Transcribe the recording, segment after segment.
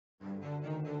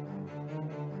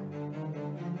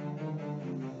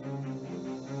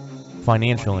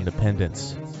financial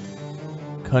independence,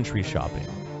 country shopping,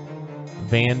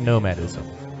 van nomadism,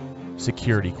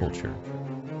 security culture,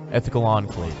 ethical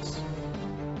enclaves,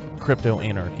 crypto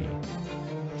anarchy,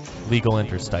 legal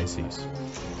interstices,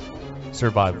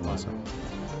 survivalism.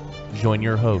 Join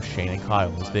your hosts Shane and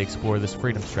Kyle as they explore this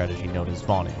freedom strategy known as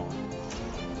Vonu.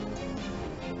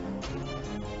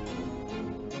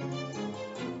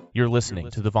 You're listening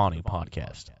to the Vonu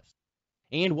Podcast.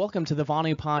 And welcome to the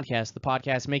Vonu Podcast, the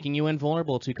podcast making you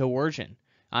invulnerable to coercion.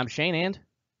 I'm Shane and...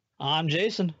 I'm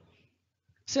Jason.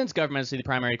 Since governments are the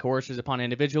primary coercers upon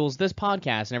individuals, this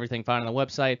podcast and everything found on the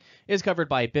website is covered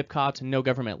by BIPCOT no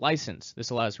government license. This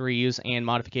allows reuse and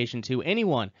modification to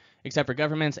anyone except for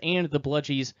governments and the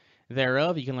bludgies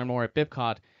thereof. You can learn more at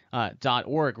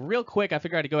bipcot.org. Real quick, I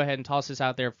figured I'd go ahead and toss this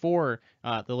out there for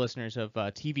the listeners of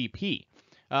TVP.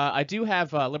 I do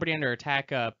have Liberty Under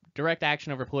Attack direct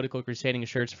action over political crusading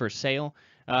shirts for sale.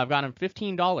 I've got them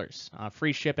 $15,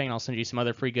 free shipping, and I'll send you some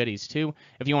other free goodies too.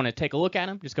 If you want to take a look at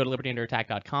them, just go to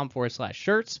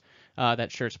libertyunderattack.com/shirts.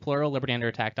 That's shirts plural,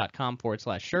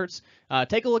 libertyunderattack.com/shirts.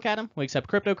 Take a look at them. We accept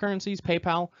cryptocurrencies,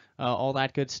 PayPal, all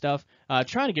that good stuff.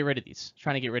 Trying to get rid of these.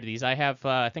 I have,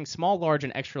 I think, small, large,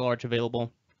 and extra large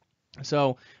available.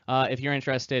 So if you're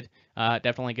interested,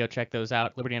 definitely go check those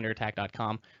out,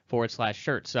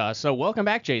 libertyunderattack.com/shirts. So welcome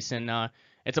back, Jason.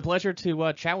 It's a pleasure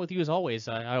to chat with you as always.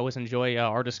 I always enjoy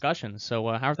our discussions. So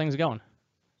how are things going?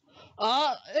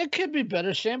 It could be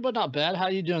better, Shane, but not bad. How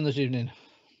are you doing this evening?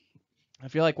 I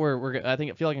feel like I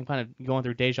feel like I'm kind of going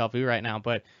through deja vu right now,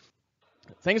 but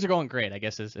things are going great, I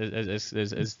guess is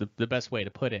the best way to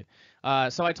put it.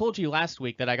 So I told you last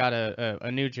week that I got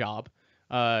a new job.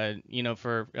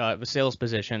 For a sales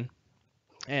position,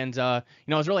 and I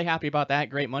was really happy about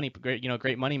that. Great money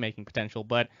making potential.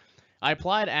 But I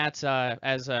applied as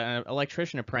an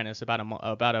electrician apprentice about a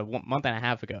month and a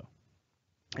half ago,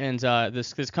 and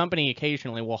this company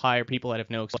occasionally will hire people that have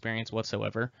no experience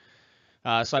whatsoever.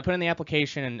 So I put in the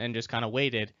application and just kind of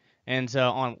waited. And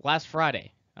on last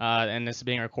Friday, and this is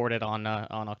being recorded on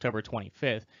October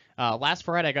 25th. Last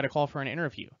Friday I got a call for an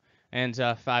interview. And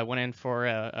I went in for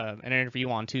an interview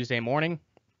on Tuesday morning,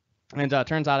 and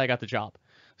turns out I got the job.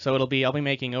 So I'll be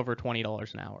making over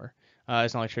 $20 an hour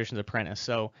as an electrician's apprentice.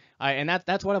 So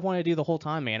that's what I've wanted to do the whole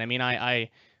time, man. I mean, I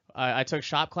took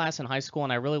shop class in high school,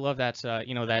 and I really love that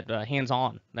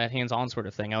hands-on sort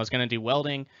of thing. I was going to do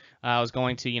welding. I was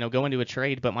going to go into a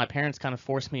trade, but my parents kind of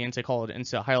forced me into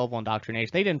high-level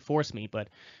indoctrination. They didn't force me, but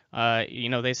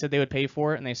they said they would pay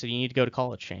for it, and they said you need to go to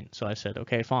college, Shane. So I said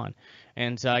okay, fine.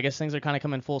 And I guess things are kind of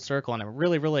coming full circle, and I'm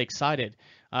really, really excited.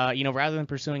 Rather than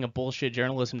pursuing a bullshit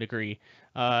journalism degree,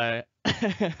 I'm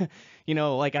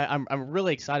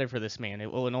really excited for this, man.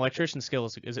 An electrician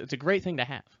skill it's a great thing to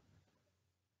have.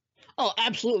 Oh,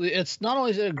 absolutely. It's not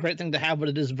only a great thing to have, but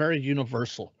it is very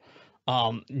universal.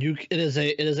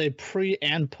 It is a pre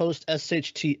and post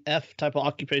SHTF type of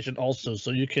occupation also.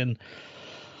 So you can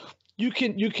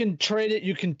trade it,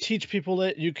 you can teach people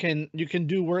it, you can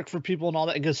do work for people and all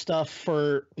that good stuff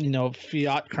for,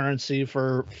 fiat currency,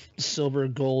 for silver,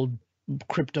 gold,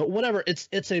 crypto, whatever.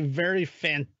 It's a very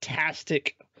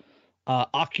fantastic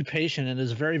occupation, and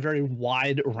is very, very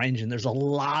wide ranging. There's a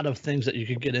lot of things that you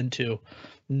could get into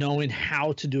knowing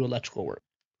how to do electrical work.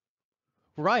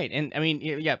 Right. And I mean,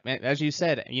 yeah, as you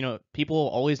said, people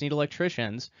always need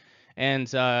electricians, and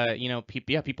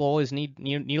people always need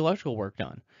electrical work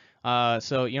done.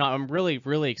 So I'm really,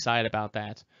 really excited about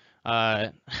that.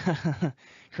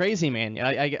 Crazy, man.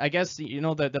 I guess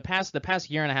the past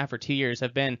year and a half or 2 years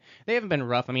haven't been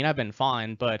rough. I mean, I've been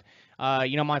fine, but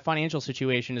my financial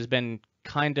situation has been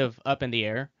kind of up in the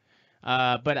air.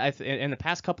 But in the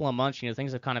past couple of months,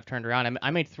 things have kind of turned around. I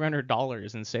made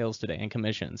 $300 in sales today in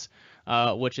commissions,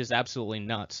 which is absolutely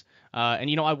nuts.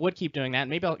 And I would keep doing that.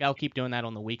 Maybe I'll keep doing that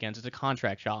on the weekends. It's a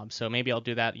contract job, so maybe I'll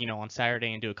do that, on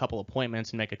Saturday and do a couple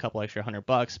appointments and make a couple extra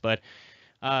 $100. But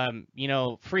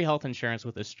free health insurance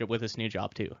with this new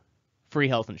job too. Free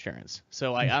health insurance.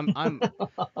 So I'm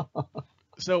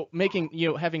so making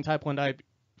having type 1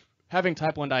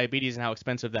 diabetes and how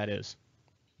expensive that is.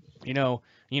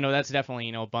 That's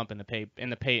definitely a bump in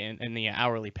the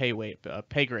hourly pay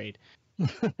grade.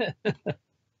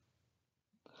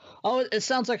 Oh, it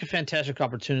sounds like a fantastic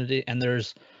opportunity, and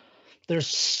there's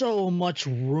so much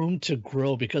room to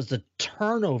grow because the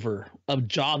turnover of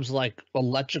jobs like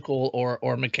electrical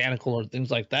or mechanical or things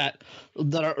like that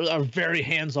are very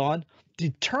hands-on.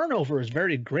 The turnover is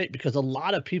very great because a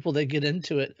lot of people, they get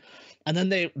into it and then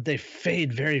they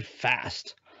fade very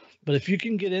fast. But if you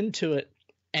can get into it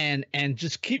and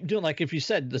just keep doing, like if you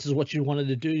said this is what you wanted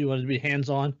to do, you wanted to be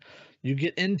hands-on, you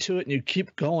get into it and you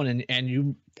keep going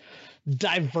and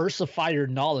diversify your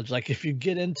knowledge. Like if you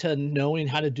get into knowing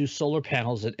how to do solar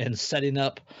panels and setting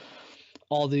up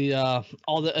all the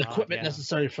equipment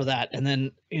necessary for that, and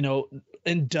then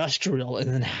industrial, and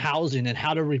then housing, and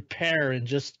how to repair and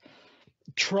just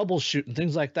troubleshoot and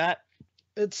things like that,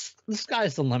 the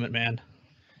sky's the limit, man.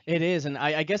 It is, and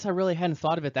I guess I really hadn't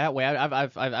thought of it that way.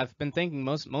 I've been thinking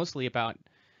mostly about,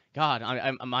 God,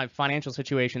 my financial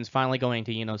situation's finally going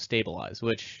to stabilize,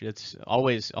 which it's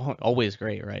always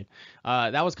great, right?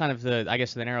 That was kind of the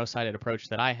narrow-sided approach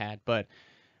that I had, but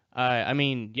I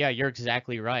mean, yeah, you're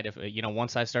exactly right. If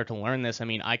once I start to learn this, I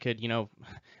mean, I could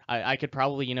I could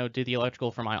probably do the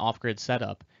electrical for my off-grid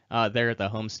setup there at the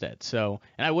homestead. So,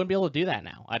 and I wouldn't be able to do that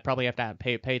now. I'd probably have to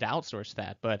pay to outsource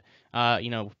that. But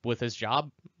with this job,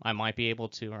 I might be able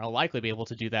to, or I'll likely be able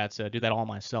to do that all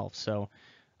myself. So,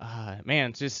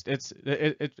 man,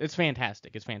 it's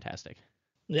fantastic. It's fantastic.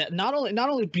 Yeah, not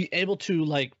only be able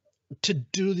to to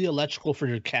do the electrical for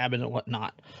your cabin and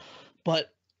whatnot,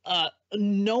 but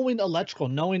knowing electrical,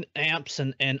 knowing amps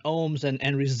and ohms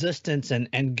and resistance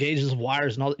and gauges of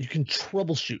wires and all that, you can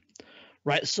troubleshoot,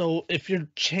 right? So if your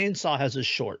chainsaw has a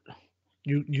short,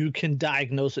 you can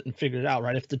diagnose it and figure it out,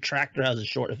 right? If the tractor has a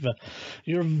short, if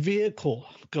your vehicle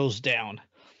goes down,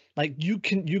 like you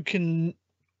can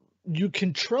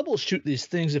troubleshoot these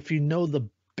things if you know the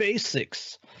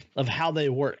basics of how they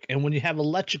work. And when you have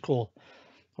electrical,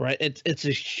 right, it's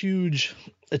a huge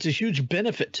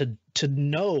benefit to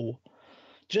know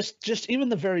just even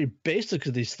the very basics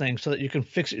of these things, so that you can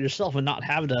fix it yourself and not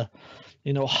have to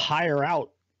hire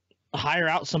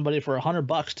out somebody for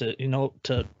 $100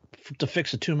 to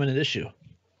fix a 2-minute issue.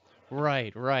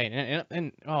 Right.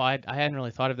 And I hadn't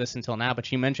really thought of this until now,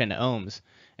 but you mentioned ohms,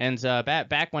 and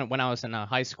back when I was in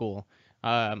high school,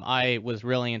 I was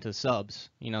really into subs,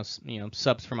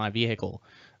 subs for my vehicle.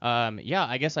 Yeah,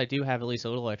 I guess I do have at least a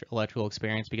little electrical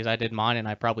experience, because I did mine, and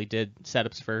I probably did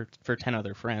setups for 10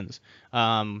 other friends,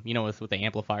 with the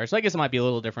amplifier. So I guess it might be a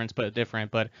little different, but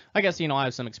I guess, I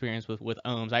have some experience with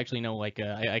ohms. I actually know, I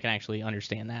can actually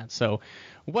understand that. So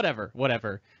whatever.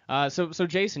 So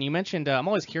Jason, you mentioned, I'm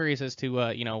always curious as to,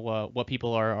 what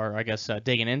people are I guess,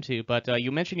 digging into, but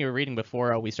you mentioned you were reading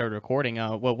before we started recording.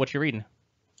 What you reading?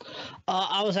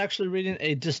 I was actually reading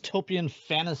a dystopian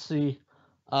fantasy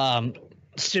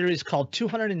series called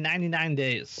 299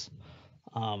 Days.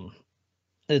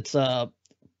 It's a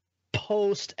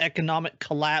post-economic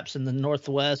collapse in the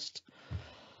Northwest.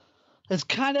 It's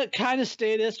kind of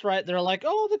statist, right? They're like,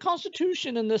 oh, the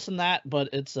Constitution and this and that, but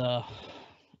it's a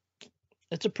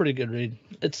pretty good read.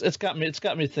 It's got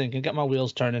me thinking, got my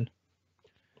wheels turning.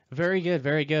 Very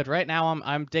good. Right now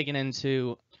I'm digging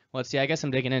into, let's see, I guess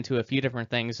I'm digging into a few different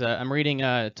things. I'm reading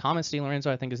Thomas DiLorenzo,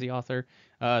 I think is the author,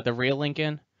 The Real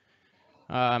Lincoln.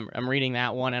 I'm reading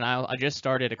that one, and I just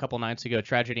started a couple nights ago,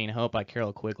 Tragedy and Hope by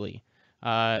Carol Quigley.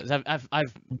 I've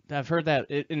heard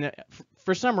that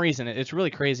for some reason it's really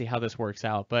crazy how this works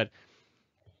out, but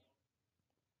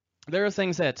there are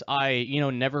things that I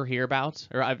never hear about,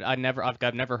 or I've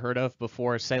never heard of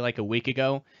before, say like a week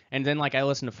ago, and then I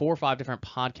listen to 4 or 5 different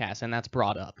podcasts, and that's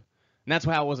brought up. And that's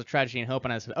how it was with Tragedy and Hope,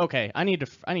 and I said, okay, I need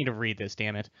to read this,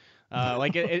 damn it.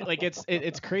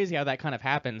 It's crazy how that kind of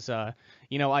happens.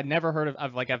 I've never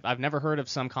heard of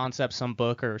some concept, some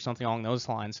book or something along those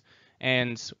lines,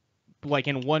 and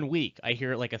in 1 week I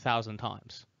hear it 1,000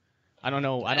 times. I don't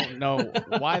know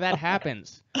why that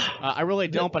happens. I really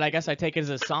don't, but I guess I take it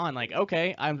as a sign.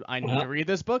 Okay, I need to read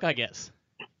this book, I guess.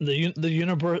 The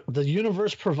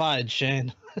universe provides,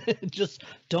 Shane. Just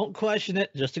don't question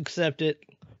it. Just accept it.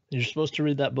 You're supposed to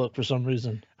read that book for some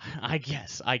reason. I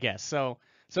guess. So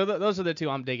those are the two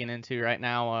I'm digging into right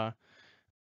now.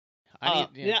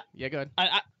 Yeah, go ahead.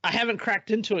 I haven't cracked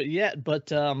into it yet,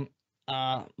 but my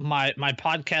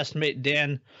podcast mate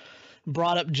Dan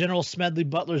brought up General Smedley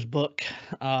Butler's book,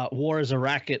 War is a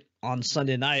Racket, on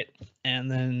Sunday night,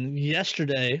 and then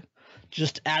yesterday,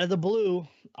 just out of the blue,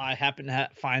 I happened to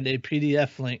find a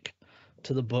PDF link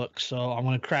to the book, so I'm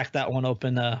going to crack that one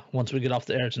open once we get off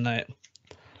the air tonight.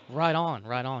 Right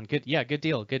on. Good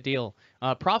deal.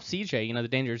 Prof. CJ, the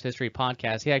Dangerous History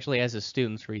podcast, he actually has his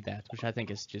students read that, which I think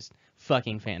is just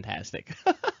fucking fantastic.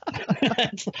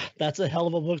 That's a hell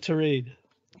of a book to read.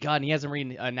 God, and he hasn't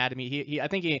read Anatomy.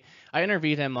 I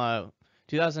interviewed him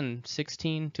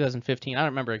 2016, 2015, I don't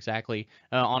remember exactly,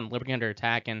 on Liberty Under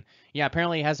Attack, and yeah,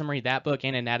 apparently he hasn't read that book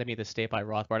and Anatomy of the State by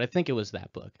Rothbard. I think it was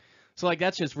that book. So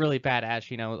that's just really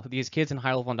badass. These kids in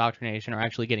high level indoctrination are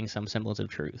actually getting some semblance of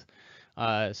truth.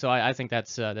 So I think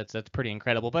that's pretty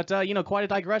incredible. But quite a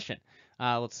digression.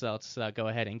 Let's go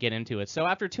ahead and get into it. So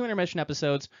after 2 intermission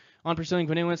episodes on pursuing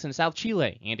Vonuans in South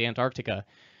Chile and Antarctica,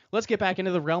 let's get back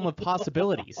into the realm of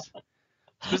possibilities.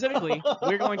 Specifically,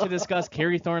 we're going to discuss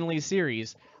Carrie Thornley's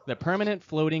series, The Permanent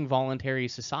Floating Voluntary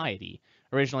Society,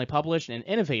 originally published in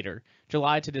Innovator,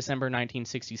 July to December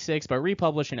 1966, but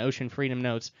republished in Ocean Freedom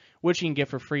Notes, which you can get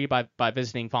for free by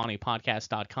visiting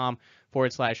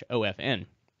VonuPodcast.com/OFN.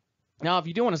 Now, if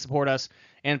you do want to support us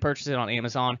and purchase it on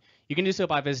Amazon, you can do so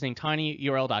by visiting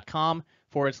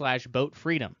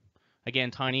tinyurl.com/boatfreedom.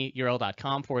 Again,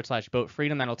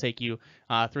 tinyurl.com/boatfreedom. That'll take you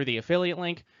through the affiliate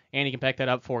link, and you can pick that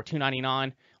up for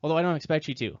 $2.99. Although I don't expect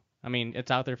you to. I mean,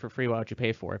 it's out there for free. Why would you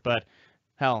pay for it? But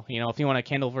hell, if you want a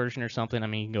Kindle version or something, I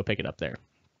mean, you can go pick it up there.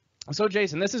 So,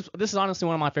 Jason, this is honestly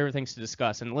one of my favorite things to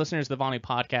discuss, and listeners of the Vonu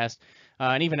podcast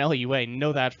and even LUA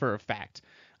know that for a fact.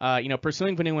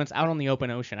 Pursuing Vonuans out on the open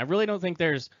ocean. I really don't think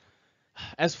there's,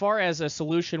 as far as a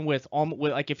solution with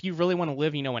like, if you really want to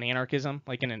live, in anarchism,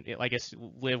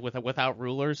 live without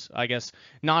rulers, I guess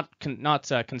not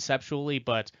conceptually,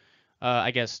 but I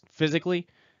guess physically,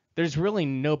 there's really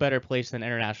no better place than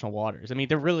international waters. I mean,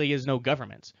 there really is no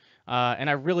government. And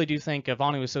I really do think a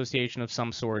Vonu association of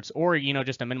some sorts, or,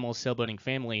 just a minimal sailboating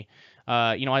family,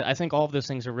 I think all of those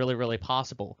things are really, really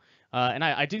possible. And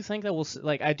I do think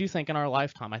that I do think in our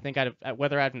lifetime, I think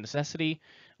whether out of necessity,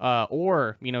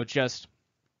 or, just,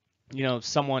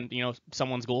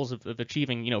 someone's goals of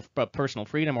achieving, personal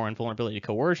freedom or invulnerability to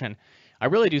coercion, I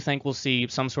really do think we'll see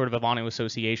some sort of a Vonu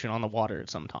association on the water at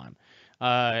some time.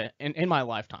 In my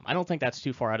lifetime. I don't think that's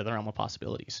too far out of the realm of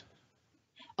possibilities.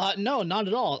 No, not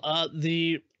at all.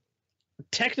 The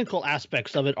technical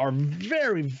aspects of it are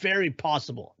very, very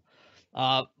possible.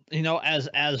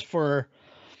 As for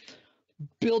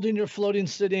building your floating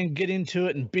city and getting to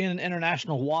it and being in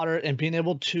international water and being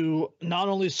able to not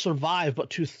only survive but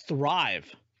to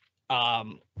thrive,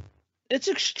 it's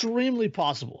extremely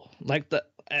possible.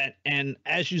 And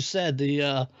as you said,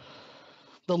 the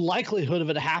likelihood of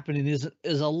it happening is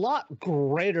a lot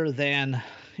greater than,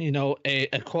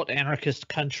 a quote anarchist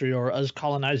country or us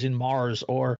colonizing Mars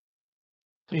or,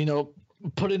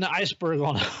 putting an iceberg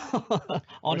on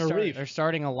a reef. They're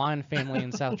starting a lion family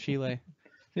in South Chile.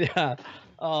 Yeah.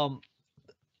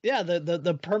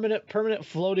 The permanent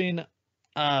floating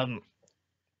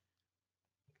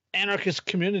anarchist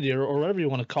community or whatever you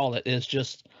want to call it is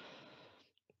just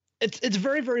it's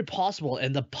very, very possible,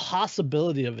 and the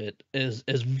possibility of it is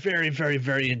very, very,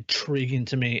 very intriguing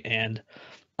to me. And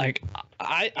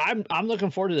I'm looking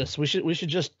forward to this. We should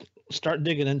just start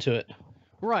digging into it.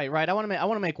 Right. I want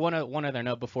to make one other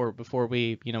note before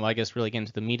we I guess really get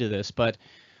into the meat of this, but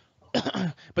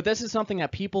this is something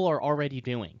that people are already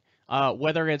doing.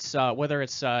 Whether it's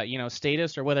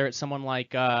Status or whether it's someone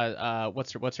like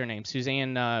what's her name,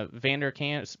 Suzanne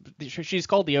Vanderkamp. She's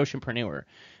called the Oceanpreneur.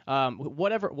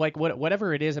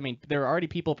 Whatever it is. I mean, there are already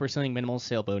people pursuing minimal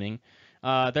sailboating.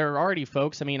 There are already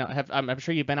folks. I mean, I'm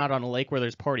sure you've been out on a lake where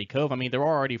there's Party Cove. I mean, there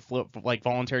are already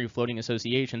voluntary floating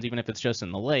associations, even if it's just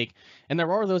in the lake. And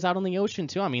there are those out on the ocean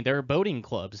too. I mean, there are boating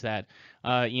clubs that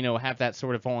have that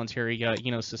sort of voluntary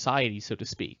society, so to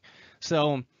speak.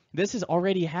 So this is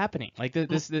already happening. Like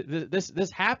this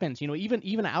happens.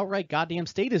 Even outright goddamn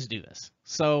status do this.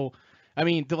 So I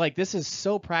mean, this is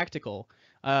so practical.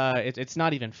 It's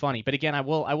not even funny. But again, I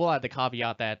will add the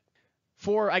caveat that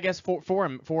for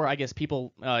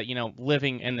people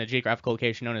living in the geographical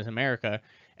location known as America,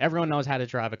 everyone knows how to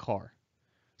drive a car.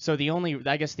 So the only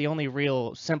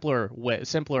real simpler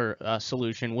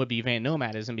solution would be van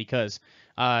nomadism, because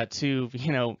to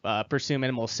pursue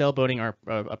minimal sailboating or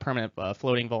a permanent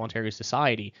floating voluntary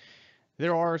society,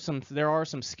 there are some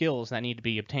skills that need to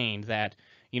be obtained that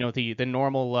the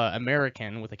normal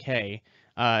American with a K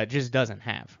just doesn't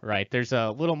have. Right? There's a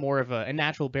little more of a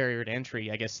natural barrier to entry.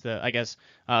 I guess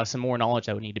some more knowledge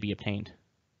that would need to be obtained.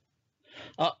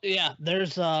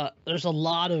 There's a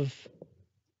lot of.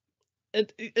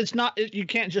 It's not you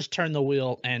can't just turn the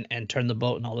wheel and turn the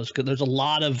boat and all this. There's a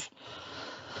lot of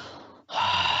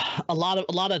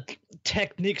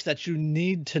techniques that you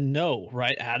need to know,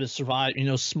 right? How to survive,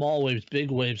 small waves, big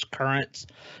waves, currents,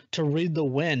 to read the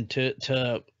wind,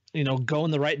 to go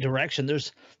in the right direction.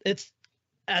 It's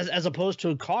as opposed to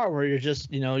a car where you're just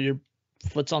your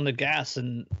foot's on the gas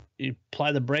and you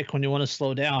apply the brake when you want to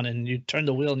slow down and you turn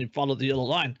the wheel and you follow the yellow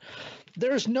line.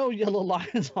 There's no yellow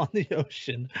lines on the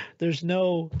ocean. There's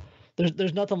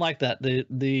nothing like that.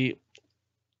 The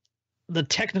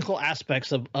technical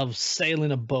aspects of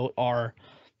sailing a boat are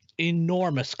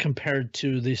enormous compared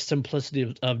to the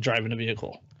simplicity of driving a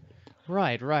vehicle.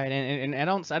 Right, and I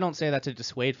don't say that to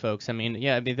dissuade folks. I mean,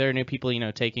 there are new people,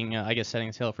 taking,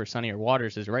 setting sail for sunnier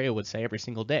waters, as Ray would say, every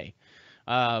single day.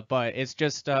 But it's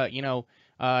just,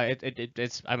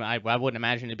 it's I wouldn't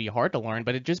imagine it'd be hard to learn,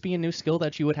 but it'd just be a new skill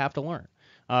that you would have to learn.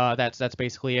 That's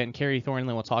basically it. And Kerry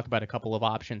Thornley will talk about a couple of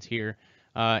options here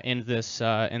in this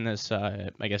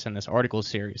article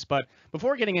series. But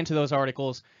before getting into those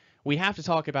articles, we have to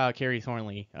talk about Kerry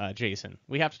Thornley, Jason.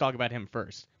 We have to talk about him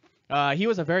first. He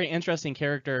was a very interesting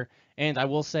character, and I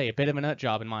will say a bit of a nut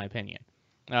job in my opinion.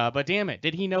 But damn it,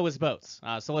 did he know his boats?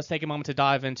 So let's take a moment to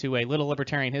dive into a little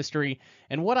libertarian history.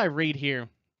 And what I read here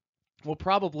will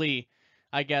probably,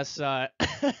 I guess,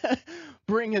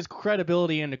 bring his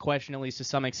credibility into question, at least to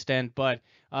some extent. But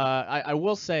I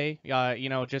will say,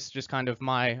 just kind of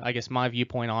my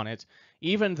viewpoint on it.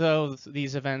 Even though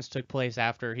these events took place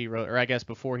after he wrote, or I guess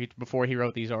before he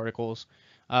wrote these articles,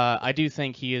 I do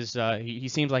think he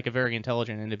seems like a very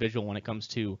intelligent individual when it comes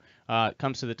to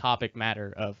the topic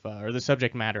matter of or the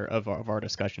subject matter of our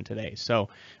discussion today. So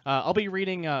I'll be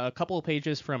reading a couple of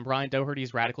pages from Brian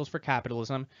Doherty's Radicals for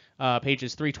Capitalism,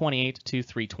 pages 328 to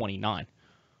 329.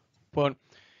 Quote,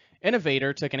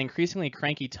 "Innovator took an increasingly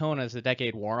cranky tone as the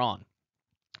decade wore on.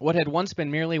 What had once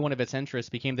been merely one of its interests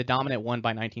became the dominant one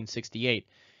by 1968.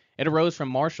 It arose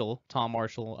from Tom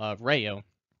Marshall of Rayo,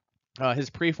 his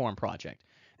preform project.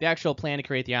 The actual plan to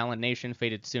create the island nation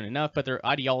faded soon enough, but their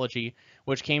ideology,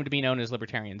 which came to be known as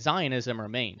libertarian Zionism,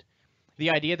 remained.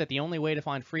 The idea that the only way to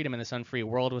find freedom in this unfree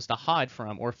world was to hide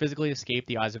from or physically escape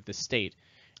the eyes of the state.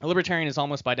 A libertarian is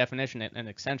almost by definition an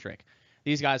eccentric.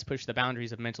 These guys push the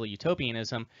boundaries of mental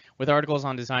utopianism with articles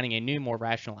on designing a new, more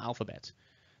rational alphabet.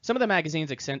 Some of the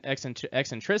magazine's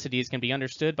eccentricities can be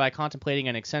understood by contemplating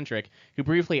an eccentric who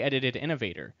briefly edited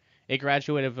Innovator. A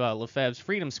graduate of Lefebvre's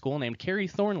Freedom School named Kerry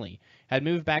Thornley had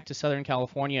moved back to Southern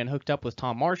California and hooked up with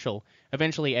Tom Marshall,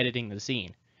 eventually editing the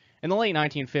zine. In the late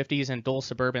 1950s in dull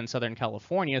suburban Southern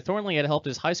California, Thornley had helped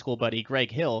his high school buddy,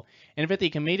 Greg Hill, invent the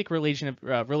comedic religion of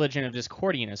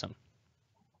Discordianism.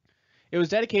 It was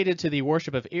dedicated to the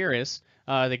worship of Eris,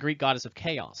 the Greek goddess of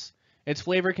chaos. Its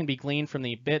flavor can be gleaned from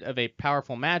the bit of a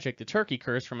powerful magic, the turkey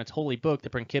curse, from its holy book,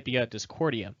 the Principia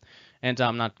Discordia. And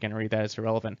I'm not going to read that, it's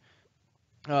irrelevant.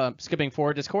 Skipping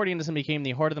forward, Discordianism became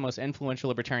the heart of the most influential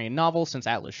libertarian novel since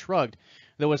Atlas Shrugged,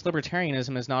 though its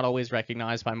libertarianism is not always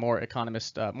recognized by more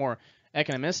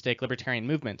economistic libertarian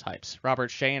movement types, Robert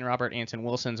Shea and Robert Anton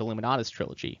Wilson's Illuminatus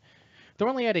trilogy.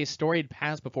 Thornley had a storied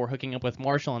past before hooking up with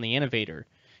Marshall and the Innovator.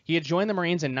 He had joined the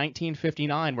Marines in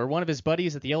 1959, where one of his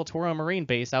buddies at the El Toro Marine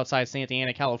Base outside Santa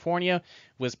Ana, California,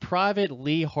 was Private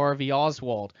Lee Harvey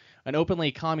Oswald, an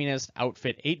openly communist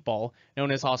outfit 8-ball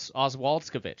known as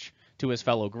Oswaldskovich to his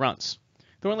fellow grunts.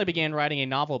 Thornley began writing a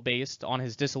novel based on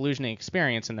his disillusioning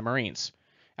experience in the Marines.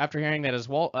 After hearing that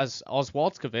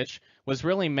Oswaldskovich was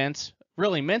really meant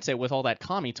it with all that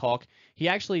commie talk, he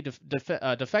actually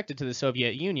defected to the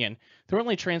Soviet Union.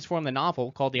 Thornley transformed the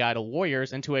novel, called The Idle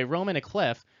Warriors, into a roman à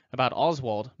clef about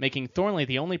Oswald, making Thornley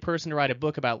the only person to write a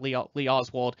book about Lee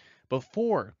Oswald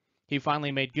before he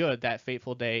finally made good that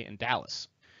fateful day in Dallas.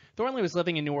 Thornley was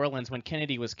living in New Orleans when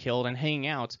Kennedy was killed and hanging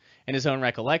out, in his own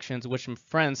recollections, which some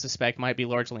friends suspect might be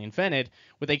largely invented,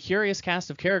 with a curious cast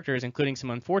of characters including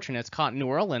some unfortunates caught New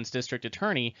Orleans District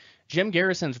Attorney Jim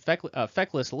Garrison's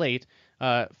feckless late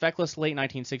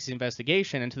 1960s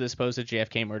investigation into the supposed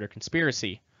JFK murder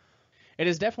conspiracy. It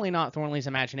is definitely not Thornley's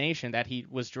imagination that he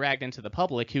was dragged into the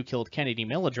public who killed Kennedy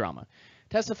melodrama.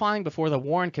 Testifying before the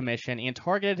Warren Commission and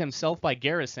targeted himself by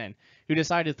Garrison, who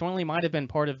decided Thornley might have been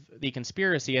part of the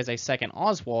conspiracy as a second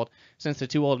Oswald, since the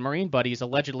two old Marine buddies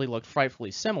allegedly looked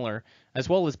frightfully similar, as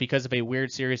well as because of a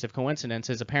weird series of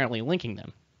coincidences apparently linking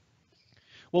them.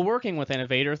 While working with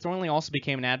Innovator, Thornley also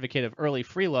became an advocate of early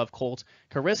free love cult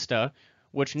Charista,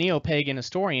 which neo-pagan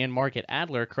historian Margaret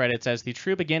Adler credits as the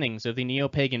true beginnings of the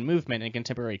neo-pagan movement in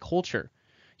contemporary culture.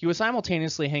 He was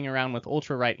simultaneously hanging around with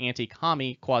ultra-right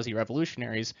anti-commie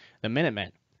quasi-revolutionaries, the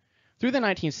Minutemen. Through the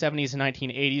 1970s and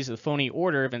 1980s, the phony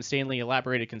order of insanely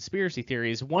elaborated conspiracy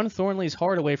theories won Thornley's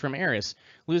heart away from Eris,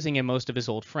 losing him most of his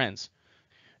old friends.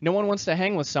 No one wants to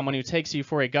hang with someone who takes you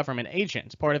for a government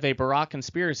agent, part of a Baroque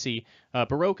conspiracy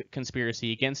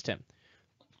against him.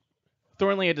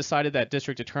 Thornley had decided that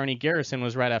District Attorney Garrison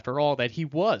was right after all, that he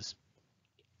was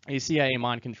a CIA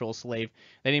mind control slave,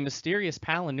 that a mysterious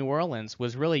pal in New Orleans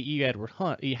was really E.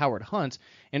 Howard Hunt,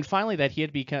 and finally that he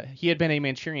had been a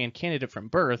Manchurian candidate from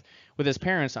birth, with his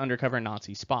parents undercover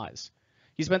Nazi spies.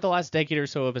 He spent the last decade or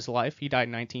so of his life, he died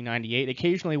in 1998,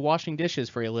 occasionally washing dishes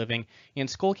for a living and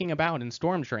skulking about in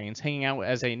storm drains, hanging out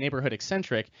as a neighborhood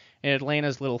eccentric in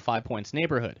Atlanta's Little Five Points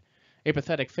neighborhood. A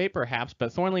pathetic fate perhaps,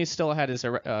 but Thornley still had his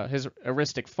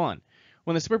heuristic fun.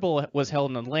 When the Super Bowl was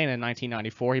held in Atlanta in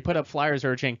 1994, he put up flyers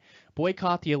urging,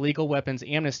 "Boycott the illegal weapons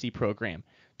amnesty program.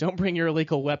 Don't bring your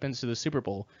illegal weapons to the Super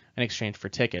Bowl in exchange for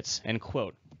tickets," end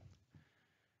quote.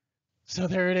 So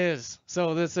there it is.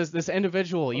 So this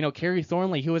individual, Kerry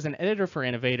Thornley, who was an editor for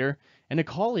Innovator and a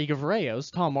colleague of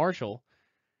Rayo's, Tom Marshall.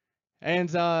 And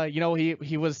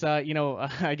he was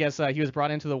I guess he was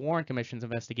brought into the Warren Commission's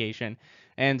investigation,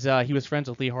 and he was friends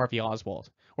with Lee Harvey Oswald,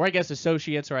 or I guess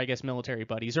associates, or I guess military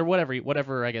buddies, or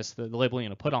whatever I guess the label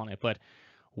you put on it. But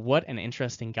what an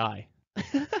interesting guy.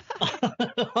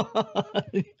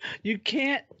 You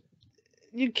can't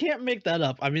make that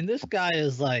up. I mean, this guy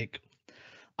is like,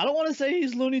 I don't want to say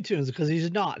he's Looney Tunes because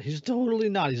he's not. He's totally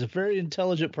not. He's a very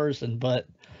intelligent person, but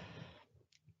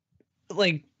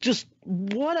like, just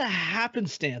what a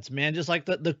happenstance, man. Just like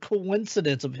the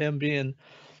coincidence of him being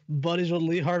buddies with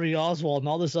Lee Harvey Oswald and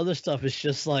all this other stuff is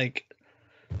just like,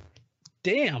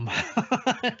 damn.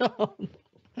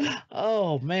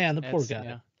 Oh man, the poor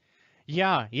guy.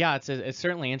 Yeah, it's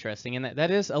certainly interesting, and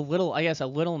that is a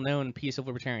little known piece of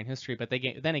libertarian history. But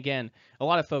then again, a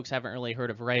lot of folks haven't really heard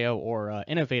of Rayo or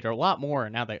Innovator a lot more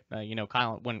now that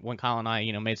Kyle, when Kyle and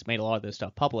I made a lot of this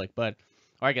stuff public, but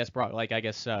or I guess brought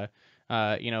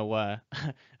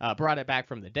it back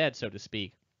from the dead, so to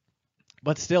speak.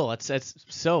 But still, it's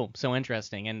so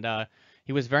interesting, and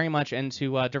he was very much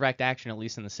into direct action, at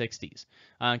least in the 60s.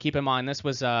 Keep in mind, this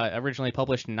was originally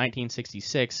published in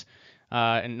 1966.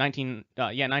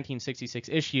 1966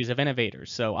 issues of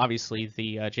Innovators. So obviously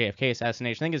the JFK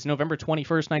assassination, I think it's November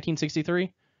 21st,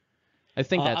 1963. I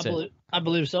think that's it. I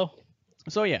believe so.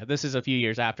 So yeah, this is a few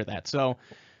years after that. So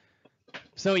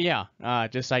yeah,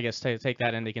 just I guess to take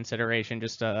that into consideration.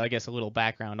 Just I guess a little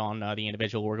background on the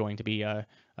individual we're going to be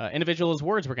individual's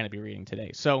words we're going to be reading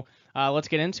today. So let's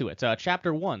get into it.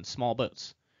 Chapter 1: Small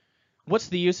Boats. What's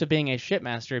the use of being a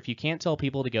shipmaster if you can't tell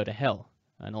people to go to hell?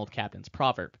 An old captain's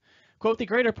proverb. Quote, the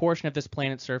greater portion of this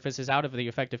planet's surface is out of the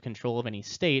effective control of any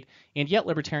state, and yet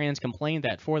libertarians complain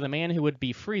that for the man who would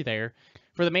be free, there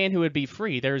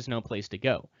is no place to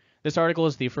go. This article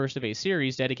is the first of a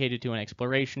series dedicated to an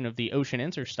exploration of the ocean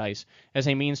interstice as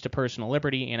a means to personal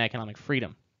liberty and economic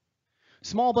freedom.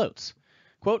 Small boats.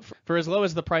 Quote, for as low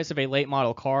as the price of a late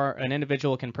model car, an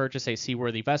individual can purchase a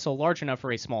seaworthy vessel large enough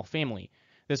for a small family.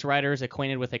 This writer is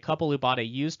acquainted with a couple who bought a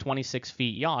used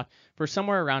 26-feet yacht for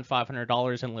somewhere around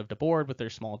 $500 and lived aboard with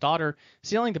their small daughter,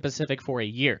 sailing the Pacific for a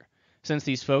year. Since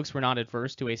these folks were not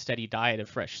adverse to a steady diet of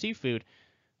fresh seafood,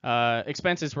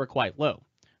 expenses were quite low.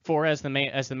 For, as the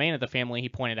man of the family, he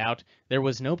pointed out, there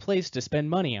was no place to spend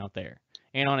money out there.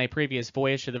 And on a previous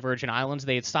voyage to the Virgin Islands,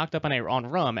 they had stocked up on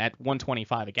rum at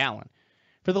 $1.25 a gallon.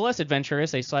 For the less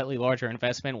adventurous, a slightly larger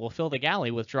investment will fill the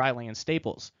galley with dry land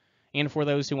staples. And for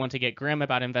those who want to get grim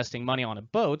about investing money on a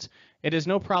boat, it is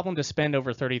no problem to spend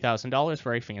over $30,000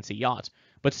 for a fancy yacht.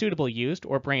 But suitable used,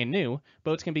 or brand new,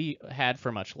 boats can be had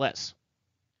for much less.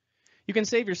 You can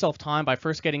save yourself time by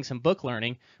first getting some book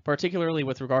learning, particularly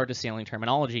with regard to sailing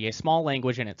terminology, a small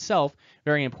language in itself,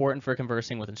 very important for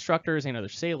conversing with instructors and other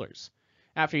sailors.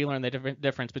 After you learn the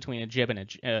difference between a jib and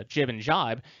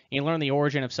jibe, and learn the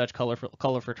origin of such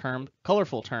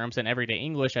colorful terms in everyday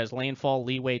English as landfall,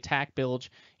 leeway, tack, bilge,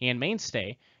 and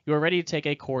mainstay, you are ready to take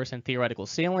a course in theoretical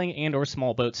sailing and or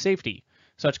small boat safety.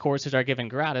 Such courses are given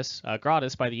gratis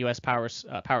by the U.S. Power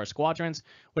Squadrons,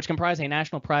 which comprise a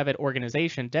national private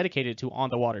organization dedicated to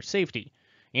on-the-water safety.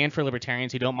 And for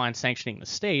libertarians who don't mind sanctioning the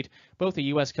state, both the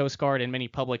U.S. Coast Guard and many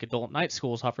public adult night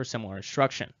schools offer similar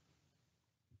instruction.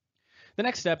 The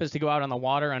next step is to go out on the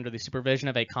water under the supervision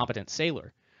of a competent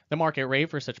sailor. The market rate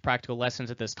for such practical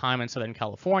lessons at this time in Southern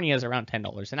California is around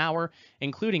 $10 an hour,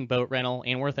 including boat rental,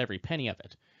 and worth every penny of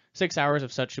it. 6 hours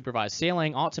of such supervised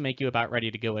sailing ought to make you about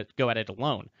ready to go at it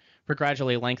alone, for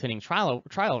gradually lengthening trial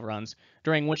runs,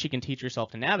 during which you can teach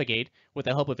yourself to navigate with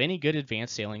the help of any good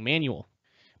advanced sailing manual.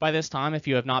 By this time, if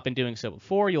you have not been doing so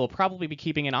before, you will probably be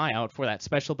keeping an eye out for that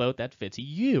special boat that fits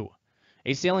you.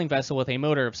 A sailing vessel with a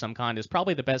motor of some kind is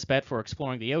probably the best bet for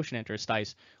exploring the ocean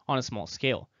interstice on a small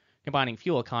scale, combining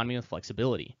fuel economy with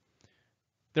flexibility.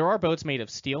 There are boats made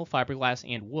of steel, fiberglass,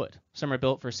 and wood. Some are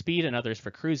built for speed and others for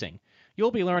cruising.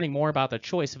 You'll be learning more about the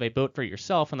choice of a boat for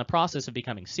yourself in the process of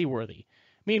becoming seaworthy.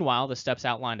 Meanwhile, the steps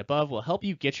outlined above will help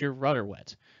you get your rudder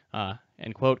wet.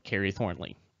 End quote, Kerry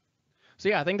Thornley. So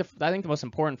yeah, I think the most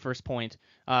important first point,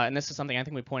 and this is something I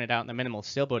think we pointed out in the minimal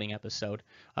sailboating episode,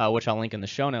 which I'll link in the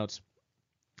show notes.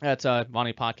 That's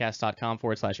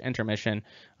VonuPodcast.com/intermission.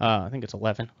 I think it's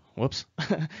 11. Whoops.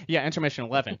 Yeah, intermission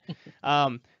 11.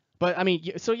 But I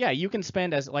mean, so yeah, you can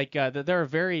spend as like there are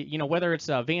very, whether it's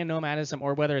van nomadism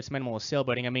or whether it's minimalist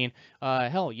sailboating. I mean,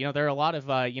 hell, there are a lot of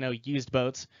used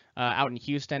boats out in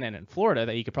Houston and in Florida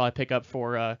that you could probably pick up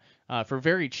for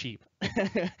very cheap.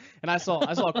 And I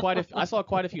saw quite a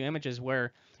few images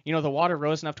where the water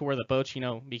rose enough to where the boats,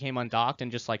 became undocked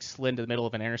and just like slid into the middle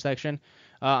of an intersection.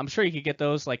 I'm sure you could get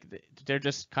those. Like they're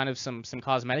just kind of some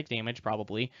cosmetic damage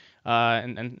probably,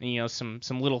 and some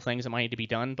little things that might need to be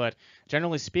done. But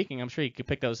generally speaking, I'm sure you could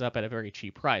pick those up at a very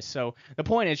cheap price. So the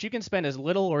point is, you can spend as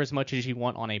little or as much as you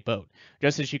want on a boat,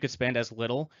 just as you could spend as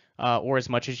little or as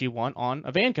much as you want on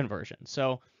a van conversion.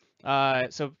 So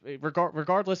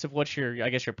regardless of what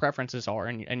your preferences are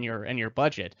and your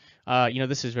budget,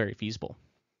 this is very feasible.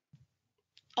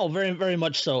 Oh, very, very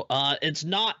much so. It's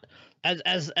not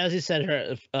as he said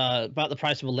here about the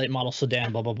price of a late model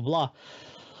sedan, blah blah blah blah.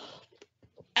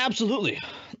 Absolutely,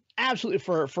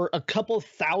 for a couple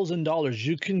 $1,000s,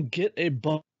 you can get a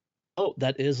boat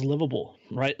that is livable,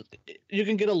 right? You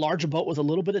can get a larger boat with a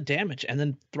little bit of damage, and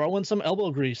then throw in some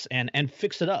elbow grease and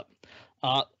fix it up.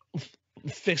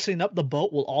 Fixing up the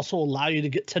boat will also allow you to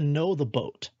get to know the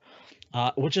boat,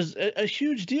 which is a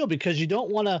huge deal, because you don't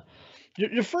want to.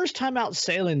 Your first time out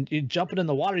sailing, you jumping in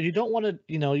the water. You don't want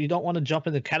to jump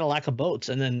in the Cadillac of boats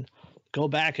and then go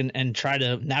back and try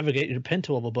to navigate your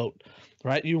Pinto of a boat,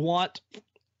 right? You want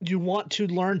to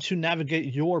learn to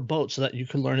navigate your boat so that you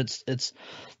can learn its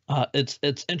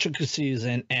intricacies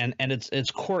and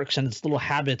its quirks and its little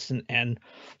habits, and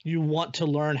you want to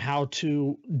learn how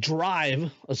to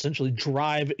essentially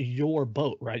drive your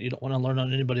boat, right? You don't want to learn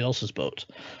on anybody else's boat.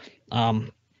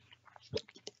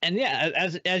 And yeah,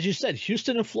 as you said,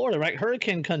 Houston and Florida, right?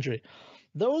 Hurricane country.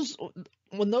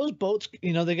 When those boats,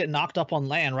 they get knocked up on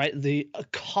land, right? The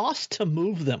cost to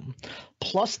move them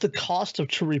plus the cost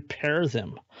to repair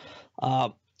them,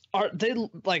 are they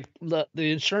like the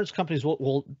insurance companies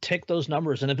will take those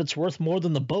numbers, and if it's worth more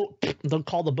than the boat, they'll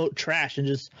call the boat trash and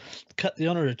just cut the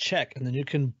owner a check, and then you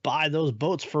can buy those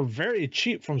boats for very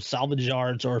cheap from salvage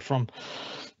yards or from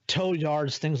tow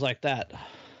yards, things like that.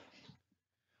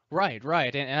 Right.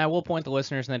 And I will point the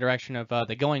listeners in the direction of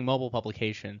the Going Mobile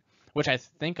publication, which I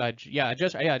think I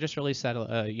just released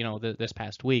that this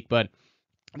past week. But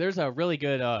there's a really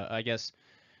good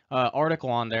article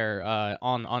on there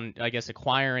on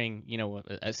acquiring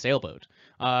a sailboat.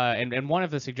 And one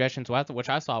of the suggestions which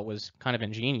I thought was kind of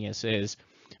ingenious is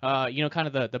kind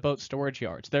of the boat storage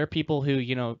yards. There are people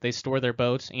who they store their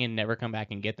boats and never come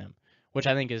back and get them, which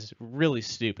I think is really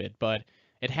stupid, but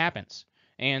it happens.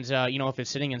 And if it's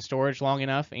sitting in storage long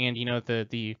enough, and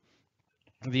the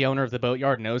owner of the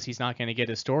boatyard knows he's not going to get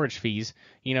his storage fees,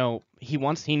 he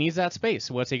needs that space.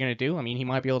 What's he going to do? I mean, he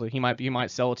might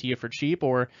sell it to you for cheap,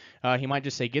 or he might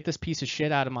just say, "Get this piece of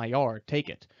shit out of my yard, take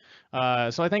it."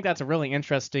 So I think that's a really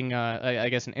interesting,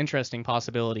 an interesting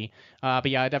possibility. But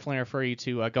yeah, I definitely refer you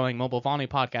to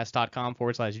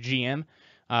goingmobilevonupodcast.com/GM.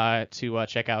 To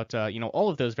check out all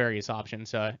of those various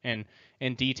options in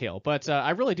detail. But I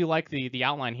really do like the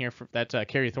outline here that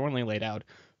Kerry Thornley laid out.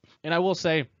 And I will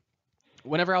say,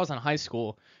 whenever I was in high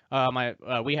school,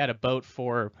 we had a boat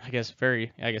for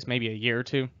maybe a year or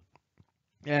two,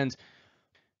 and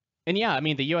yeah, I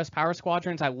mean the U.S. Power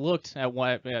Squadrons. I looked at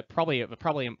what probably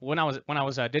when I was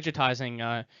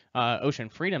digitizing Ocean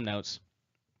Freedom Notes,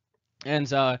 and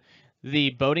the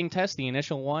boating test, the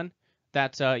initial one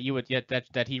that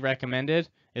that he recommended,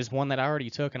 is one that I already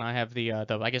took, and I have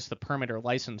the permit or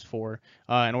license for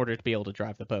in order to be able to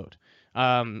drive the boat.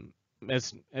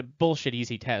 It's a bullshit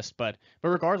easy test, but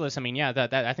regardless, I mean, yeah,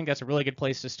 that I think that's a really good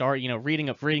place to start.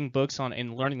 Reading books on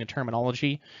and learning the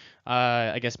terminology.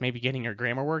 Maybe getting your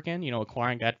grammar work in.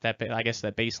 Acquiring that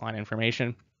baseline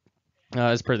information.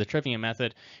 As per the trivia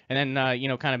method, and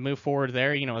then kind of move forward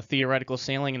there. Theoretical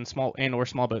sailing and small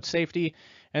boat safety,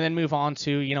 and then move on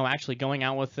to actually going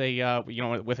out with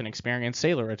with an experienced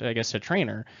sailor, a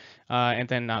trainer, and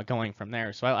then going from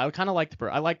there. So I kind of like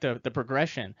the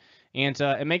progression, and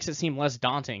it makes it seem less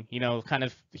daunting.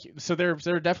 So there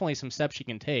are definitely some steps you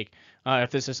can take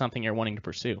if this is something you're wanting to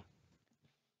pursue.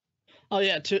 Oh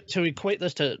yeah, to equate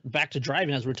this back to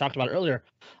driving, as we talked about earlier,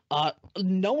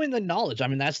 knowing the knowledge. I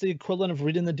mean, that's the equivalent of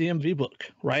reading the DMV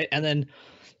book, right? And then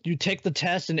you take the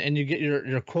test and you get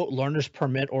your quote learner's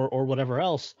permit or whatever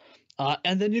else,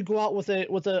 and then you go out with an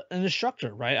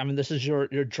instructor, right? I mean, this is your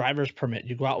driver's permit.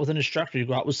 You go out with an instructor. You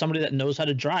go out with somebody that knows how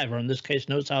to drive, or in this case,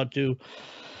 knows how to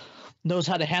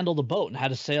handle the boat and how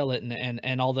to sail it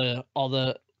and all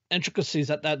the intricacies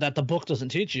that the book doesn't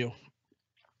teach you.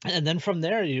 And then from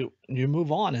there you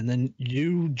move on, and then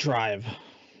you drive.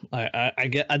 I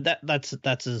get that's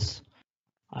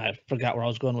I forgot where I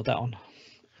was going with that one.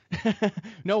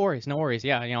 No worries.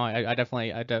 Yeah, I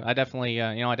definitely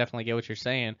get what you're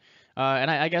saying.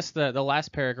 And I guess the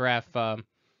last paragraph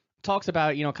talks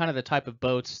about kind of the type of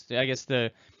boats. I guess there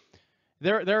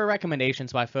are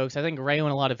recommendations by folks. I think Ray and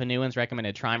a lot of Vonuans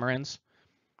recommended trimarans.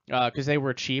 because they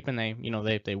were cheap and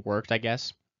they worked, I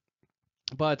guess.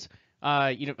 But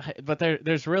but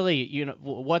there's really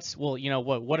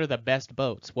what are the best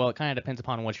boats? Well, it kind of depends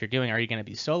upon what you're doing. Are you going to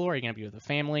be solo? Are you going to be with a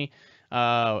family?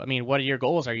 I mean, what are your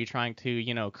goals? Are you trying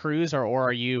to cruise, or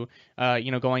are you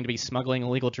going to be smuggling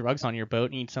illegal drugs on your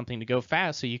boat and need something to go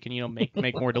fast so you can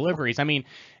make more deliveries? I mean,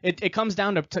 it comes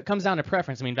down to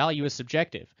preference. I mean, value is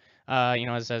subjective.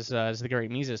 As the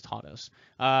great Mises taught us,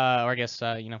 or I guess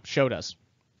showed us.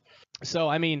 So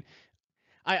I mean,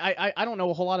 I don't know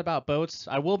a whole lot about boats.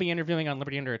 I will be interviewing on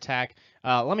Liberty Under Attack.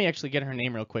 Let me actually get her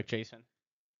name real quick, Jason.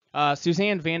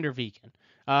 Suzanne Vander Veeken.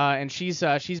 And she's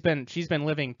been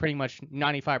living pretty much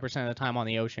 95% of the time on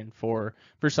the ocean for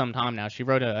some time now. She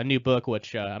wrote a new book,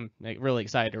 which I'm really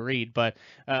excited to read. But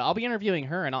I'll be interviewing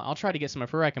her, and I'll try to get some of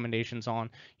her recommendations on,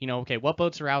 okay, what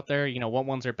boats are out there, what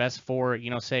ones are best for,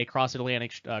 say cross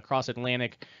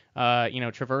Atlantic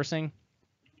traversing.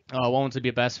 What ones would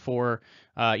be best for,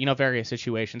 various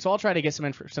situations. So I'll try to get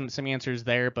some answers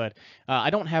there, but I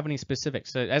don't have any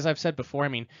specifics. As I've said before, I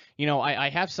mean, I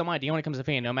have some idea when it comes to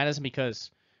van nomadism because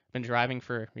I've been driving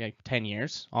for 10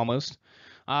 years almost.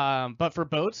 But for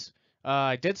boats,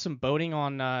 I did some boating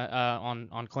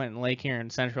on Clinton Lake here in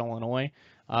Central Illinois.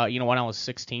 When I was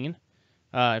 15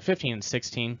 and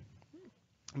 16.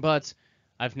 But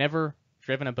I've never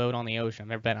driven a boat on the ocean. I've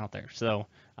never been out there, so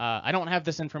I don't have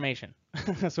this information.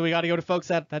 So we got to go to folks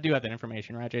that do have that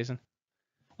information, right, Jason?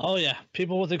 Oh yeah,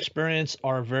 people with experience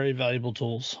are very valuable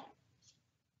tools.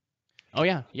 Oh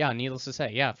yeah. Needless to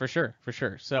say, yeah, for sure.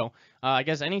 So I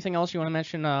guess anything else you want to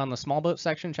mention on the small boat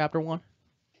section, chapter 1?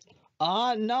 No,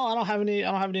 I don't have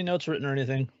any notes written or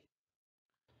anything.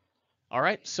 All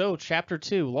right, so chapter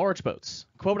 2, large boats.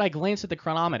 Quote: I glance at the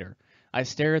chronometer. I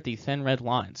stare at the thin red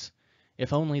lines.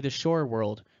 If only the shore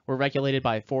world were regulated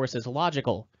by a force as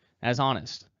logical, as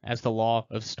honest, as the law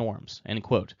of storms. End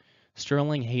quote.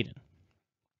 Sterling Hayden.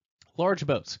 Large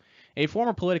boats. A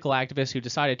former political activist who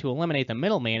decided to eliminate the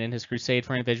middleman in his crusade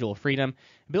for individual freedom,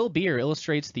 Bill Beer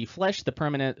illustrates in the flesh the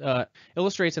permanent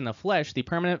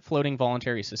floating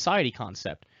voluntary society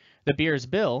concept. The Beers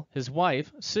Bill, his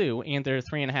wife, Sue, and their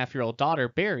 3.5-year-old daughter,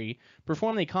 Barry,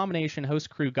 perform the combination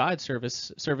host crew guide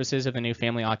services of the new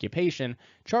family occupation,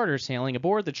 charter sailing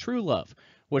aboard the True Love,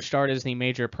 which starred as the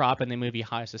major prop in the movie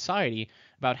High Society,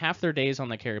 about half their days on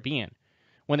the Caribbean.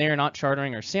 When they are not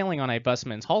chartering or sailing on a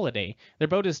busman's holiday, their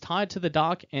boat is tied to the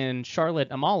dock in Charlotte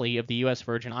Amalie of the U.S.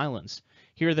 Virgin Islands.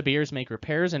 Here the Beers make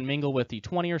repairs and mingle with the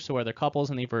 20 or so other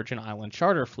couples in the Virgin Island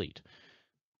charter fleet.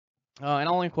 And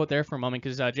I'll only quote there for a moment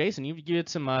because Jason, you did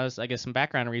some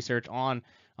background research on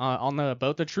the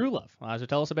boat, the True Love. So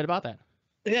tell us a bit about that.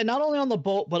 Yeah, not only on the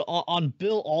boat but on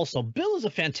Bill also. Bill is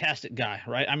a fantastic guy,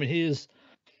 right? I mean, he is.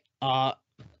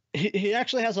 He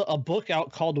actually has a book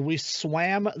out called "We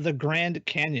Swam the Grand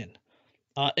Canyon."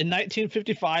 In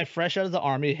 1955, fresh out of the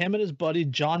army, him and his buddy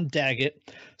John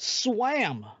Daggett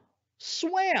swam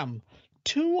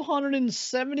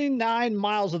 279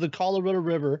 miles of the Colorado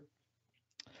River.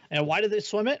 And why did they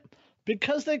swim it?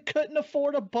 Because they couldn't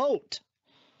afford a boat.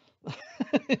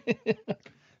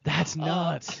 That's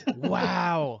nuts.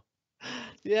 Wow.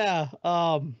 Yeah.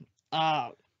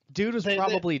 Dude was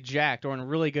probably jacked or in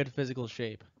really good physical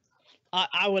shape.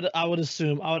 I would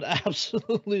assume. I would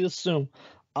absolutely assume.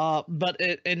 But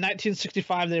in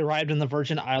 1965, they arrived in the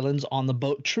Virgin Islands on the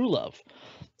boat True Love.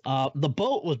 The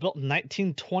boat was built in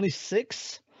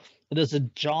 1926. It is a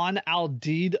John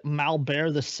Aldeed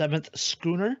Malbert VII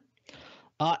schooner.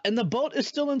 And the boat is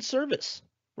still in service,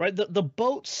 right? The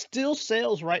boat still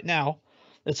sails right now.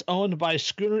 It's owned by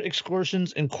Schooner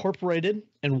Excursions Incorporated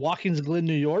in Watkins Glen,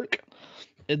 New York.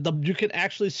 You can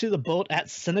actually see the boat at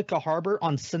Seneca Harbor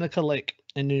on Seneca Lake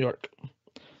in New York.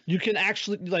 You can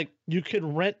actually, you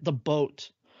can rent the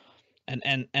boat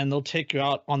and they'll take you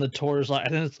out on the tours. I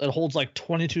think it holds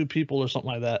 22 people or something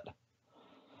like that.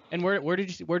 And where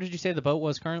did you say the boat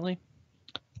was currently?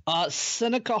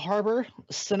 Seneca Harbor,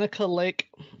 Seneca Lake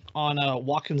on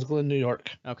Watkins Glen, New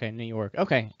York. Okay, New York.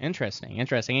 Okay, interesting.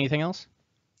 Anything else?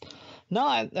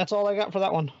 No, that's all I got for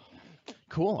that one.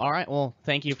 Cool. All right. Well,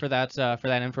 thank you for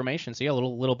that information. So yeah, a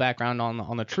little background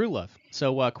on the True Love.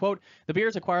 So quote: the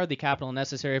Beers acquired the capital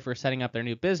necessary for setting up their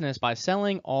new business by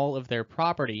selling all of their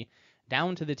property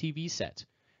down to the TV set.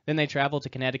 Then they traveled to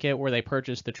Connecticut where they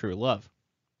purchased the True Love.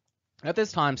 At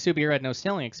this time, Sue Beer had no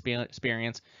sailing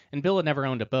experience, and Bill had never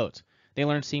owned a boat. They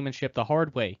learned seamanship the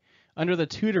hard way, under the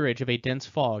tutorage of a dense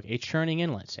fog, a churning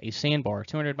inlet, a sandbar,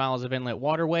 200 miles of inlet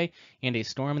waterway, and a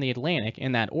storm in the Atlantic,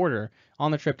 in that order, on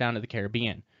the trip down to the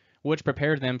Caribbean, which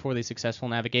prepared them for the successful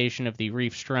navigation of the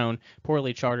reef-strewn,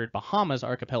 poorly chartered Bahamas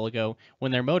archipelago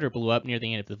when their motor blew up near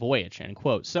the end of the voyage. End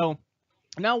quote. So,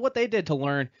 Now, what they did to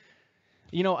learn,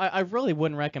 I really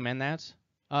wouldn't recommend that.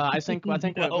 I think what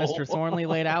Mr. Thornley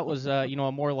laid out was a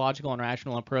more logical and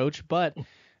rational approach. But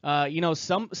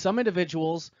some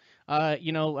individuals,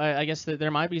 I guess that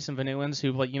there might be some Vonuans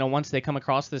who, once they come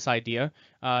across this idea,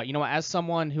 as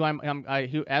someone who I'm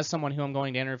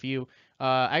going to interview,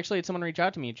 actually had someone reach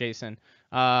out to me, Jason,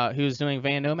 who's doing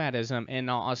van nomadism in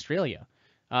Australia.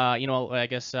 I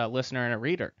guess a listener and a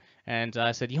reader. And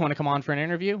I said, you want to come on for an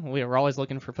interview? We're always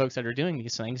looking for folks that are doing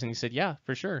these things. And he said, yeah,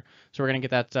 for sure. So we're going to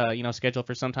get that, scheduled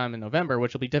for sometime in November,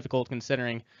 which will be difficult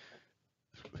considering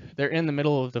they're in the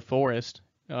middle of the forest,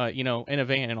 in a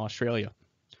van in Australia.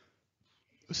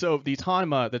 So the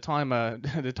time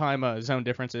zone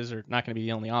differences are not going to be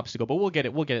the only obstacle, but we'll get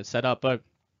it set up. But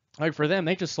like for them,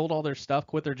 they just sold all their stuff,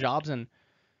 quit their jobs, and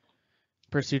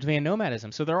pursued van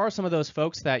nomadism. So there are some of those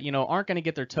folks that aren't going to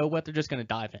get their toe wet; they're just going to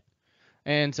dive in.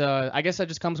 And I guess that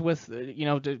just comes with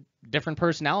different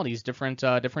personalities, different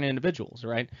individuals,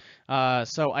 right?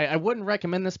 So I wouldn't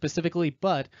recommend this specifically,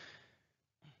 but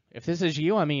if this is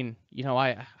you, I mean,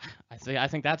 I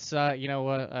think that's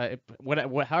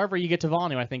however you get to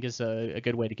Vonu, I think is a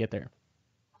good way to get there.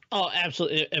 Oh,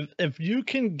 absolutely. If you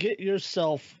can get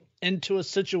yourself into a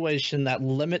situation that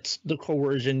limits the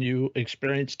coercion you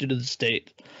experience due to the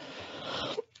state,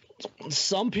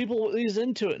 some people will ease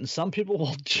into it, and some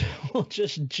people will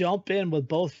just jump in with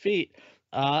both feet,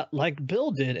 like Bill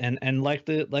did, and like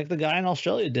the guy in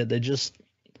Australia did. They just,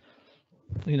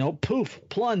 poof,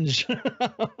 plunge,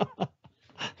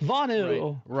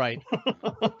 Vonu. Right.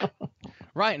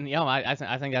 Right, and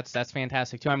I think that's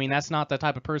fantastic too. I mean, that's not the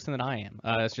type of person that I am.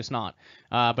 That's just not.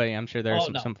 But I'm sure there's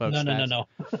some folks. No.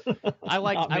 I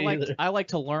like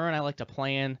to learn. I like to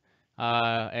plan.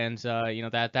 And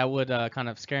that would kind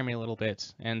of scare me a little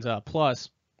bit. And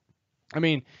plus, I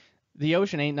mean, the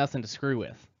ocean ain't nothing to screw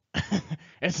with.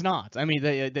 It's not. I mean,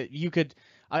 you could.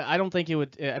 I don't think it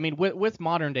would. I mean, with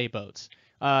modern day boats,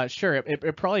 sure,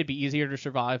 it'd probably be easier to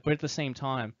survive. But at the same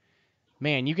time,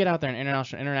 man, you get out there in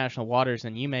international waters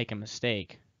and you make a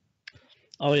mistake.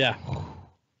 Oh yeah.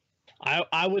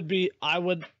 I would,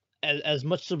 as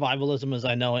much survivalism as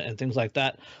I know and things like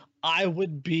that, I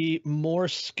would be more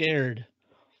scared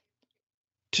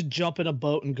to jump in a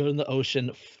boat and go in the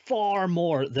ocean far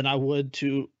more than I would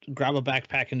to grab a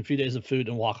backpack and a few days of food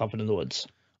and walk up into the woods.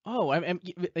 Oh,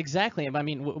 exactly. I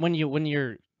mean, when you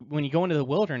go into the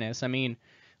wilderness, I mean,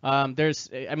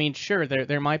 sure,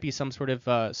 there might be some sort of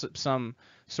I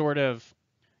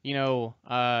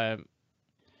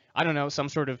don't know, some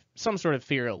sort of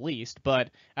fear at least,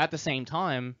 but at the same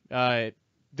time,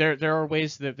 there are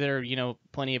ways that there are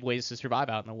plenty of ways to survive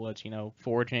out in the woods,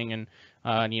 foraging and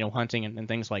hunting and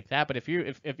things like that. But if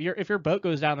your boat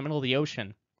goes down in the middle of the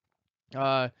ocean,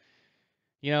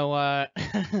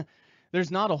 there's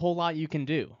not a whole lot you can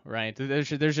do, right? There's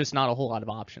just not a whole lot of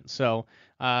options. So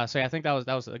I think that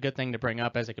was a good thing to bring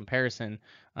up as a comparison.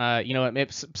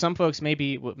 Some folks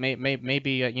maybe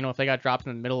if they got dropped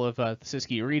in the middle of the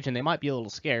Siskiyou region, they might be a little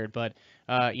scared, but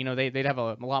they'd have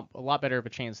a lot better of a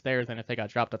chance there than if they got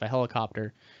dropped off a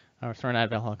helicopter or thrown out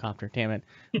of a helicopter. Damn it,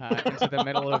 into the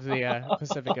middle of the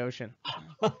Pacific Ocean.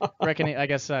 Reckoning, I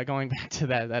guess, going back to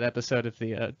that episode of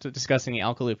discussing the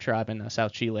Alcaloop tribe in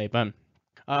South Chile, but.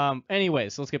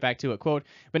 Anyways, let's get back to it. Quote,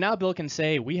 but now Bill can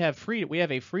say, we have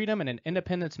a freedom and an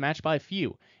independence matched by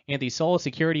few, and the solid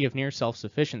security of near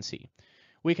self-sufficiency.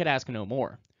 We could ask no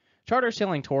more. Charter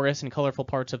sailing tourists in colorful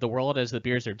parts of the world, as the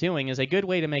beers are doing, is a good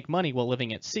way to make money while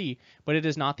living at sea, but it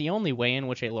is not the only way in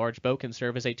which a large boat can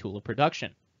serve as a tool of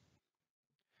production.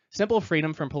 Simple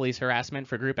freedom from police harassment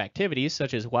for group activities,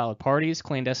 such as wild parties,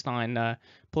 clandestine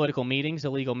political meetings,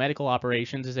 illegal medical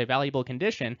operations, is a valuable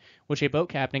condition which a boat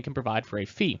captain can provide for a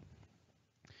fee.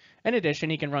 In addition,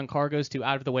 he can run cargoes to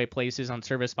out-of-the-way places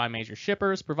unserviced by major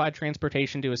shippers, provide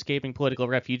transportation to escaping political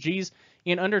refugees,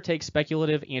 and undertake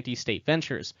speculative anti-state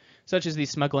ventures, such as the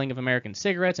smuggling of American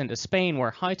cigarettes into Spain,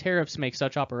 where high tariffs make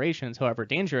such operations, however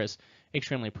dangerous,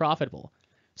 extremely profitable.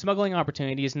 Smuggling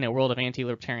opportunities in a world of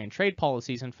anti-libertarian trade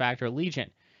policies, in fact, are legion.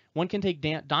 One can take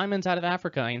diamonds out of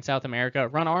Africa and South America,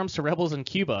 run arms to rebels in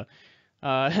Cuba,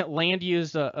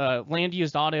 land-used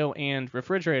auto and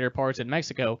refrigerator parts in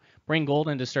Mexico, bring gold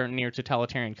into certain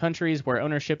near-totalitarian countries where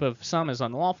ownership of some is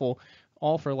unlawful,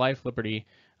 all for life, liberty,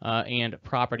 and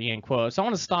property, end quote. So I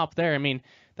want to stop there. I mean,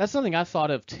 that's something I've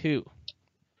thought of too.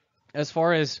 As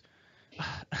far as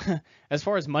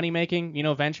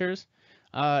money-making, ventures,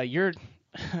 you're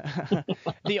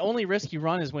the only risk you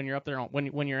run is when you're up there when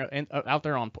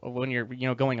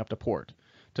you're going up to port.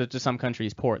 to some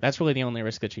country's port. That's really the only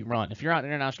risk that you run. If you're out in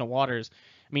international waters,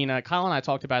 I mean, Kyle and I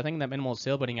talked about, I think in that minimal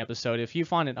sailboating episode, if you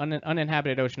find an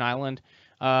uninhabited ocean island,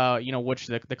 which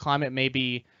the climate may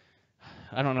be,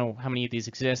 I don't know how many of these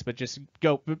exist, but just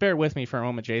bear with me for a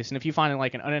moment, Jason. If you find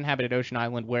like an uninhabited ocean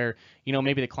island where,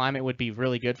 maybe the climate would be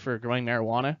really good for growing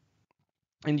marijuana,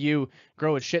 and you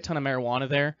grow a shit ton of marijuana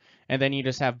there, and then you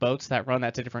just have boats that run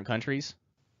that to different countries.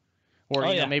 Or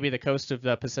maybe the coast of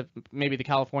the Pacific, maybe the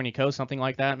California coast, something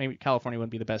like that. Maybe California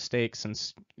wouldn't be the best state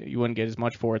since you wouldn't get as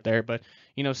much for it there. But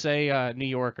say New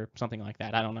York or something like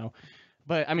that. I don't know.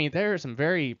 But I mean, there is some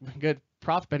very good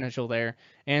profit potential there.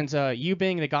 And you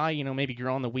being the guy, maybe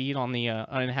growing the weed on the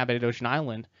uninhabited ocean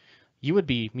island, you would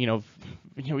be, you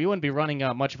wouldn't be running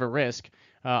much of a risk.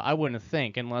 I wouldn't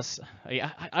think, unless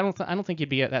I don't think you'd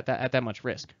be at that much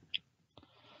risk.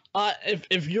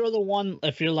 If you're the one,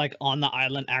 if you're like on the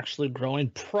island actually growing,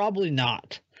 probably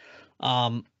not.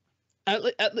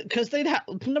 Because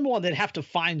number one, they'd have to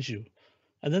find you,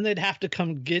 and then they'd have to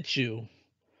come get you.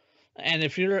 And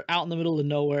if you're out in the middle of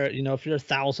nowhere, if you're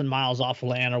 1,000 miles off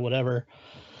land or whatever,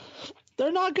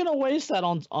 they're not gonna waste that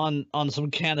on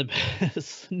some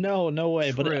cannabis. No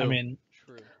way. True. But I mean,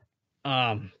 true.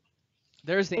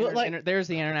 There's the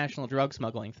international drug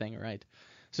smuggling thing, right?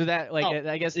 So that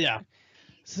I guess yeah.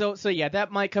 So yeah,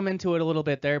 that might come into it a little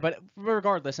bit there, but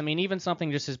regardless, I mean, even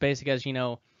something just as basic as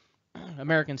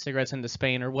American cigarettes into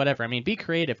Spain or whatever. I mean, be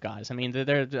creative, guys. I mean,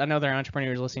 I know there are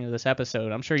entrepreneurs listening to this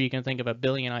episode. I'm sure you can think of a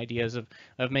billion ideas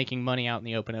of making money out in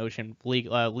the open ocean,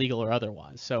 legal or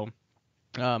otherwise. So,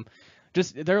 there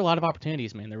are a lot of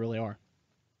opportunities, man. There really are.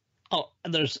 Oh,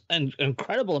 and there's an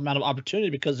incredible amount of opportunity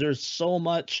because there's so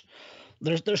much.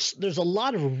 There's a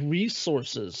lot of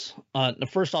resources.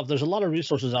 First off, there's a lot of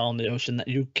resources out on the ocean that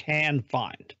you can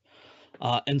find.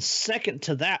 And second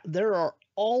to that, there are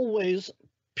always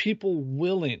people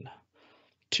willing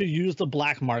to use the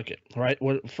black market, right?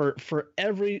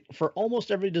 For almost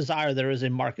every desire, there is a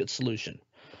market solution.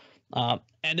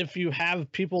 And if you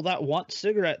have people that want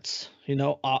cigarettes,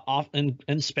 off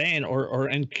in Spain or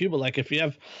in Cuba, like if you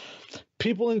have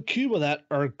people in Cuba that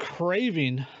are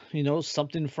craving,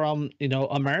 something from,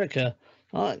 America,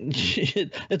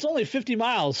 it's only 50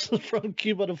 miles from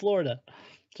Cuba to Florida.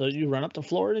 So you run up to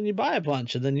Florida and you buy a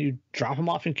bunch and then you drop them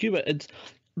off in Cuba. It's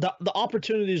the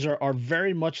opportunities are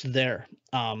very much there.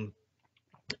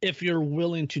 If you're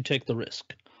willing to take the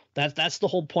risk, that's the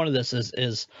whole point of this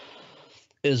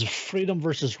is freedom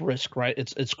versus risk, right?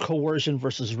 It's coercion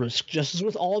versus risk. Just as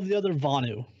with all of the other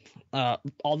Vonu,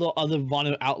 all the other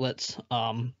Vonu outlets,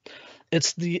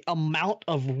 it's the amount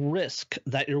of risk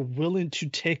that you're willing to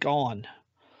take on.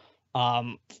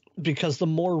 Because the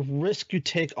more risk you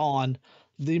take on,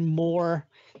 the more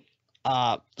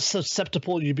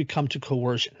susceptible you become to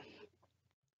coercion.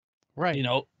 Right.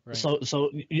 Right. So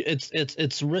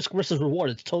it's risk versus reward.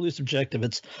 It's totally subjective.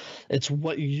 It's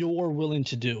what you're willing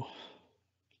to do.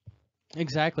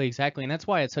 Exactly, and that's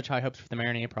why it's such high hopes for the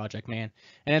Marinade project, man.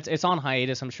 And it's on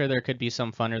hiatus. I'm sure there could be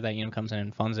some funder that comes in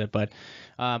and funds it, but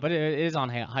it is on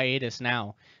hiatus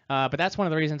now. But that's one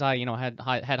of the reasons I had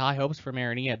high hopes for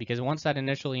Marinade, because once that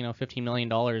initial $15 million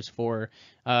for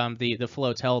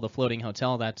the floating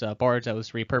hotel, that barge that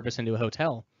was repurposed into a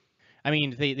hotel. I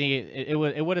mean, it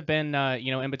would have been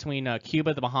in between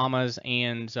Cuba, the Bahamas,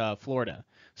 and Florida,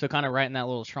 so kind of right in that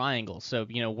little triangle. So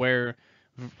where.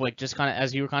 Like just kind of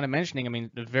as you were kind of mentioning, I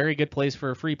mean, a very good place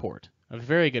for a free port, a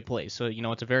very good place. So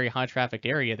it's a very high trafficked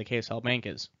area. The KSL Bank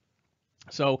is.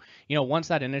 So once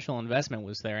that initial investment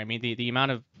was there, I mean, the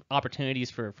amount of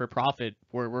opportunities for profit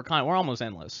we're almost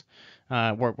endless.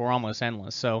 We're almost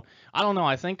endless. So I don't know.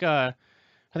 I think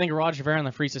Roger Ver and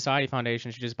the Free Society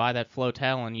Foundation should just buy that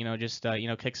flotel and just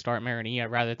kickstart Marinade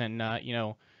rather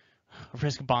than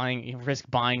risk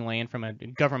buying land from a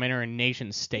government or a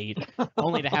nation state,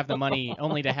 only to have the money,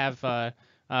 only to have the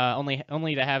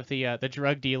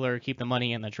drug dealer keep the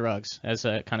money and the drugs, as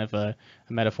a kind of a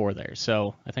metaphor there.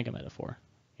 So I think a metaphor,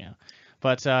 yeah.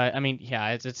 But I mean,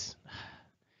 yeah, it's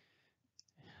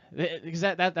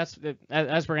that's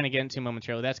as we're gonna get into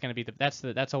momentarily. That's gonna be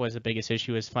that's always the biggest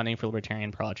issue, is funding for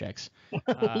libertarian projects.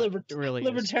 Really,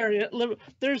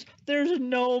 there's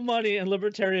no money in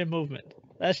libertarian movement.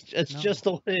 It's just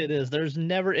the way it is. There's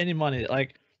never any money,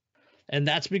 and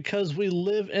that's because we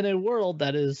live in a world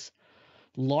that is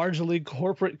largely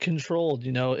corporate controlled.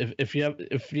 If you have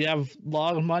a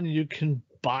lot of money, you can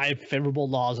buy favorable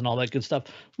laws and all that good stuff.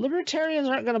 Libertarians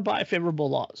aren't going to buy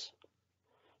favorable laws,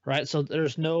 right? So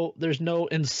there's no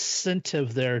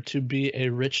incentive there to be a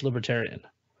rich libertarian.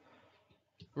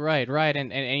 Right,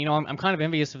 and I'm kind of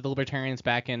envious of the libertarians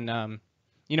back in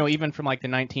even from like the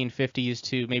 1950s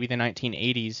to maybe the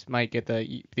 1980s, might get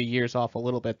the years off a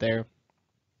little bit there,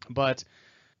 but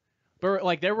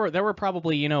like there were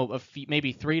probably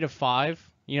maybe 3 to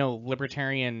 5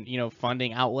 libertarian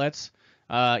funding outlets.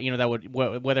 That would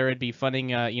whether it be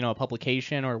funding a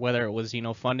publication, or whether it was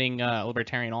funding a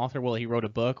libertarian author while he wrote a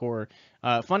book, or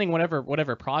funding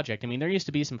whatever project. I mean, there used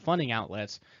to be some funding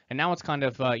outlets, and now it's kind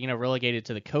of relegated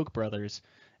to the Koch brothers.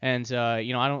 And I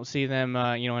don't see them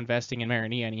investing in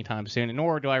Maroney anytime soon,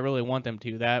 nor do I really want them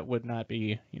to. That would not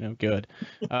be good.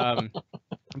 But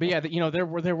yeah, there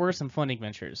were some funding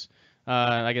ventures.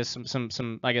 I guess some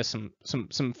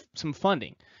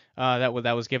funding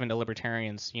that was given to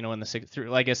libertarians, in the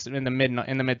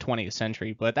mid 20th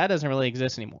century. But that doesn't really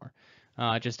exist anymore.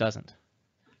 It just doesn't.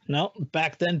 No,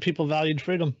 back then people valued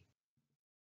freedom.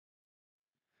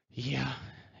 Yeah.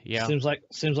 Seems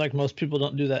like most people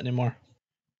don't do that anymore.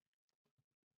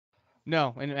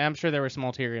 No, and I'm sure there were some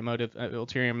ulterior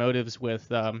motives with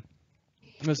some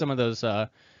of those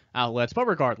outlets, but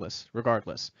regardless,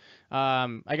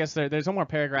 I guess there's one more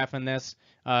paragraph in this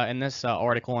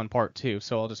article in part 2,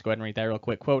 so I'll just go ahead and read that real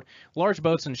quick. Quote: large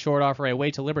boats in short offer a way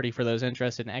to liberty for those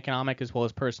interested in economic as well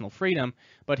as personal freedom,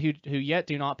 but who yet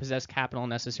do not possess capital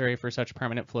necessary for such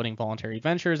permanent floating voluntary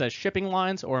ventures as shipping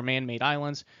lines or man-made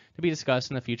islands, to be discussed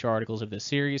in the future articles of this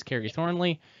series. Carrie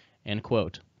Thornley, end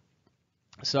quote.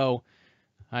 So,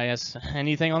 I guess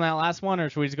anything on that last one, or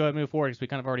should we just go ahead and move forward, because we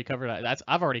kind of already covered that?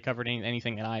 I've already covered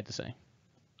anything that I had to say.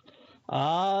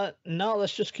 No,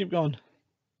 let's just keep going.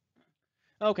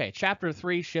 Okay, Chapter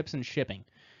 3, Ships and Shipping.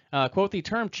 Quote: the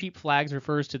term cheap flags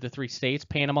refers to the 3 states,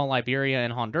 Panama, Liberia,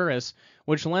 and Honduras,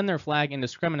 which lend their flag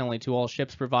indiscriminately to all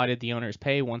ships, provided the owners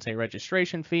pay once a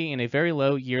registration fee and a very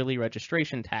low yearly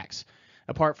registration tax.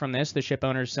 Apart from this, the ship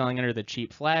owners selling under the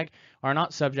cheap flag are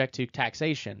not subject to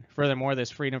taxation. Furthermore,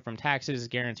 this freedom from taxes is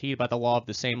guaranteed by the law at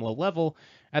the same low level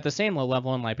in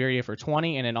Liberia for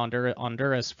 20 and in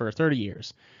Honduras for 30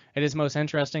 years. It is most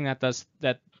interesting that thus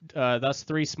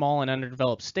 3 small and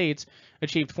underdeveloped states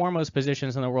achieved foremost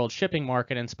positions in the world shipping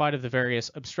market in spite of the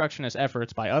various obstructionist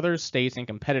efforts by other states and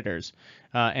competitors.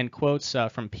 End quotes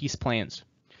from Peace Plans.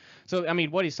 So, I mean,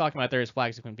 what he's talking about there is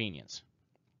flags of convenience.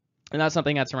 And that's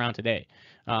something that's around today,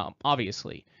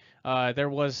 obviously. There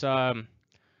was, trying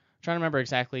to remember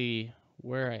exactly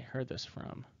where I heard this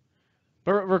from.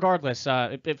 But regardless,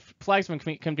 if flags of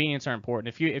convenience are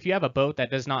important, if you have a boat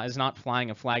that is not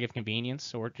flying a flag of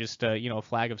convenience, or just a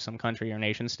flag of some country or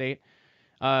nation state,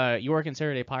 you are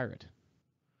considered a pirate.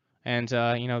 And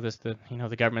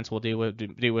the governments will do with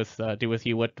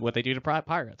you what they do to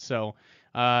pirates. So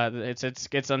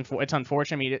it's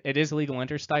unfortunate. I mean, it is legal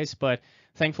interstice, but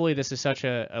thankfully this is such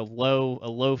a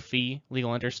low fee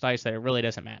legal interstice that it really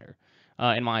doesn't matter.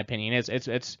 In my opinion,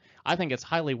 I think it's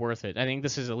highly worth it. I think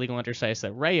this is a legal interstice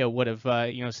that Raya would have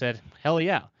said, hell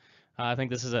yeah. I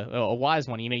think this is a wise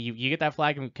one. You get that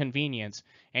flag of convenience,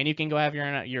 and you can go have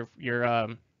your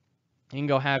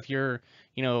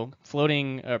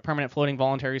floating permanent floating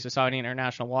voluntary society in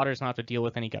international waters, not have to deal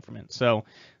with any government. So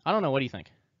I don't know. What do you think?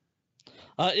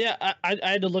 Yeah, I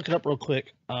had to look it up real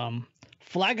quick.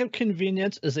 Flag of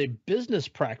convenience is a business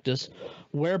practice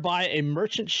whereby a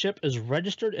merchant ship is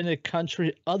registered in a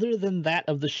country other than that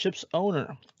of the ship's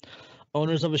owner.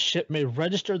 Owners of a ship may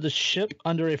register the ship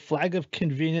under a flag of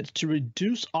convenience to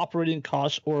reduce operating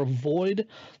costs or avoid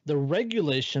the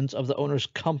regulations of the owner's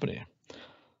company.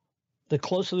 The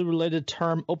closely related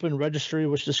term open registry,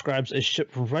 which describes a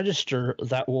ship register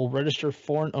that will register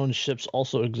foreign-owned ships,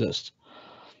 also exists.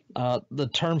 The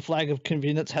term flag of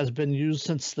convenience has been used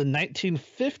since the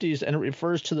 1950s, and it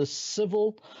refers to the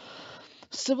civil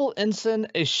ensign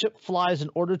a ship flies in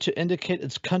order to indicate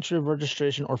its country of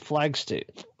registration or flag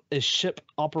state. A ship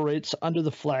operates under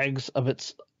the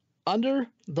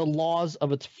laws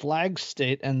of its flag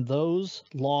state, and those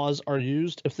laws are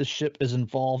used if the ship is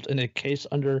involved in a case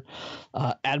under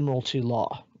admiralty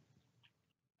law.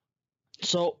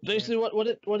 So basically, what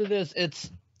it is,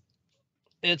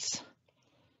 it's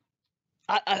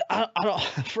I don't,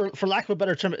 for lack of a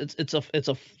better term, it's a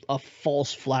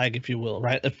false flag, if you will,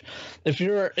 right? If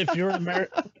you're an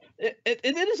American, it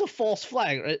is a false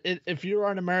flag, right? If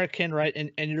you're an American, right,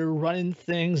 and you're running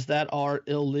things that are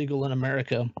illegal in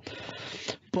America,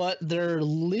 but they're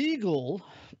legal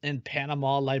in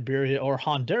Panama, Liberia, or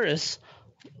Honduras,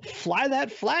 fly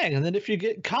that flag. And then if you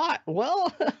get caught,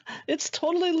 well, it's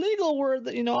totally legal where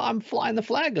I'm flying the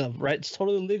flag of, right? It's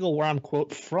totally legal where I'm,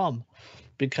 quote, from,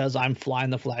 because I'm flying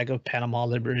the flag of Panama,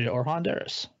 Liberia, or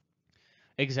Honduras.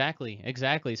 Exactly.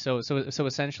 So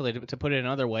essentially, to put it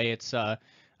another way, it's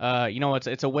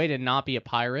It's a way to not be a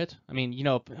pirate. I mean,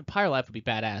 pirate life would be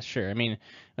badass, sure. I mean,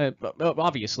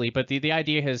 obviously, but the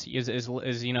idea is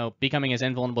becoming as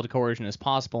invulnerable to coercion as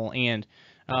possible, and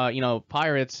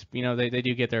pirates, they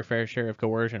do get their fair share of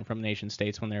coercion from nation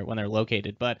states when they're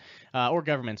located, but or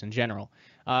governments in general.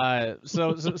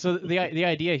 So the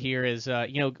idea here is,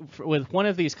 with one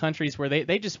of these countries where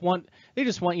they just want the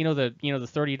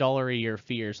 $30 a year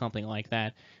fee or something like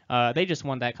that. They just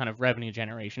want that kind of revenue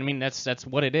generation. I mean, that's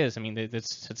what it is. I mean,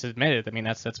 it's admitted. I mean,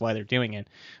 that's why they're doing it.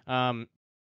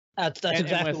 That's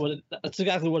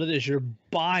exactly what it is. You're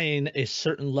buying a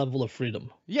certain level of freedom.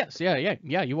 Yes, yeah,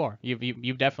 you are.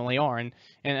 You definitely are. And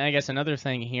I guess another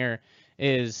thing here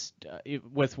is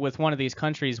with one of these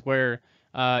countries where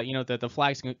the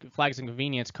flags and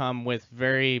convenience come with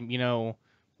very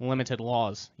limited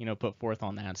laws put forth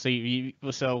on that. So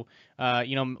I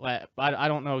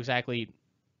don't know exactly.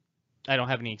 I don't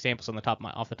have any examples off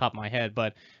the top of my head,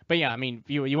 but yeah, I mean,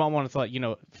 you want to thought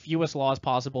fewest laws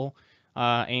possible,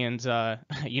 and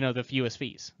the fewest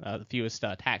fees, the fewest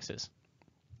taxes.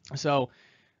 So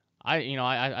I think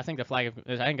I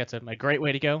think that's a great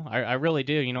way to go. I really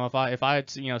do. If I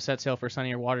set sail for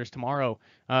sunnier waters tomorrow,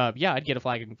 I'd get a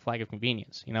flag of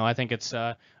convenience. I think it's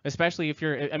especially if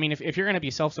you're if you're going to be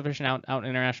self-sufficient out in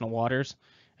international waters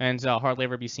and hardly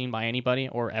ever be seen by anybody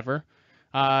or ever.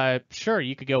 Sure,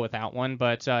 you could go without one,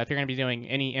 but if you're going to be doing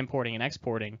any importing and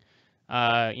exporting,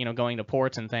 going to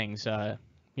ports and things,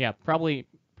 probably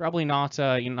not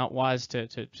not wise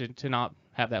to not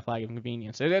have that flag of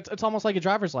convenience. It's almost like a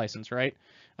driver's license, right?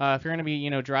 If you're going to be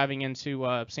driving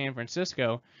into San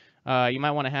Francisco, you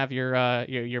might want to have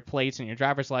your plates and your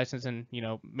driver's license and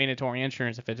mandatory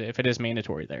insurance if it is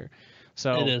mandatory there.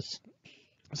 So it is.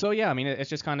 So yeah, I mean, it's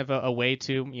just kind of a way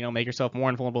to make yourself more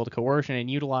invulnerable to coercion and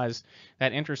utilize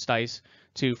that interstice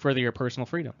to further your personal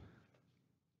freedom.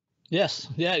 Yes,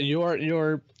 yeah,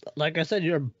 you're like I said,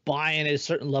 you're buying a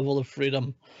certain level of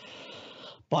freedom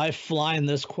by flying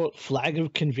this quote flag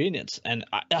of convenience, and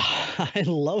I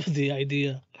love the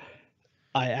idea.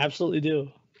 I absolutely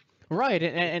do. Right,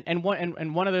 and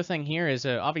one other thing here is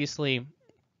obviously,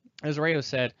 as Rayo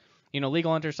said,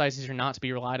 legal interstices are not to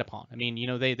be relied upon. I mean,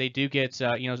 they do get,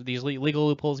 these legal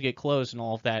loopholes get closed and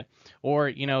all of that.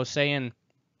 Or, say in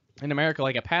America,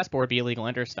 like a passport would be a legal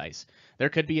interstice. There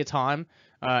could be a time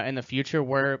in the future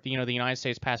where, the United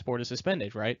States passport is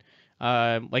suspended, right?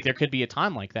 Like there could be a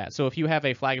time like that. So if you have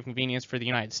a flag of convenience for the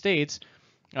United States,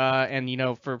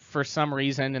 and, for some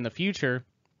reason in the future,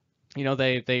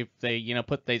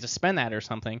 they suspend that or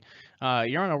something,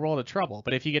 you're in a world of trouble.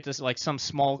 But if you get this like some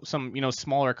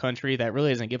smaller country that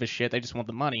really doesn't give a shit, they just want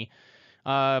the money,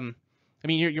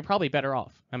 you're probably better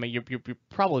off. I mean, you're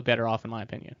probably better off in my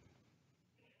opinion.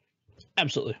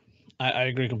 Absolutely. I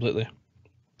agree completely.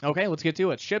 Okay, let's get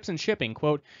to it. Ships and shipping.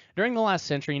 Quote, during the last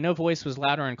century, no voice was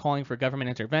louder in calling for government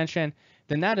intervention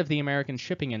than that of the American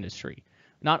shipping industry.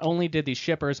 Not only did these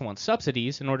shippers want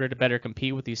subsidies in order to better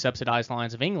compete with the subsidized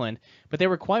lines of England, but they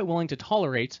were quite willing to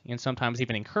tolerate, and sometimes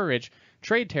even encourage,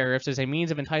 trade tariffs as a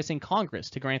means of enticing Congress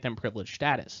to grant them privileged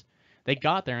status. They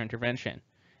got their intervention.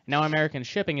 Now American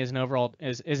shipping is in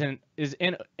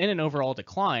an overall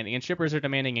decline, and shippers are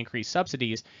demanding increased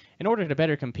subsidies in order to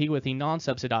better compete with the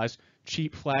non-subsidized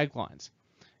cheap flag lines.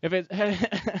 If it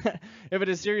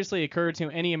has seriously occurred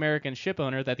to any American ship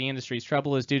owner that the industry's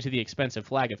trouble is due to the expensive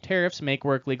flag of tariffs, make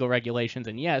work legal regulations,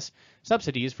 and yes,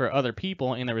 subsidies for other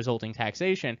people and the resulting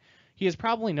taxation, he is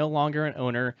probably no longer an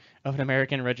owner of an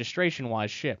American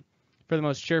registration-wise ship. For the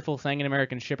most cheerful thing an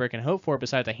American shipper can hope for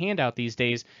besides a handout these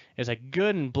days is a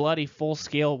good and bloody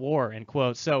full-scale war, end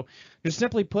quote. So, just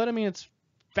simply put, I mean, it's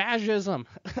fascism.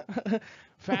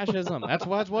 Fascism. That's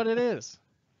what it is.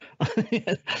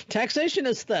 Taxation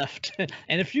is theft,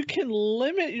 and if you can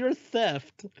limit your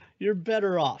theft, you're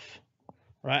better off,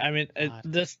 right? I mean,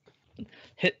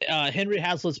 Henry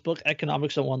Hazlitt's book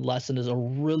 "Economics in One Lesson" is a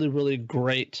really, really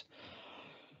great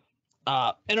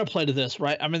interplay to this,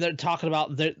 right? I mean, they're talking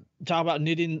about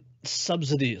needing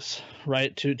subsidies,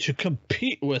 right, to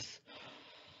compete with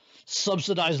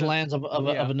subsidized lands of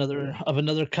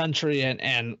another country,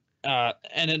 and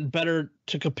then better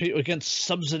to compete against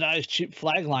subsidized cheap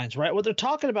flag lines, right? What they're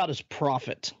talking about is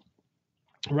profit,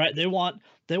 right? They want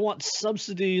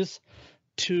subsidies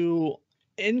to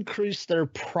increase their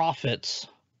profits.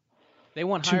 They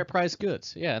want higher priced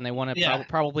goods, yeah, and they want to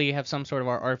probably have some sort of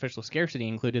artificial scarcity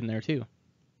included in there too.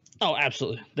 Oh,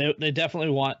 absolutely. They definitely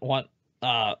want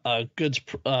goods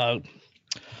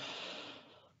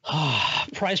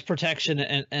price protection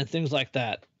and things like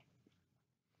that.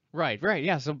 Right,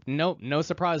 yeah. So no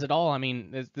surprise at all. I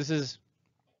mean, that's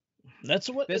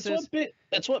what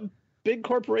big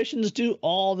corporations do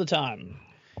all the time.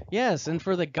 Yes, and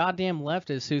for the goddamn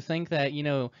leftists who think that,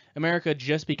 America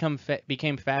just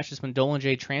became fascist when Dolan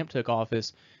J. Trump took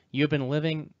office, you've been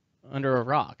living under a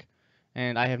rock.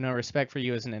 And I have no respect for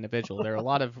you as an individual. There are a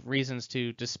lot of reasons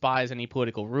to despise any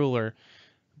political ruler,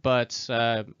 but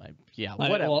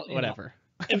whatever.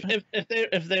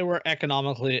 If they were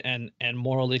economically and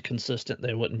morally consistent,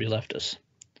 they wouldn't be leftists.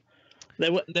 They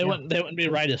wouldn't be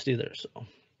rightist either. So.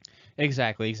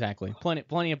 Exactly.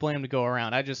 Plenty of blame to go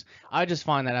around. I just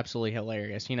find that absolutely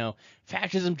hilarious.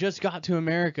 Fascism just got to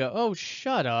America. Oh,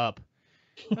 shut up.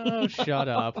 Oh, shut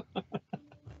up.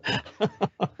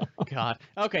 God.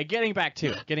 Okay, getting back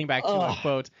to a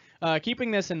quote.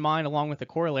 Keeping this in mind, along with the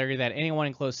corollary that anyone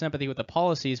in close sympathy with the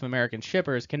policies of American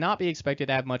shippers cannot be expected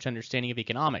to have much understanding of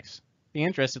economics. The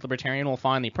interested libertarian will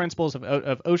find the Principles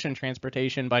of Ocean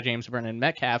Transportation by James Vernon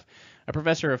Metcalf, a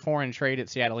professor of foreign trade at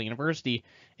Seattle University,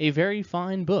 a very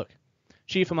fine book.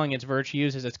 Chief among its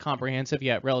virtues is its comprehensive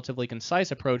yet relatively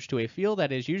concise approach to a field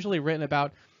that is usually written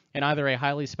about in either a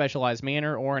highly specialized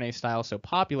manner or in a style so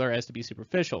popular as to be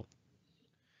superficial.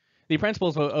 The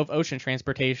Principles of Ocean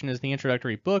Transportation is the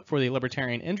introductory book for the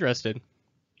libertarian interested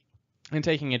in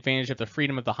taking advantage of the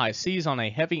freedom of the high seas on a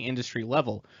heavy industry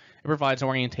level. It provides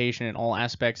orientation in all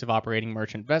aspects of operating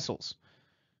merchant vessels.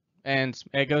 And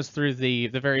it goes through the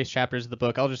various chapters of the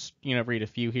book. I'll just read a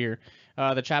few here.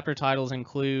 The chapter titles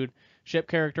include ship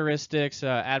characteristics,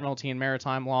 admiralty and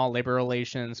maritime law, labor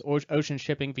relations, ocean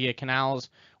shipping via canals,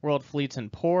 world fleets and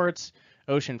ports,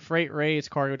 ocean freight rates,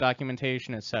 cargo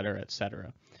documentation, etc.,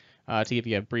 etc. To give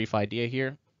you a brief idea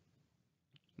here.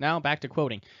 Now back to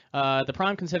quoting. The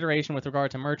prime consideration with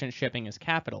regard to merchant shipping is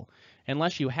capital.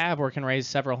 Unless you have or can raise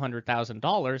several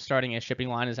 $100,000, starting a shipping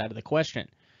line is out of the question.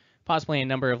 Possibly a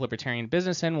number of libertarian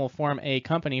businessmen will form a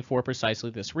company for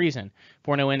precisely this reason,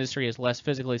 for no industry is less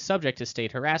physically subject to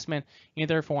state harassment, and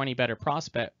therefore any better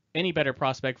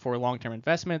prospect for long-term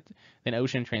investment than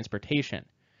ocean transportation.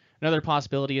 Another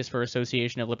possibility is for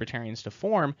association of libertarians to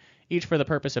form, each for the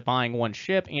purpose of buying one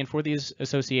ship, and for these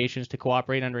associations to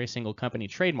cooperate under a single company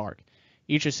trademark.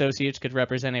 Each associate could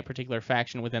represent a particular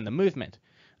faction within the movement.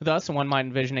 Thus, one might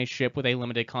envision a ship with a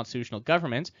limited constitutional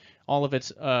government, all of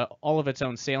its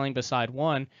own sailing beside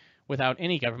one, without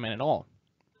any government at all.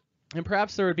 And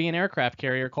perhaps there would be an aircraft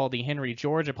carrier called the Henry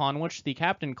George, upon which the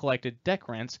captain collected deck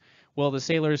rents, while the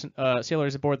sailors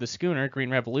aboard the schooner Green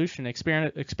Revolution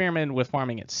experimented with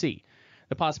farming at sea.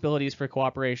 The possibilities for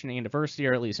cooperation and diversity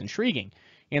are at least intriguing,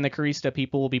 and the Carista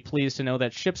people will be pleased to know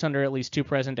that ships under at least two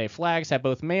present-day flags have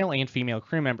both male and female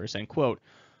crew members, end quote.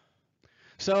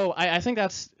 So I think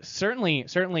that's certainly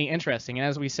interesting. And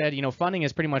as we said, funding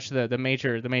is pretty much the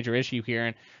major issue here.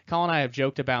 And Colin and I have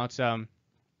joked about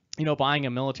buying a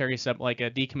military like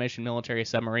a decommissioned military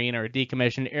submarine or a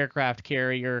decommissioned aircraft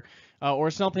carrier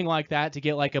or something like that to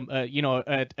get like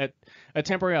a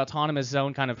temporary autonomous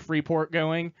zone kind of free port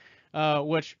going.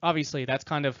 Which obviously that's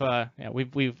kind of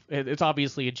it's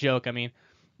obviously a joke. I mean,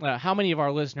 how many of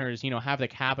our listeners, have the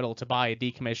capital to buy a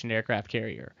decommissioned aircraft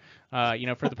carrier,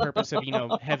 for the purpose of,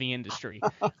 heavy industry?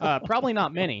 Probably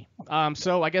not many.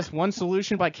 So I guess one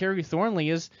solution by Kerry Thornley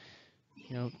is,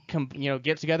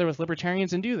 get together with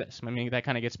libertarians and do this. I mean, that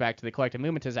kind of gets back to the collective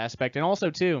movementist aspect. And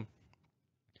also, too,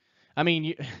 I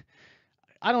mean,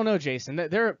 I don't know, Jason.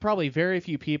 There are probably very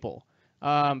few people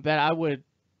that I would,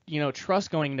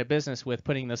 trust going into business with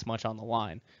putting this much on the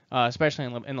line, especially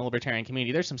in the libertarian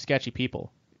community. There's some sketchy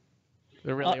people.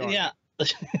 There really are. Yeah.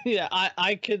 Yeah,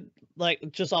 I could,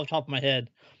 just off the top of my head,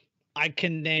 I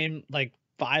can name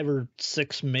 5 or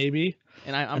 6 maybe.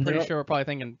 And I'm pretty sure we're probably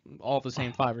thinking all the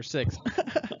same 5 or 6.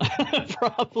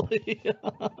 Probably.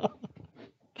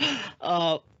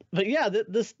 But yeah,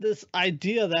 this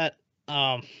idea that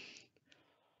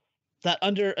that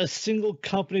under a single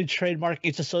company trademark,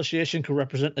 each association could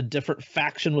represent a different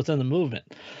faction within the movement.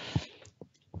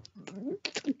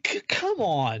 Come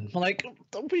on.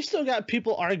 We still got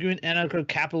people arguing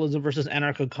anarcho-capitalism versus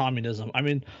anarcho-communism. I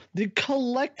mean, the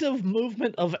collective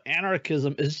movement of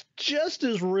anarchism is just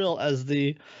as real as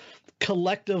the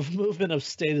collective movement of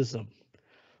statism.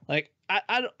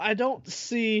 I don't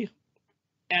see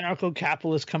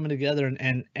anarcho-capitalists coming together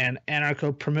and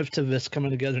anarcho-primitivists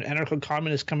coming together and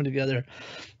anarcho-communists coming together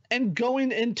and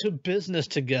going into business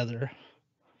together.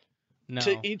 No,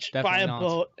 to each buy a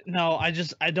boat. No, I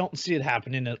don't see it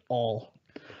happening at all.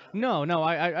 No,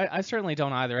 I certainly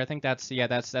don't either. I think that's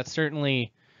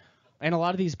certainly, and a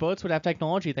lot of these boats would have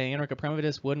technology that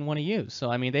anarcho-primitivists wouldn't want to use. So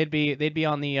I mean, they'd be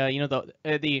on the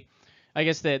I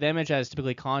guess the image that is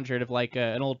typically conjured of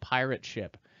an old pirate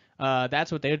ship.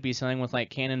 That's what they would be selling with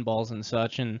like cannonballs and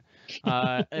such, and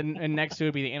next to it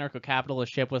would be the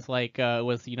anarcho-capitalist ship with like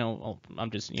with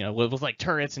I'm just with like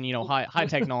turrets and high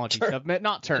technology stuff,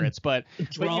 not turrets, but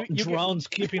drones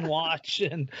keeping watch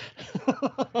and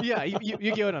yeah, you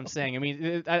get what I'm saying. I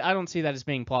mean, I don't see that as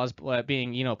being plausible,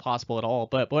 possible at all.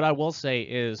 But what I will say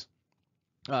is,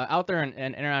 out there in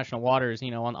international waters,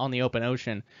 on the open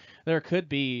ocean, there could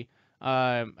be,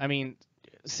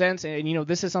 sense, and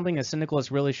this is something that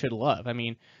syndicalists really should love. I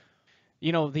mean,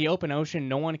 the open ocean,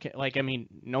 no one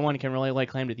can really lay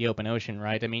claim to the open ocean,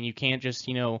 right? I mean, you can't just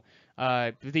the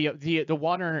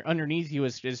water underneath you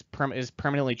is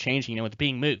permanently changing. It's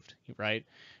being moved, right?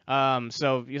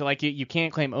 So you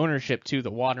can't claim ownership to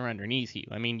the water underneath you.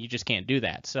 I mean, you just can't do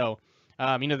that. So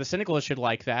the syndicalists should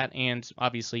like that, and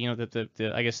obviously,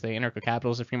 the I guess the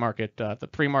anarcho-capitalists, the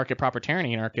free market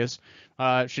proprietarian anarchists,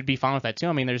 should be fine with that too.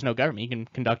 I mean, there's no government; you can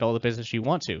conduct all the business you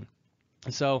want to.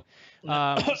 So,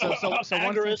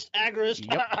 agorist,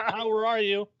 yep. Where are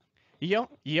you?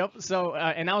 Yep. So,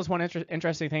 and that was one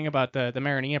interesting thing about the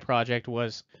Marinea project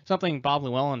was something Bob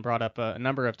Llewellyn brought up a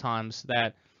number of times,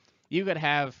 that you could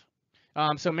have.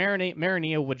 So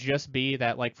Marinea would just be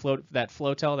that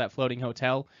flotel, that floating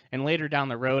hotel, and later down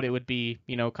the road it would be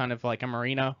kind of like a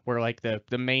marina where like the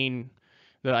main,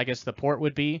 I guess the port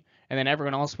would be, and then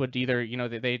everyone else would either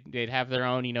they'd have their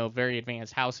own very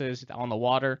advanced houses on the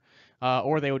water,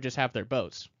 or they would just have their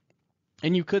boats.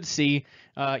 And you could see,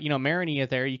 Marinea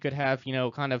there. You could have,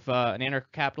 kind of an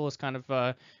anarcho-capitalist kind of,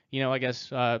 I guess,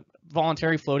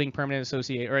 voluntary floating permanent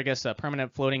associate, or I guess a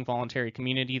permanent floating voluntary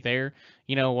community there,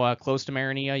 close to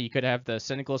Marinea. You could have the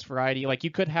syndicalist variety. Like, you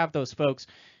could have those folks,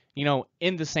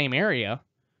 in the same area,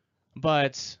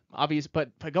 but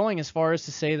going as far as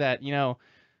to say that,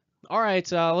 all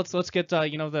right, let's get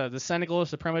the syndicalists,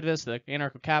 the primitivists, the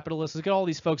anarcho-capitalists. Let's get all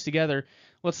these folks together.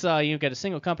 Let's get a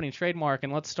single company trademark,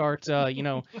 and let's start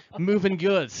moving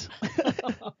goods.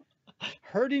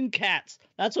 Herding cats.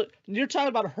 That's what you're talking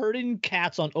about. Herding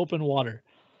cats on open water.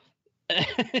 I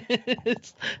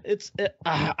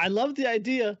love the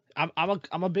idea.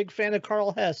 I'm a big fan of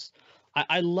Karl Hess.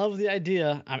 I love the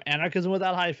idea. I'm anarchism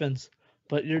without hyphens,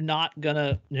 but you're not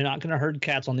gonna herd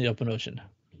cats on the open ocean.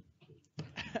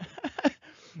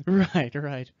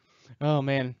 Right. Oh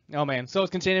man. So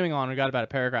it's continuing on. We got about a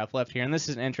paragraph left here, and this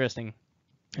is an interesting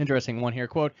one here.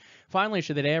 Quote, finally,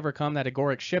 should the day ever come that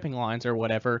agoric shipping lines or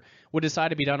whatever would decide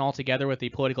to be done altogether with the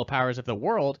political powers of the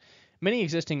world, many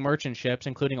existing merchant ships,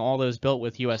 including all those built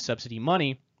with U.S. subsidy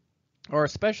money, are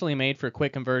especially made for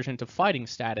quick conversion to fighting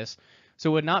status, so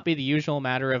it would not be the usual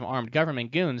matter of armed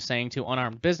government goons saying to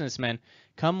unarmed businessmen,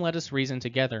 come let us reason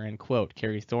together, end quote,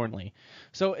 Kerry Thornley.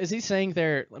 So is he saying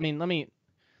there, I mean, let me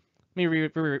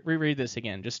reread this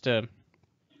again, just to,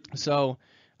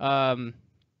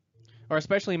 are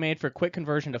especially made for quick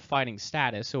conversion to fighting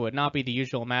status, so it would not be the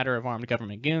usual matter of armed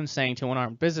government goons saying to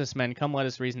unarmed businessmen, come let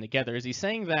us reason together. Is he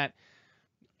saying that,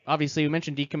 obviously we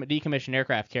mentioned decommissioned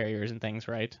aircraft carriers and things,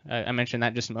 right? I mentioned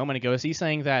that just a moment ago. Is he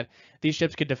saying that these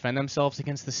ships could defend themselves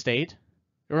against the state?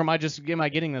 Or am I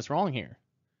getting this wrong here?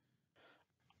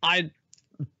 I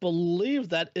believe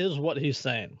that is what he's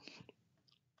saying.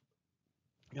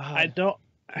 God. I don't.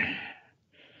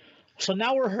 So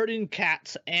now we're herding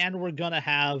cats, and we're gonna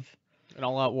have an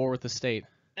all-out war with the state.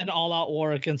 An all-out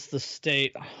war against the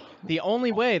state. The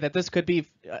only way that this could be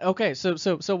okay. So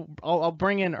I'll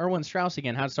bring in Erwin Strauss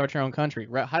again. How to Start Your Own Country.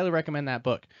 Highly recommend that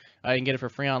book. You can get it for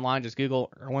free online. Just Google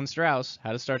Erwin Strauss,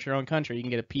 How to Start Your Own Country. You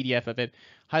can get a PDF of it.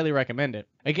 Highly recommend it.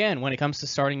 Again, when it comes to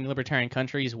starting libertarian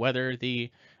countries, whether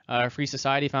the Free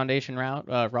Society Foundation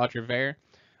route, Roger Ver,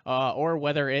 or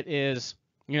whether it is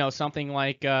something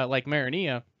like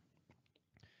Marinea.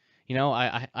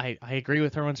 I agree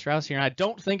with Erwin Strauss here, and I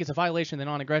don't think it's a violation of the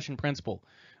non-aggression principle.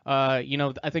 I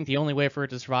think the only way for it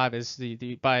to survive is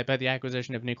by the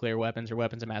acquisition of nuclear weapons or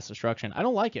weapons of mass destruction. I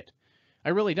don't like it. I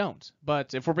really don't.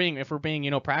 But if we're being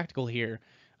practical here,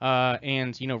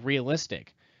 and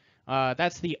realistic,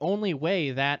 that's the only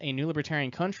way that a new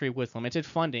libertarian country with limited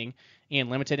funding and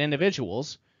limited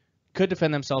individuals could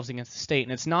defend themselves against the state.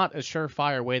 And it's not a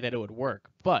surefire way that it would work,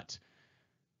 but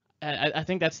I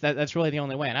think that's really the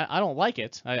only way, and I don't like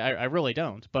it. I really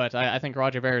don't. But I think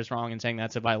Roger Ver is wrong in saying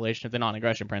that's a violation of the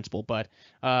non-aggression principle. But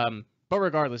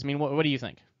regardless, I mean, what do you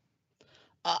think?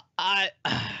 I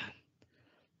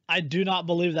do not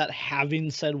believe that having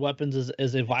said weapons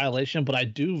is a violation, but I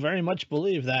do very much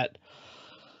believe that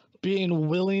being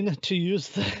willing to use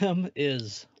them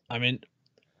is. I mean,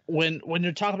 when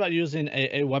you're talking about using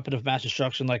a weapon of mass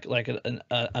destruction like an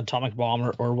atomic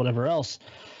bomb or whatever else,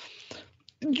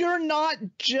 you're not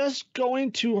just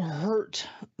going to hurt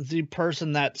the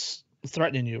person that's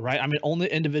threatening you, right? I mean, only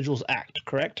individuals act,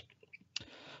 correct?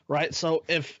 Right. So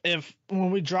if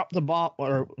when we dropped the bomb,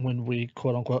 or when we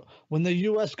quote unquote, when the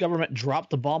U.S. government dropped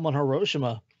the bomb on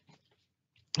Hiroshima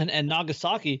and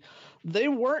Nagasaki, they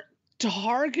weren't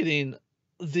targeting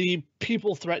the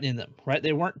people threatening them, right?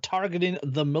 They weren't targeting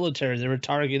the military. They were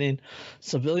targeting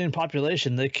civilian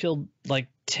population. They killed like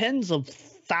tens of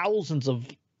thousands of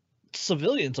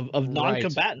civilians, of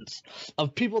non-combatants,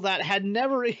 of people that had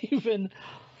never even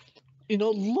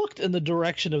looked in the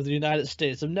direction of the United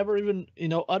States, have never even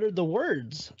uttered the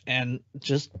words, and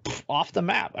just off the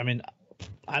map. I mean,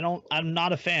 I'm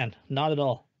not a fan, not at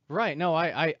all. Right. No,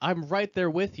 I'm right there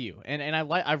with you, and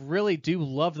I really do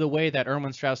love the way that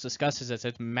Erwin Strauss discusses this.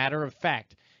 It's matter of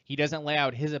fact. He doesn't lay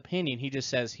out his opinion. He just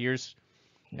says, here's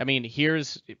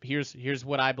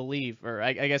what I believe, or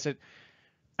I guess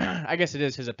it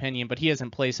is his opinion, but he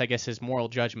doesn't place, I guess, his moral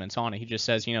judgments on it. He just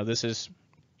says, this is,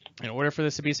 in order for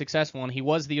this to be successful, and he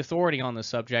was the authority on the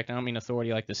subject. I don't mean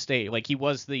authority like the state. Like he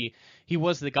was the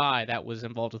guy that was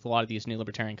involved with a lot of these new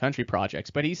libertarian country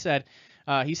projects. But he said,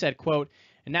 quote,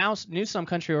 now some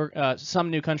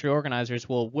new country organizers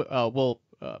will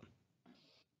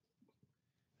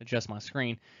adjust my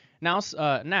screen. Now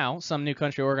some new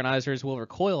country organizers will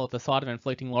recoil at the thought of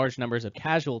inflicting large numbers of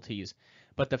casualties.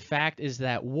 But the fact is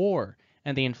that war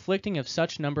and the inflicting of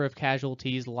such number of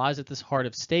casualties lies at the heart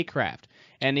of statecraft,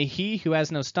 and he who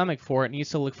has no stomach for it needs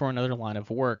to look for another line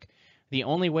of work. The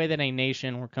only way that a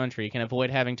nation or country can avoid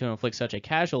having to inflict such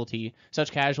casualties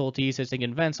is to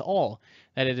convince all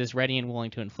that it is ready and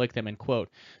willing to inflict them, end quote.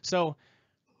 So,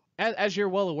 as you're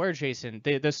well aware, Jason,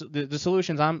 the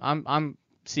solutions I'm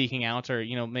seeking out are,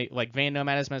 like van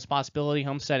nomadism as possibility,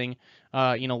 homesteading,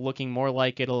 looking more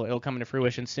like it'll come into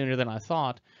fruition sooner than I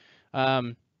thought.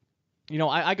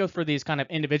 I go for these kind of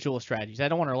individual strategies. I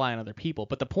don't want to rely on other people.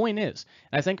 But the point is,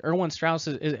 and I think Erwin Strauss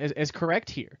is correct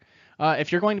here.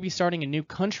 If you're going to be starting a new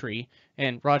country,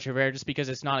 and Roger Ver, just because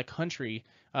it's not a country,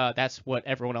 that's what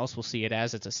everyone else will see it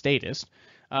as. It's a statist.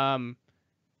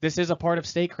 This is a part of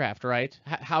statecraft, right?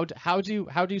 How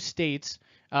do states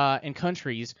and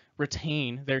countries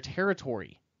retain their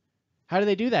territory? How do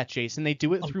they do that, Jason? They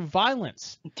do it through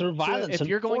violence. Through violence. So if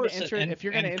you're going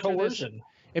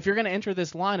to enter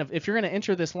this line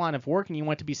of work and you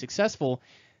want to be successful,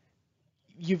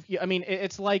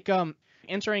 it's like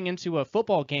entering into a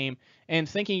football game and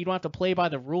thinking you don't have to play by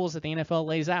the rules that the NFL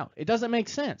lays out. It doesn't make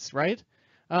sense, right?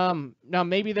 Now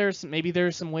maybe there's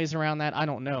some ways around that. I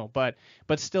don't know, but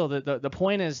still, the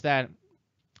point is that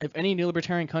if any new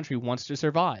libertarian country wants to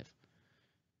survive,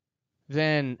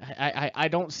 then I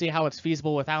don't see how it's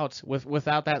feasible without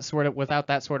that sort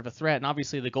of a threat. And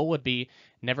obviously the goal would be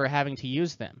never having to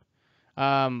use them.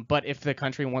 But if the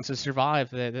country wants to survive,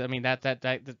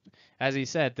 that as he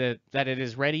said, that it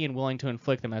is ready and willing to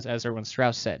inflict them, as Erwin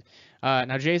Strauss said.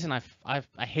 Now, Jason, I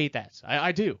hate that.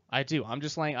 I do. I'm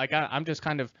just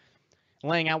kind of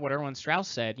laying out what Erwin Strauss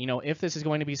said. If this is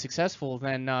going to be successful,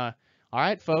 then all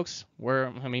right, folks, what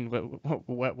are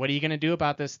you going to do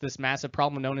about this massive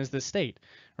problem known as the state,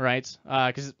 right?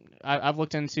 Because I've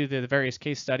looked into the various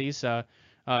case studies in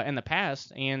the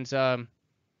past, and the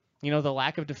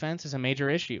lack of defense is a major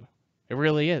issue. It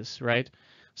really is, right?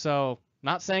 So,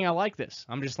 not saying I like this.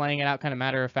 I'm just laying it out kind of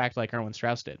matter of fact, like Erwin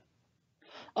Strauss did.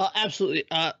 Absolutely.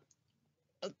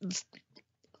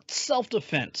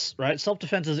 Self-defense, right?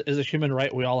 Self-defense is a human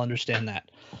right. We all understand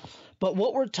that. But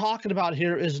what we're talking about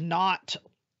here is not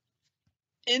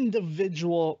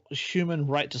individual human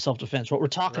right to self-defense. What we're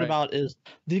talking about is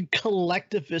the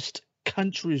collectivist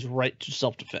country's right to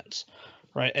self-defense,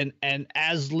 right? And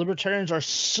as libertarians are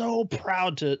so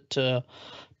proud to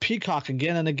peacock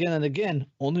again and again and again,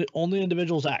 only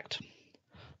individuals act.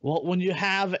 Well, when you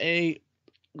have a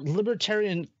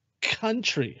libertarian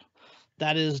country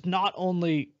that is not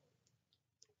only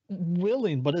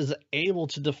willing but is able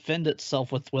to defend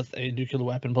itself with a nuclear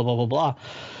weapon, blah blah blah blah,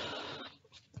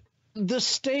 the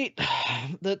state,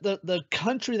 the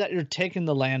country that you're taking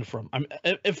the land from,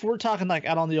 if we're talking like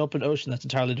out on the open ocean, that's an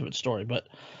entirely different story. But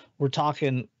we're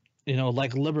talking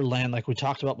like Liberland, like we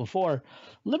talked about before.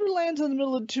 Liberland's in the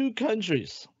middle of two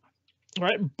countries,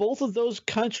 right? Both of those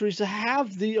countries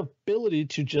have the ability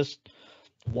to just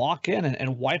walk in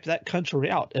and wipe that country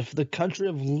out. If the country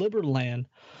of Liberland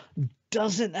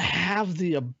doesn't have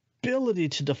the ability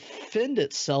to defend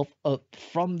itself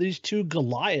from these two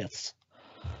Goliaths,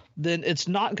 then it's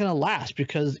not going to last,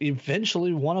 because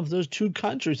eventually one of those two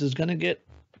countries is going to get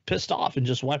pissed off and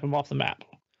just wipe them off the map.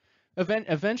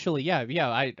 Eventually,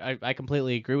 yeah, I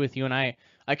completely agree with you, and I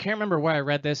can't remember where I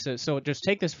read this, so just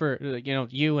take this for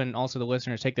you and also the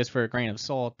listeners, take this for a grain of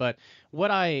salt. But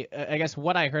what I guess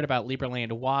what I heard about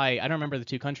Liberland, why I don't remember the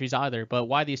two countries either, but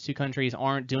why these two countries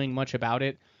aren't doing much about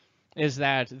it is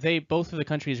that both of the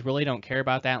countries really don't care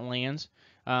about that land.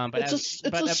 But it's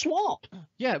a swamp.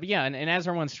 Yeah, and as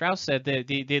Erwin Strauss said,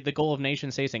 the goal of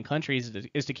nation states and countries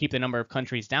is to keep the number of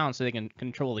countries down so they can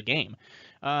control the game.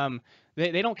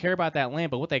 They don't care about that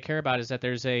land, but what they care about is that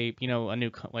there's a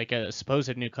new, like a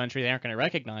supposed new country. They aren't going to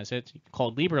recognize it,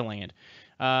 called Liberland.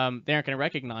 They aren't going to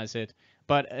recognize it,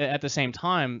 but at the same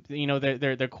time,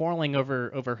 they're quarreling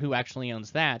over who actually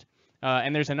owns that.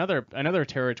 And there's another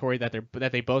territory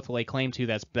that they both lay claim to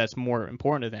that's more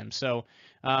important to them. So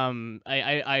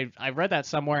I read that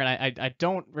somewhere, and I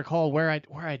don't recall where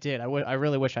I did. I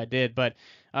really wish I did, but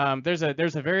there's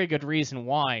a very good reason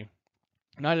why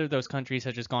neither of those countries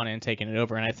has just gone in and taken it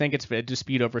over, and I think it's a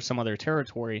dispute over some other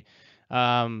territory.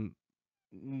 But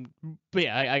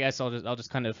yeah, I guess I'll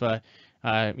just kind of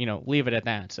leave it at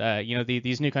that.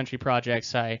 These new country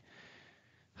projects,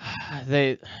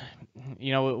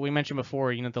 we mentioned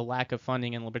before, the lack of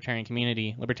funding in libertarian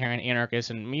community, libertarian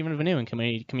anarchists, and even Vonuan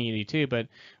community too. But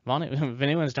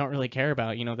Vonuans don't really care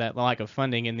about that lack of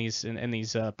funding in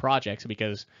these projects,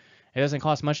 because it doesn't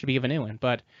cost much to be a Vonuan.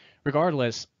 But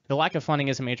regardless, the lack of funding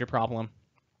is a major problem.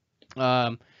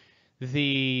 A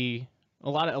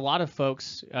lot of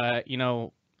folks,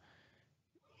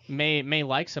 may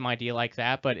like some idea like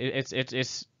that, but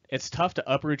it's tough to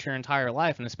uproot your entire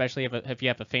life, and especially if you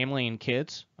have a family and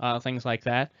kids, things like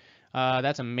that.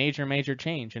 That's a major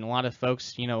change, and a lot of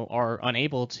folks, are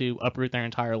unable to uproot their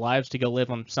entire lives to go live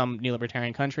on some new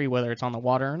libertarian country, whether it's on the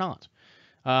water or not.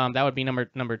 That would be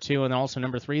number two, and then also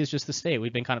number three is just the state.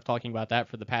 We've been kind of talking about that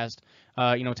for the past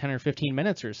 10 or 15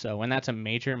 minutes or so, and that's a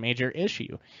major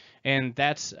issue. And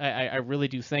I really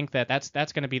do think that's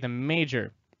going to be the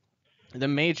major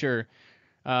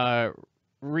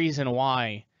reason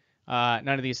why none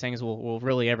of these things will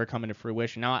really ever come into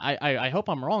fruition. Now, I hope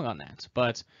I'm wrong on that,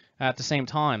 but at the same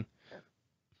time,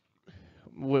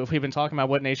 we've been talking about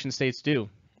what nation states do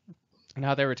and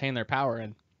how they retain their power,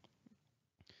 and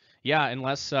yeah,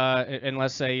 unless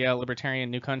a libertarian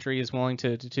new country is willing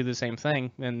to do the same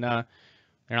thing, then they're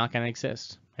not going to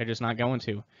exist. They're just not going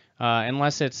to.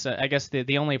 Unless it's, I guess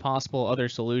the only possible other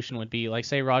solution would be, like,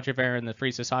 say Roger Ver and the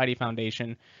Free Society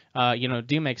Foundation,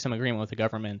 do make some agreement with the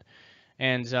government.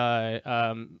 And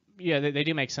they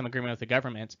do make some agreement with the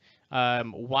government.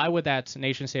 Why would that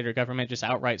nation state or government just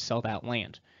outright sell that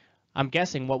land? I'm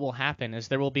guessing what will happen is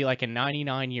there will be like a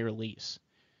 99-year lease,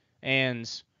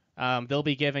 and they'll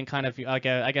be given kind of like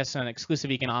an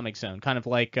exclusive economic zone, kind of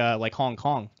like Hong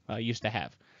Kong used to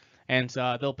have, and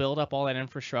they'll build up all that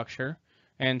infrastructure,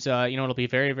 and it'll be a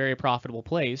very profitable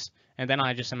place. And then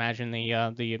I just imagine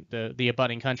the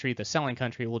abutting country, the selling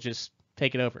country, will just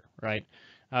take it over, right?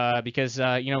 Because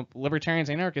libertarians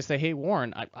and anarchists, they hate war,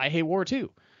 and I hate war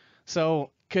too.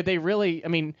 So could they really? I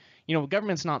mean,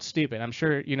 government's not stupid. I'm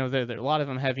sure a lot of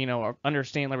them have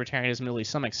understand libertarianism to at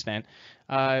least some extent,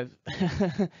 and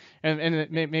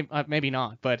maybe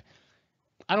not. But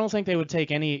I don't think they would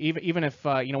take any, even if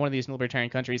one of these libertarian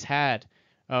countries had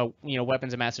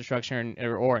weapons of mass destruction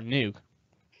or a nuke.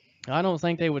 I don't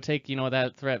think they would take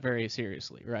that threat very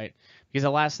seriously, right? Because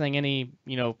the last thing any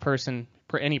person,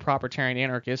 any propertarian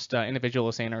anarchist,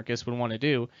 individualist anarchist would want to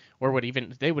do, or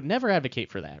they would never advocate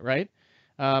for that, right?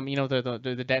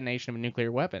 The detonation of a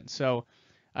nuclear weapon. So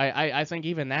I think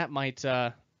even that might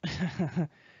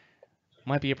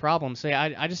might be a problem. So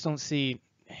I just don't see.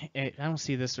 I don't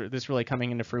see this really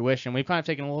coming into fruition. We've kind of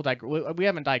taken a little we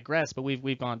haven't digressed, but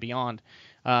we've gone beyond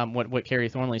what Kerry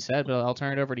Thornley said. But I'll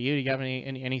turn it over to you. Do you have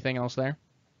anything else there?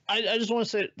 I just want to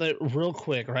say that real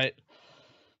quick, right?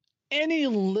 Any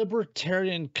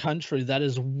libertarian country that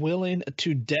is willing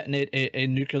to detonate a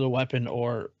nuclear weapon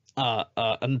or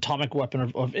an atomic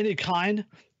weapon of any kind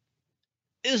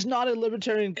is not a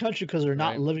libertarian country, because they're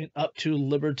not living up to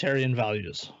libertarian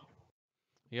values.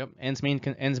 Yep, ends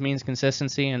means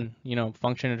consistency, and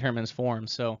function determines form.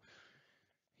 So,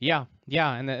 yeah,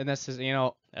 and this is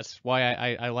that's why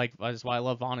I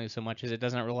love Vonu so much, is it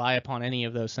doesn't rely upon any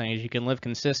of those things. You can live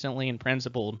consistently and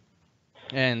principled,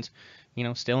 and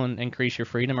still increase your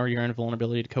freedom or your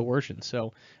invulnerability to coercion.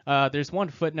 So, there's one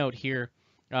footnote here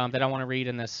that I want to read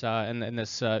in this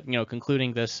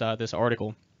concluding this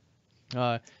article.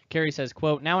 Kerry says,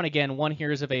 quote, "Now and again, one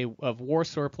hears of war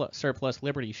surplus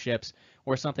Liberty ships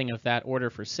or something of that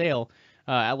order for sale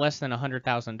at less than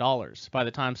 $100,000. By the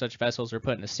time such vessels are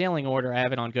put in a sailing order, I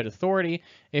have it on good authority,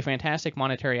 a fantastic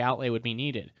monetary outlay would be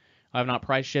needed. I have not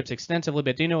priced ships extensively,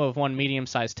 but do know of one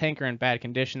medium-sized tanker in bad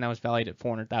condition that was valued at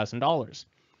 $400,000.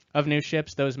 Of new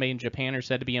ships, those made in Japan are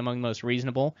said to be among the most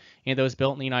reasonable, and those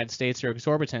built in the United States are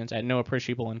exorbitant at no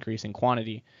appreciable increase in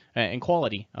quantity and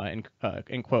quality. End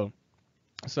quote.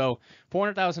 So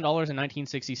 $400,000 in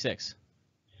 1966.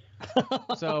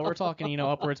 So we're talking,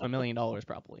 upwards of $1 million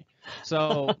probably.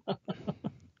 So, I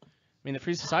mean, the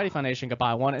Free Society Foundation could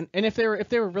buy one, and if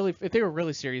they were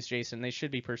really serious, Jason, they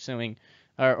should be pursuing,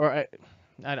 I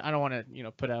don't want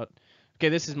to put out. Okay,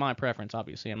 this is my preference.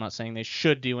 Obviously, I'm not saying they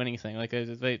should do anything like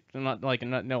I'm not like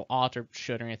no ought or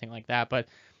should or anything like that. But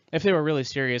if they were really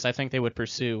serious, I think they would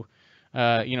pursue,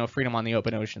 freedom on the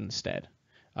open ocean instead.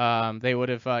 They would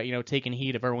have, taken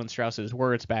heed of Erwin Strauss's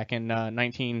words back in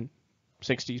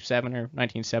 1967 or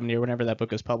 1970 or whenever that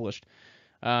book was published.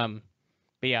 But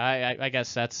yeah, I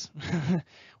guess that's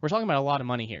we're talking about a lot of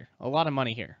money here. A lot of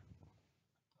money here.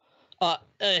 A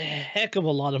heck of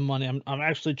a lot of money. I'm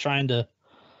actually trying to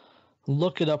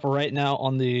look it up right now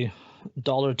on the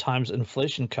dollar times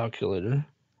inflation calculator.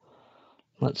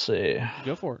 Let's see.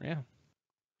 Go for it, yeah.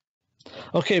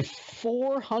 Okay,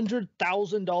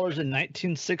 $400,000 in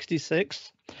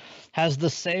 1966 has the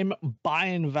same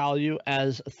buying value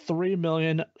as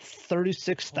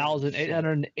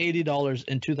 $3,036,880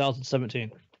 in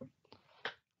 2017.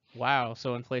 Wow,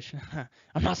 so inflation.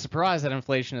 I'm not surprised that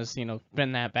inflation has,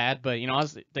 been that bad, but I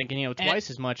was thinking, twice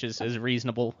as much is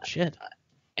reasonable shit.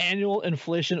 Annual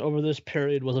inflation over this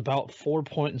period was about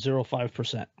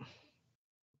 4.05%.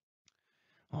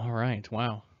 All right,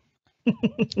 wow.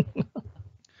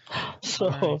 So,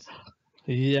 right.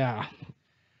 Yeah.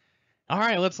 All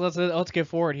right, let's get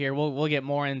forward here. We'll get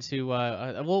more into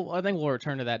I think we'll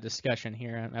return to that discussion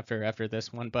here after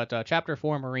this one. But Chapter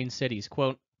 4, Marine Cities,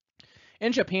 quote,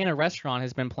 in Japan, a restaurant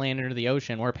has been planned under the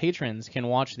ocean where patrons can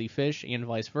watch the fish and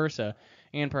vice versa,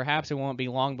 and perhaps it won't be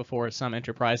long before some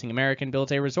enterprising American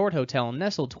builds a resort hotel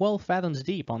nestled 12 fathoms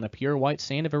deep on the pure white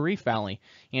sand of a reef valley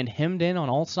and hemmed in on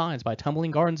all sides by tumbling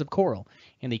gardens of coral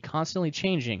and the constantly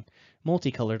changing,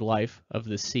 multicolored life of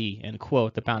the sea, end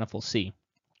quote, the bountiful sea.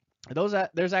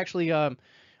 There's actually I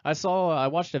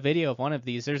watched a video of one of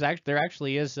these. There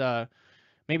actually is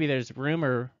maybe there's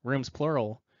rooms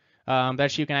plural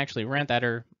that you can actually rent that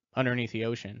are underneath the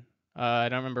ocean. I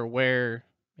don't remember where,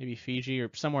 maybe Fiji or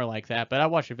somewhere like that, but I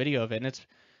watched a video of it and it's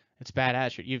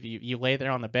badass. You lay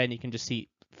there on the bed and you can just see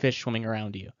fish swimming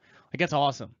around you. Like, it's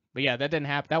awesome. But yeah, that didn't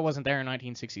happen. That wasn't there in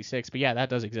 1966. But yeah, that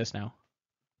does exist now.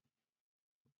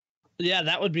 Yeah,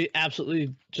 that would be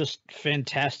absolutely just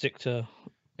fantastic to.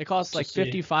 It costs like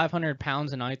 5,500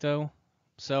 pounds a night though,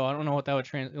 so I don't know what that would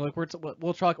translate. Like we're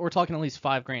talking at least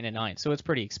 $5,000 a night, so it's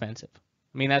pretty expensive.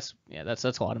 I mean that's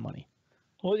a lot of money.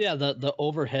 Well, yeah, the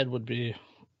overhead would be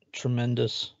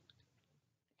tremendous.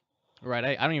 Right,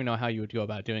 I don't even know how you would go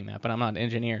about doing that, but I'm not an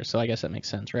engineer, so I guess that makes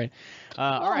sense, right?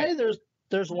 All right. Hey,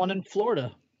 there's one in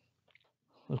Florida,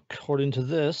 according to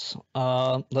this.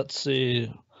 Let's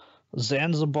see,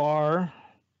 Zanzibar.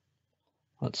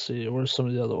 Let's see, where's some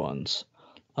of the other ones?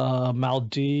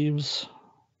 Maldives.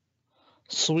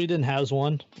 Sweden has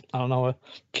one. I don't know.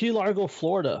 Key Largo,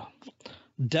 Florida.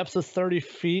 Depth of 30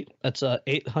 feet. That's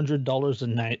 $800 a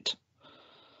night.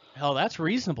 Hell, that's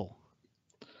reasonable.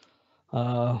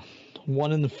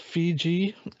 One in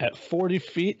Fiji at 40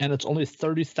 feet, and it's only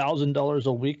 $30,000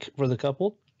 a week for the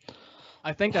couple.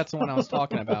 I think that's the one I was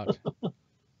talking about.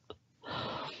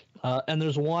 And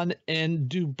there's one in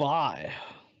Dubai,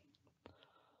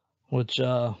 which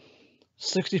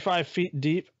 65 feet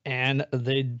deep, and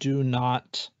they do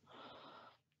not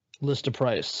list a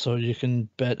price, so you can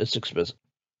bet it's expensive.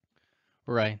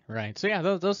 Right. So yeah,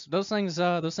 those things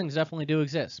definitely do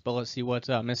exist. But let's see what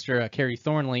Mr. Kerry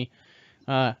Thornley,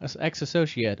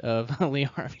 ex-associate of Lee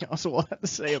Harvey Oswald, had to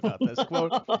say about this.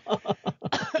 Quote,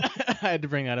 I had to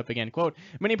bring that up again. Quote,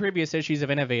 many previous issues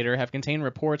of Innovator have contained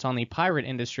reports on the pirate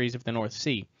industries of the North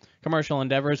Sea. Commercial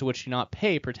endeavors which do not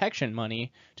pay protection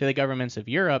money to the governments of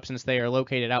Europe since they are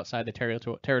located outside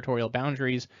the territorial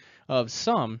boundaries of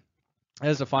some,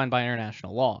 as defined by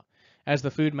international law. As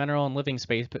the food, mineral, and living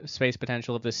space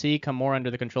potential of the sea come more under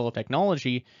the control of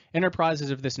technology, enterprises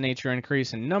of this nature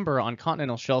increase in number on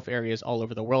continental shelf areas all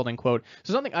over the world, end quote.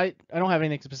 So something I don't have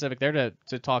anything specific there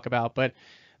to talk about, but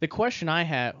the question I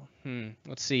have,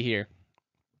 let's see here.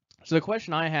 So the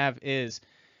question I have is,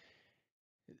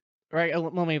 right,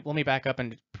 let me back up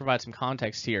and provide some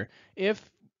context here. If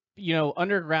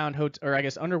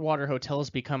underwater hotels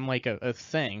become like a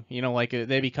thing,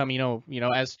 they become,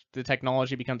 as the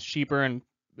technology becomes cheaper and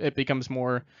it becomes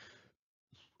more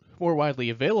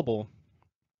widely available.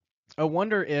 I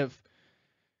wonder if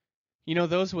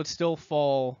Those would still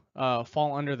fall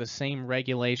under the same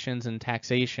regulations and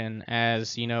taxation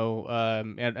as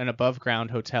an above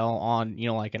ground hotel on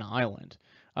like an island.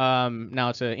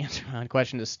 Now to answer my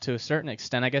question to a certain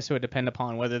extent, I guess it would depend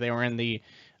upon whether they were in the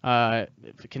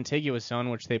contiguous zone,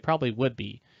 which they probably would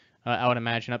be. I would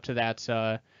imagine up to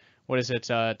that. What is it?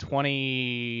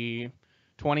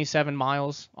 27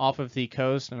 miles off of the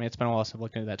coast. I mean, it's been a while since I've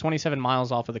looked into that. 27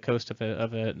 miles off of the coast of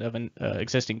an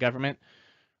existing government.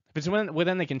 If it's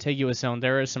within the contiguous zone,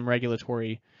 there is some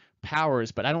regulatory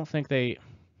powers, but I don't think it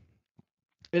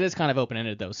is kind of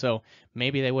open-ended though, so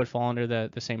maybe they would fall under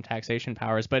the same taxation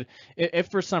powers. But if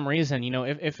for some reason,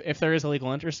 if there is a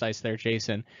legal interstice there,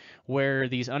 Jason, where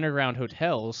these underground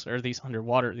hotels or these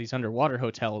underwater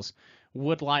hotels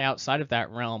would lie outside of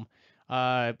that realm,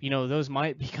 those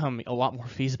might become a lot more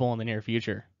feasible in the near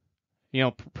future,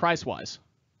 price-wise.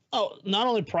 Oh, not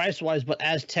only price-wise, but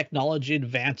as technology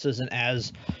advances and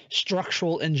as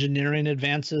structural engineering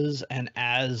advances and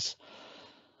as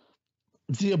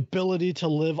the ability to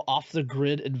live off the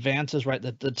grid advances, right?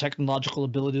 That the technological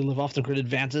ability to live off the grid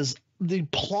advances, the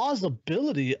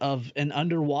plausibility of an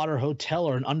underwater hotel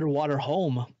or an underwater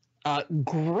home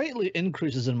greatly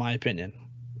increases, in my opinion.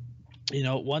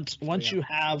 Once you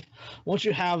have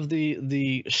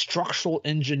the structural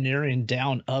engineering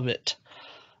down of it,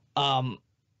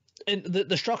 and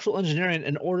the structural engineering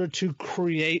in order to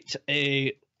create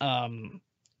a dome,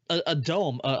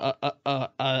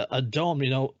 a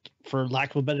dome, for lack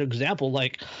of a better example,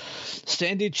 like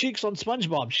Sandy Cheeks on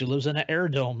SpongeBob, she lives in an air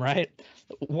dome, right?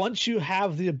 Once you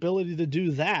have the ability to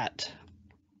do that,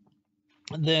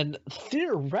 then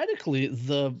theoretically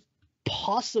the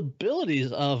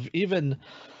possibilities of even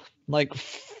like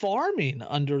farming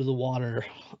under the water,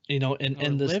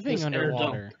 in this living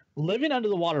underwater. Living under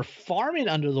the water, farming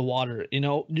under the water,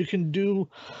 you can do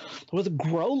with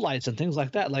grow lights and things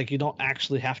like that. Like, you don't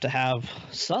actually have to have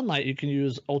sunlight. You can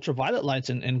use ultraviolet lights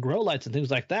and grow lights and things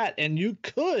like that. And you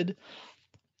could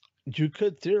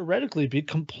theoretically be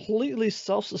completely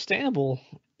self-sustainable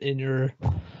in your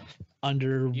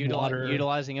underwater.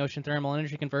 Utilizing ocean thermal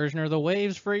energy conversion or the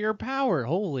waves for your power.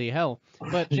 Holy hell.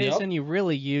 But Jason, Yep.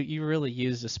 you really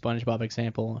used a SpongeBob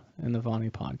example in the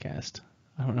Vonu podcast.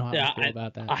 I don't know how I feel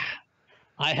about that.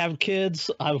 I have kids.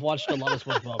 I've watched a lot of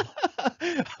SpongeBob.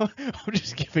 I'm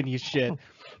just giving you shit.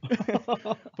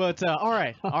 But all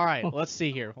right. Let's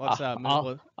see here. Let's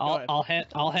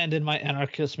I'll hand in my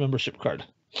anarchist membership card.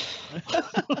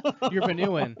 Your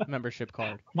Vonuan membership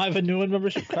card. My Vonuan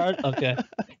membership card. Okay.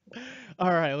 All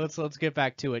right, let's get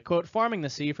back to it. Quote, farming the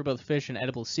sea for both fish and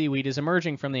edible seaweed is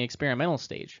emerging from the experimental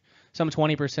stage. Some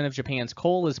 20% of Japan's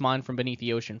coal is mined from beneath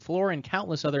the ocean floor, and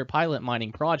countless other pilot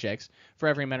mining projects for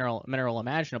every mineral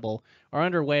imaginable are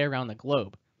underway around the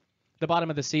globe. The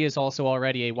bottom of the sea is also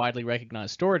already a widely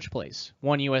recognized storage place.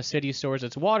 One U.S. city stores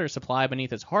its water supply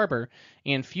beneath its harbor,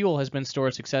 and fuel has been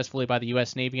stored successfully by the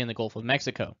U.S. Navy in the Gulf of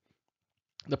Mexico.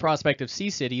 The prospect of sea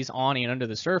cities on and under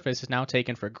the surface is now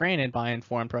taken for granted by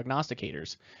informed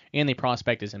prognosticators, and the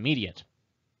prospect is immediate.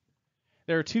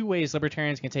 There are two ways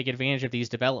libertarians can take advantage of these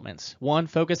developments. One,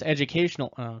 focus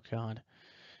educational efforts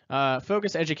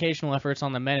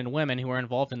on the men and women who are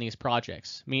involved in these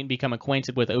projects. Become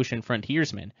acquainted with ocean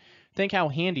frontiersmen. Think how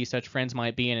handy such friends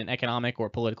might be in an economic or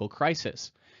political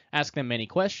crisis. Ask them many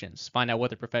questions. Find out what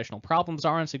their professional problems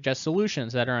are and suggest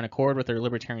solutions that are in accord with their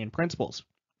libertarian principles.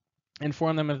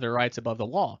 Inform them of their rights above the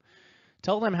law.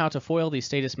 Tell them how to foil the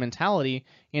statist mentality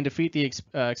and defeat the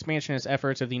expansionist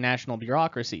efforts of the national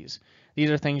bureaucracies.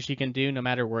 These are things you can do no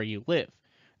matter where you live.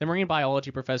 The marine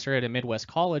biology professor at a Midwest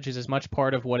college is as much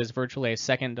part of what is virtually a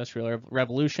second industrial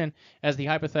revolution as the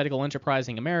hypothetical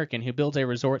enterprising American who builds a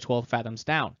resort 12 fathoms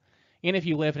down. And if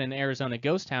you live in an Arizona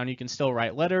ghost town, you can still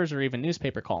write letters or even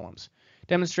newspaper columns.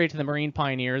 Demonstrate to the marine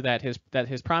pioneer that his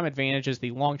prime advantage is the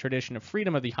long tradition of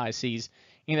freedom of the high seas,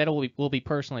 and that it will be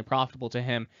personally profitable to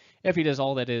him if he does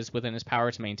all that is within his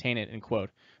power to maintain it, end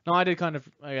quote. Now, I did kind of,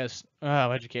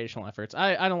 educational efforts.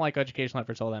 I don't like educational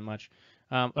efforts all that much.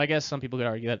 I guess some people could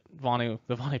argue that the Vonu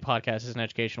podcast is an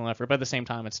educational effort, but at the same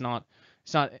time, it's not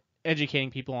educating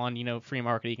people on, free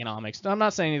market economics. I'm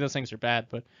not saying any of those things are bad,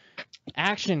 but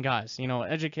action, guys.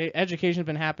 Education's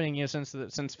been happening,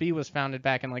 since FEE was founded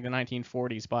back in like the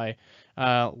 1940s by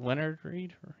Leonard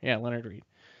Read. Leonard Read.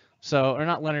 So, or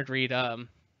not Leonard Read, the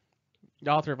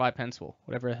author of I, Pencil,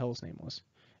 whatever the hell his name was.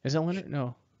 Is it Leonard?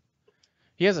 No.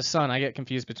 He has a son. I get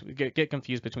confused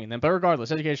between them. But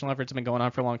regardless, educational efforts have been going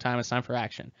on for a long time. It's time for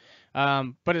action.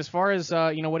 But as far as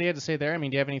what he had to say there, do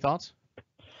you have any thoughts?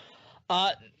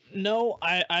 No,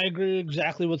 I agree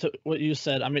exactly with what you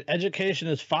said. I mean, education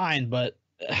is fine, but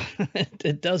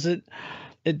it doesn't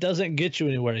it doesn't get you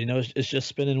anywhere. It's just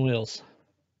spinning wheels.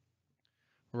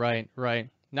 Right.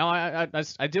 No,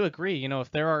 I do agree.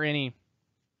 If there are any,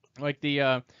 like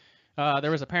there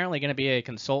was apparently going to be a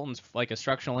consultant, like a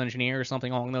structural engineer or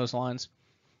something along those lines,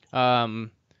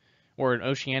 or an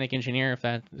oceanic engineer, if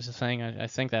that is a thing. I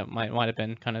think that might have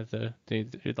been kind of the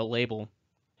label.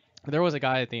 There was a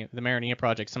guy at the Marinea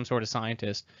Project, some sort of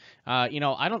scientist. I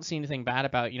don't see anything bad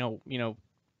about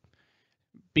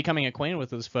becoming acquainted with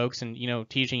those folks and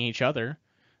teaching each other.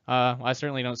 I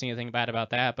certainly don't see anything bad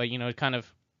about that. But kind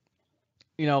of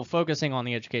focusing on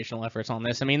the educational efforts on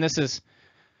this. I mean, this is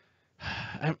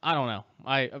I don't know.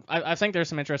 I think there's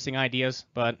some interesting ideas,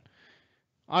 but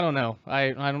I don't know.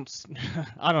 I don't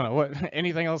I don't know. What,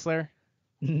 anything else there?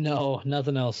 No,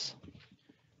 nothing else.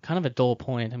 Kind of a dull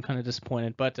point. I'm kind of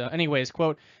disappointed. But anyways,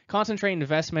 quote, concentrate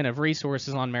investment of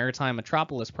resources on maritime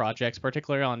metropolis projects,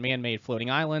 particularly on man-made floating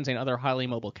islands and other highly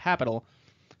mobile capital,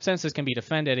 since this can be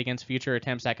defended against future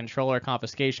attempts at control or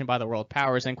confiscation by the world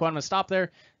powers. And quote, I'm going to stop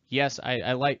there. Yes,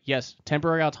 yes,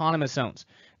 temporary autonomous zones.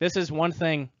 This is one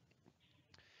thing.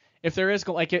 If there is,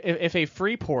 like, if a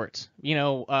free port,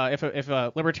 if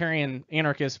a libertarian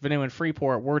anarchist Vonu and free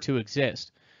port were to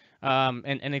exist,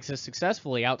 and exist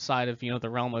successfully outside of the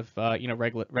realm of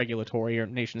regulatory or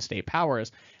nation state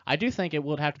powers, I do think it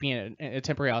would have to be a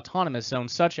temporary autonomous zone,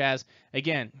 such as,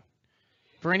 again,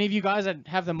 for any of you guys that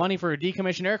have the money for a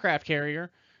decommissioned aircraft carrier,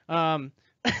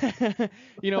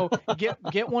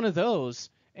 get one of those.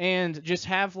 And just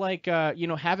have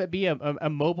have it be a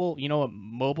mobile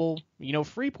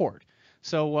free port.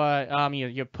 So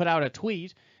you put out a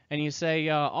tweet and you say,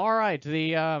 all right,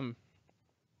 the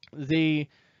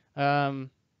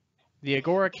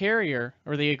Agora carrier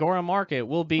or the Agora market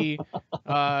will be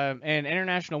in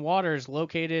international waters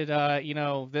located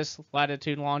this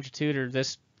latitude and longitude or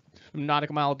this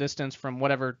nautical mile distance from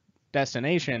whatever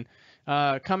destination.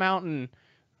 Come out and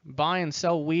buy and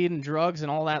sell weed and drugs and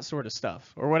all that sort of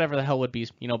stuff, or whatever the hell would be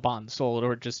bought and sold,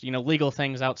 or just legal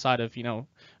things outside of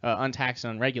untaxed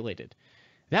and unregulated.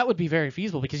 That would be very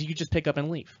feasible because you could just pick up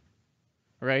and leave,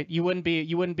 right? You wouldn't be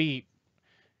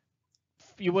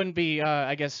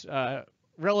I guess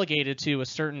relegated to a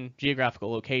certain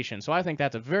geographical location. So I think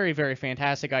that's a very, very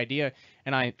fantastic idea,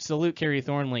 and I salute Kerry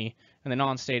Thornley in the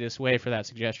non-statist way for that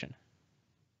suggestion.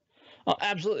 Oh,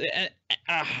 absolutely. And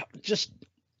just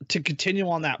to continue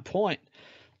on that point,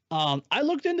 I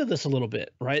looked into this a little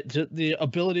bit, right? The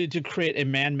ability to create a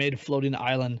man-made floating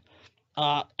island,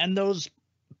 and those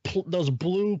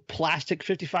blue plastic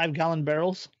 55-gallon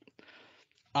barrels.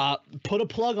 Put a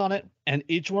plug on it, and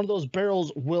each one of those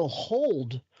barrels will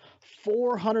hold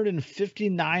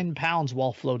 459 pounds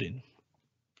while floating.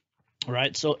 All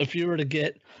right, so if you were to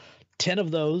get 10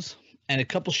 of those and a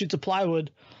couple sheets of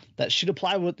plywood, that sheet of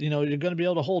plywood, you're going to be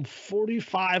able to hold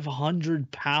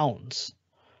 4,500 pounds.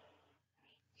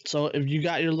 So if you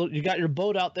got your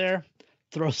boat out there,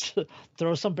 throw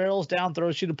some barrels down, throw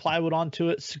a sheet of plywood onto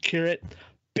it, secure it,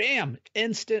 bam,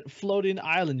 instant floating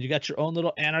island. You got your own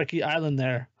little anarchy island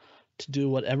there to do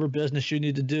whatever business you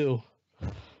need to do,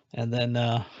 and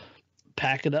then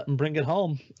pack it up and bring it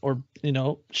home, or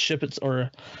ship it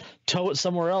or tow it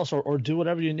somewhere else, or do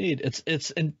whatever you need.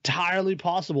 It's entirely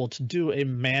possible to do a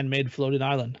man-made floating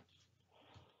island.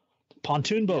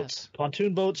 Pontoon boats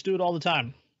do it all the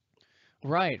time.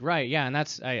 Right, yeah, and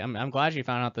I'm glad you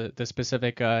found out the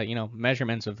specific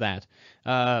measurements of that.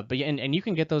 But and you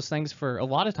can get those things for a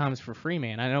lot of times for free,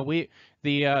 man. I know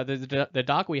the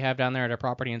dock we have down there at our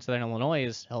property in Southern Illinois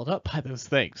is held up by those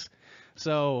things.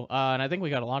 So and I think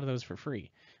we got a lot of those for free.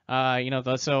 So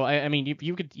I mean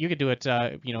you could do it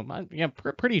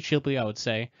pretty cheaply, I would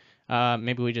say.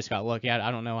 Maybe we just got lucky.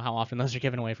 I don't know how often those are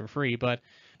given away for free, but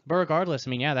regardless, I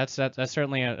mean, yeah, that's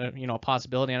certainly a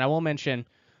possibility. And I will mention.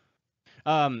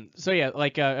 4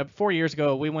 years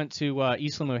ago, we went to Isla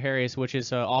Mujeres, which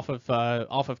is off of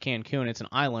Cancun. It's an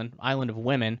island of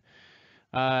women.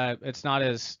 It's not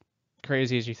as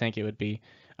crazy as you think it would be.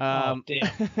 Damn.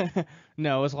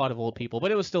 No, it was a lot of old people,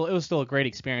 but it was still a great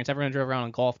experience. Everyone drove around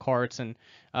on golf carts, and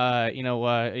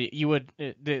you would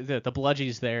the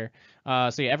bludgies there.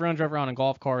 So yeah, everyone drove around on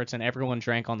golf carts, and everyone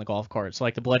drank on the golf carts. So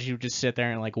like the bludgies would just sit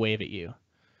there and like wave at you.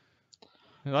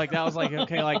 Like that was like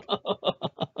okay, like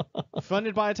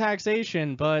funded by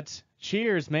taxation, but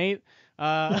cheers, mate.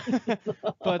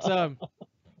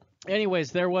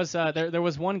 Anyways, there was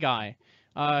one guy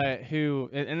who,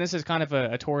 and this is kind of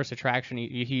a tourist attraction.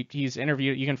 He's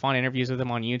interviewed. You can find interviews with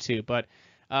him on YouTube, but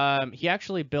he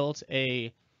actually built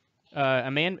a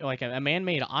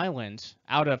man-made island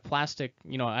out of plastic,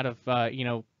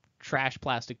 trash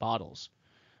plastic bottles,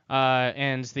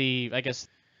 and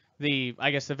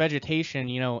I guess the vegetation,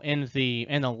 in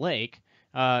the lake,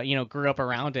 grew up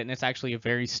around it, and it's actually a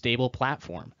very stable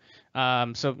platform.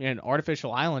 So an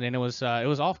artificial island, and it was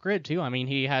off grid too. I mean,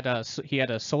 he had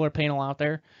a solar panel out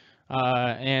there,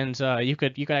 and you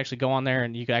could actually go on there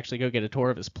and you could actually go get a tour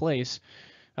of his place.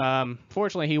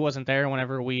 Fortunately, he wasn't there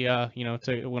whenever we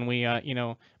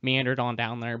meandered on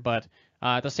down there, but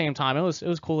at the same time, it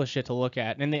was cool as shit to look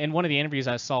at. And in one of the interviews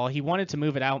I saw, he wanted to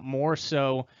move it out more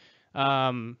so.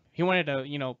 He wanted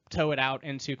to tow it out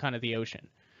into kind of the ocean.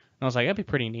 And I was like, that'd be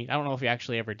pretty neat. I don't know if he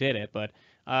actually ever did it, but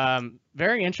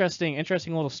very interesting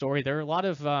little story. There are a lot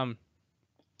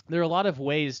of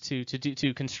ways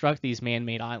to construct these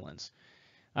man-made islands,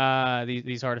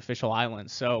 these artificial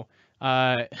islands. So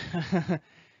I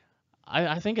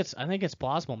think it's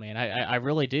plausible, man. I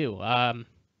really do.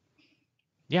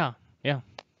 Yeah.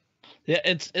 Yeah,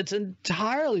 it's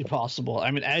entirely possible. I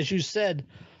mean, as you said,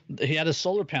 he had a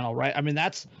solar panel, right? I mean,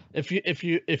 that's if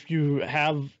you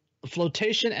have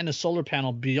flotation and a solar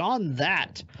panel. Beyond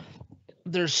that,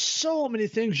 there's so many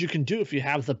things you can do if you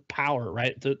have the power,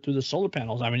 right? Through the solar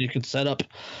panels. I mean, you can set up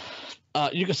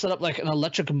like an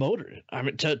electric motor. I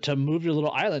mean, to move your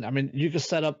little island. I mean, you could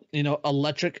set up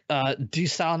electric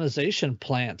desalination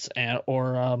plants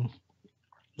or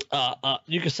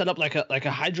you could set up like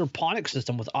a hydroponic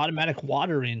system with automatic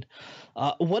watering,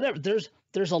 whatever.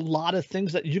 There's a lot of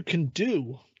things that you can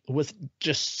do with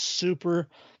just super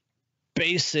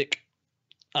basic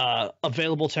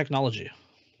available technology.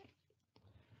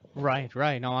 Right.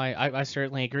 No, I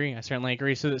certainly agree. So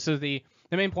the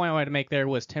main point I wanted to make there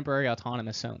was temporary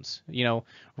autonomous zones.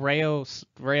 Rayo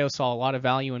saw a lot of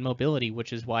value in mobility,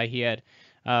 which is why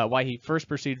he first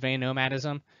pursued van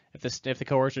nomadism. If the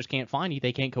coercers can't find you,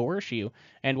 they can't coerce you,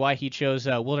 and why he chose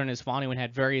Wilderness Vonu and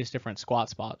had various different squat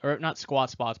spots, or not squat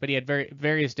spots, but he had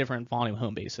various different Vonu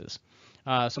home bases.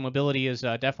 So mobility is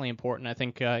definitely important. I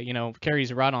think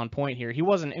Kerry's right on point here. He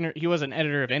was an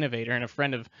editor of Innovator and a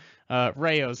friend of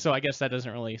Rayo's, so I guess that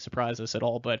doesn't really surprise us at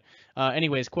all. But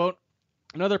anyways, quote.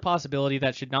 Another possibility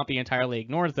that should not be entirely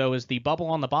ignored, though, is the bubble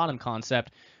on the bottom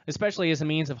concept, especially as a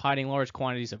means of hiding large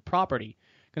quantities of property.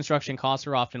 Construction costs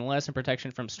are often less and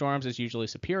protection from storms is usually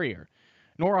superior.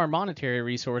 Nor are monetary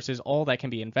resources all that can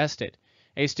be invested.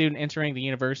 A student entering the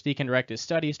university can direct his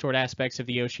studies toward aspects of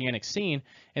the oceanic scene,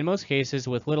 in most cases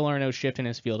with little or no shift in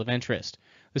his field of interest.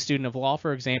 The student of law,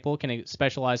 for example, can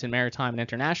specialize in maritime and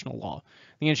international law.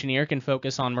 The engineer can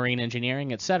focus on marine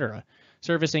engineering, etc.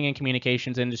 Servicing and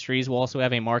communications industries will also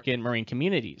have a market in marine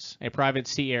communities. A private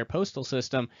sea-air postal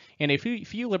system and a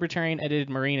few libertarian-edited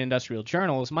marine industrial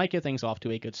journals might get things off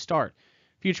to a good start.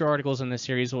 Future articles in this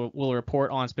series will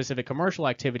report on specific commercial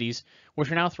activities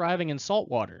which are now thriving in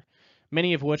saltwater,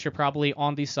 many of which are probably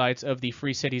on the sites of the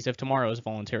free cities of tomorrow's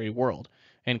voluntary world.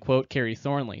 End quote, Kerry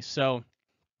Thornley. So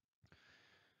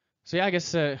yeah, I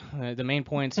guess the main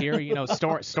points here,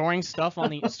 storing stuff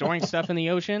in the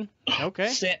ocean.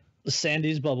 Okay.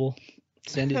 Sandy's bubble,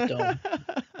 Sandy's dome,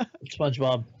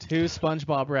 SpongeBob. 2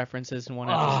 SpongeBob references in one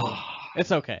episode.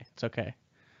 It's okay.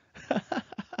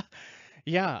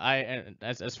 Yeah,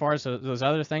 as far as those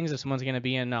other things, if someone's going to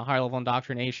be in higher level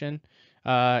indoctrination,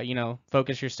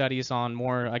 focus your studies on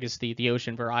more, I guess, the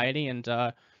ocean variety, and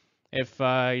if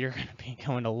you're going to be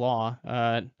going to law,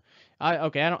 I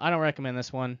don't recommend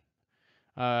this one.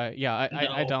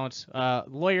 I don't. The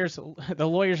lawyers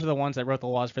are the ones that wrote the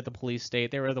laws for the police state.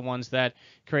 They were the ones that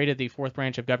created the fourth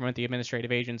branch of government, the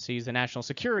administrative agencies, the National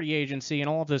Security Agency, and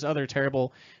all of those other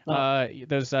terrible,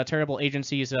 terrible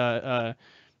agencies, that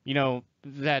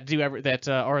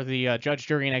are the judge,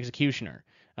 jury, and executioner,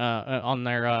 on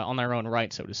their own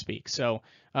right, so to speak. So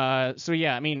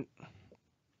yeah, I mean,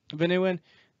 Vonuan,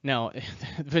 no,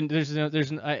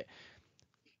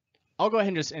 I'll go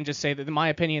ahead and just say that, in my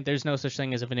opinion, there's no such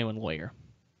thing as a Vonuan lawyer.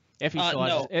 If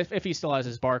he still has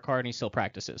his bar card and he still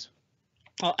practices.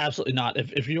 Oh, absolutely not.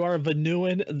 If you are a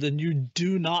Vonuan, then you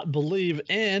do not believe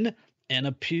in an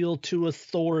appeal to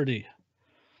authority.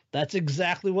 That's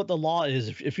exactly what the law is.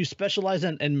 If you specialize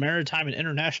in maritime and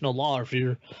international law, or if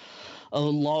you're a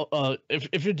law,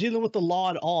 if you're dealing with the law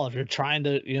at all, if you're trying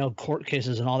to, court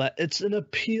cases and all that, it's an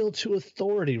appeal to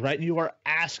authority, right? You are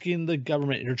asking the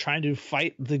government, you're trying to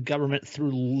fight the government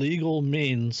through legal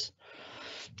means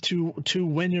to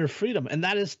win your freedom. And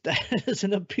that is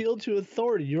an appeal to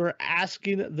authority. You're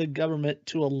asking the government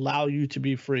to allow you to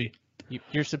be free.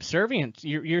 You're subservient.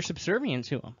 You're subservient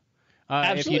to them.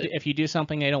 Absolutely. If you do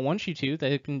something they don't want you to,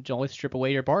 they can always strip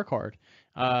away your bar card.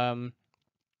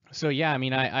 So yeah, I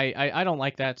mean, I don't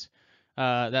like that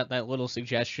little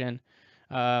suggestion.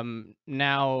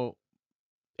 Now,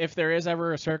 if there is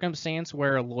ever a circumstance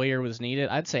where a lawyer was needed,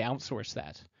 I'd say outsource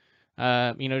that.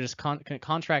 just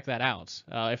contract that out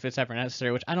if it's ever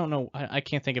necessary, which I don't know. I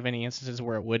can't think of any instances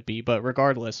where it would be, but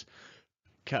regardless,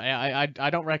 I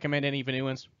don't recommend any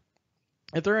Vonuans.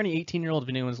 If there are any 18-year-old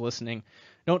Vonuans listening,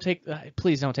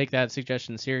 please don't take that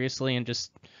suggestion seriously and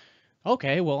just,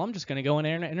 okay, well, I'm just going to go in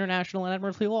international and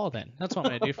admiralty law then. That's what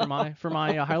I'm going to do for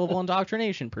my high-level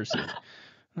indoctrination pursuit.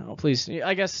 No, please,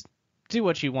 I guess do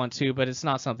what you want to, but it's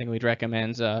not something we'd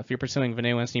recommend. If you're pursuing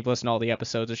Vonuans and you've listened to all the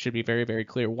episodes, it should be very, very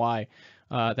clear why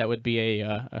that would be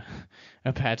a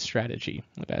bad strategy.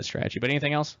 But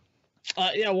anything else?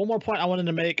 One more point I wanted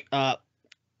to make.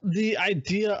 The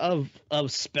idea of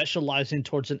specializing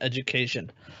towards an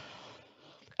education.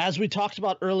 As we talked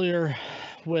about earlier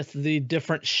with the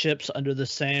different ships under the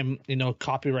same,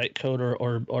 copyright code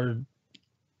or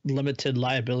limited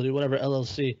liability, whatever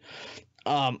LLC,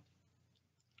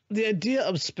 the idea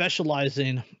of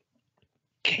specializing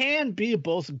can be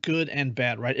both good and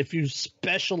bad, right? If you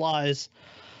specialize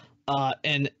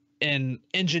in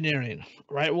engineering,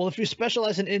 right? Well, if you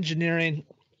specialize in engineering,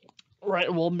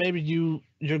 right, well, maybe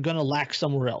you're going to lack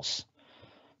somewhere else.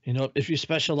 If you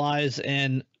specialize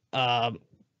in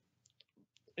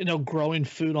growing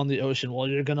food on the ocean, well,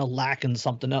 you're going to lack in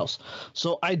something else.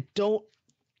 So I don't,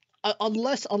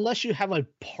 unless you have a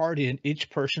party and each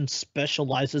person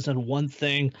specializes in one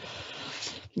thing,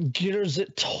 gears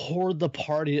it toward the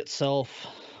party itself,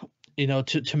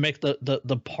 to make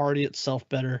the party itself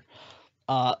better,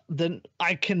 then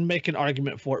I can make an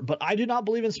argument for it. But I do not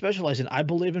believe in specializing. I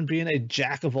believe in being a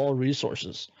jack of all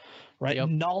resources, right? Yep.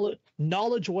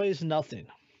 Knowledge weighs nothing,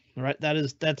 right?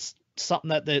 That's something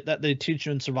that they teach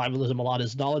you in survivalism a lot,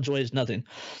 is knowledge weighs nothing.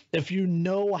 If you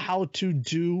know how to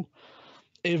do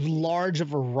a large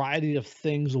variety of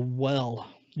things well,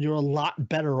 you're a lot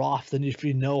better off than if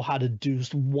you know how to do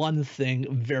one thing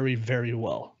very, very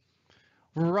well.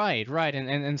 Right,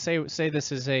 and say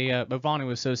this is a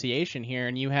Vonu association here,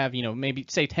 and you have maybe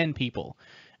say 10 people,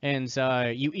 and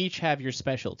you each have your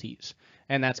specialties,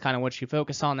 and that's kind of what you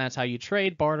focus on. That's how you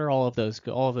trade, barter, all of those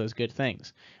good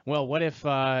things. Well, what if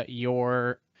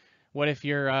your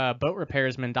boat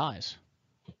repairsman dies?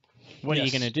 What are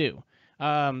you going to do?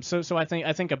 So I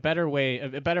think a better way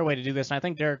to do this, and I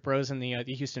think Derek Bros in the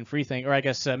Houston Free thing, or I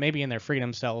guess maybe in their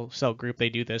Freedom Cell group they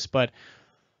do this, but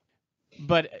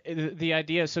the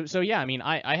idea, so yeah, I mean,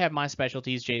 I have my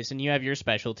specialties, Jason, you have your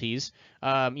specialties.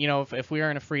 If we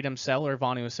are in a Freedom Cell or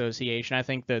Vonu association, I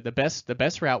think the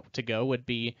best route to go would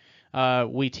be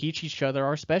we teach each other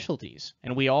our specialties,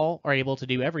 and we all are able to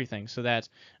do everything, so that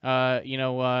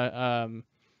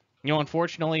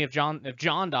unfortunately, if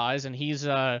John dies and he's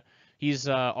our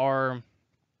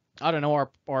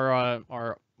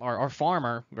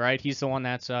farmer, right? He's the one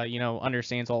that's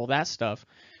understands all of that stuff.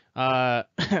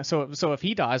 So if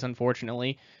he dies,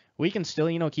 unfortunately, we can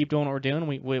still keep doing what we're doing.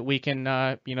 We can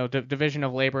division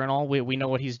of labor and all. We know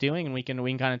what he's doing, and we can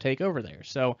kind of take over there.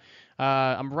 So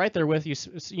I'm right there with you.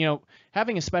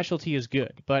 Having a specialty is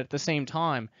good, but at the same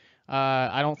time,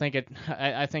 I don't think it.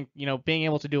 I think being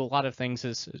able to do a lot of things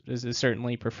is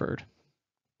certainly preferred.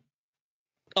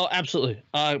 Oh, absolutely.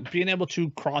 Being able to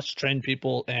cross-train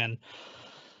people and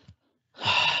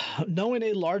knowing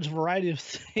a large variety of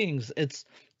things, it's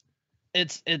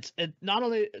not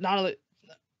only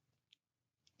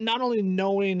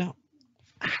knowing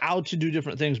how to do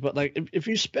different things, but like if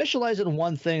you specialize in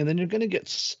one thing, then you're going to get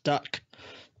stuck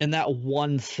in that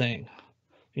one thing,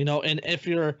 and if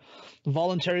your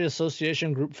voluntary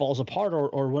association group falls apart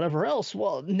or whatever else,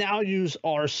 well, now you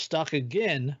are stuck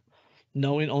again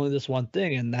knowing only this one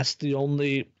thing, and that's the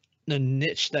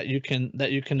niche that you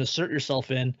can assert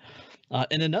yourself in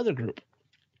another group.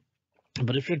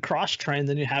 But if you're cross-trained,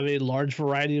 then you have a large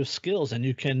variety of skills, and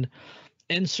you can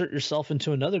insert yourself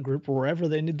into another group wherever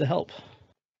they need the help.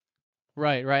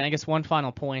 Right. I guess one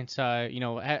final point,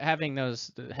 having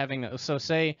those. So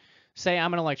say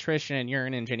I'm an electrician and you're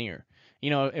an engineer.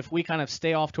 If we kind of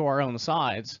stay off to our own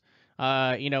sides,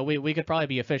 we could probably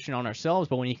be efficient on ourselves,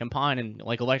 but when you combine in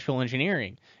like electrical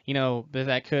engineering,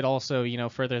 that could also,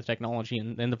 further the technology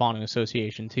in the Vonu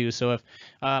association too. So if,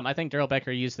 I think Daryl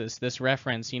Becker used this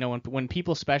reference, when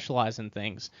people specialize in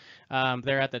things,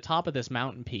 they're at the top of this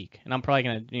mountain peak, and I'm probably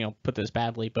going to, put this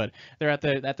badly, but they're at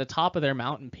the top of their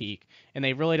mountain peak, and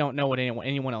they really don't know what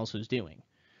anyone else is doing.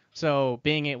 So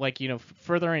being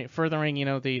furthering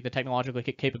the technological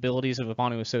capabilities of a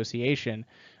Vonu association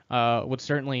would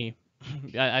certainly,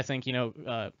 I think,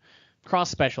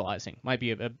 cross-specializing might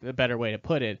be a better way to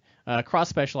put it.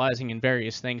 Cross-specializing in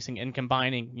various things and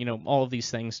combining, all of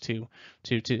these things to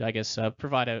I guess,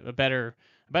 provide a better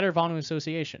Vonu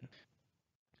association.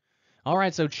 All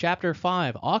right, so Chapter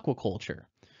 5, Aquaculture.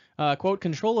 Quote,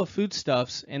 control of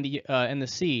foodstuffs in the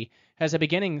sea has a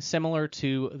beginning similar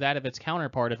to that of its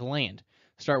counterpart of the land.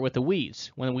 Start with the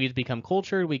weeds. When the weeds become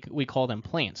cultured, we call them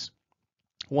plants.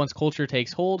 Once culture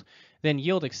takes hold, then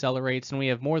yield accelerates, and we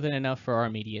have more than enough for our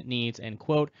immediate needs, end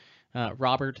quote.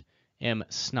 Robert M.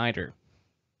 Snyder.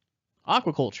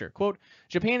 Aquaculture. Quote,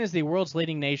 Japan is the world's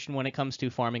leading nation when it comes to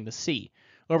farming the sea.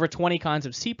 Over 20 kinds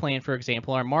of sea plant, for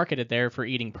example, are marketed there for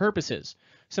eating purposes.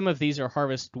 Some of these are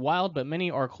harvested wild, but many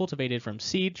are cultivated from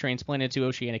seed, transplanted to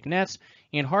oceanic nets,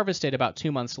 and harvested about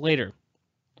 2 months later.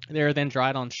 They are then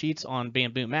dried on sheets on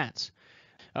bamboo mats.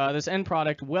 This end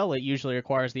product, while it usually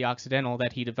requires the Occidental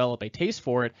that he develop a taste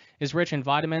for it, is rich in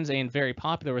vitamins and very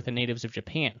popular with the natives of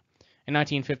Japan. In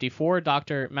 1954,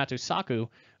 Dr. Matsusaku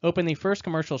opened the first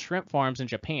commercial shrimp farms in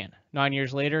Japan. 9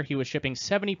 years later, he was shipping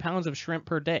 70 pounds of shrimp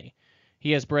per day.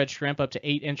 He has bred shrimp up to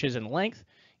 8 inches in length,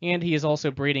 and he is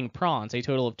also breeding prawns, a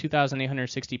total of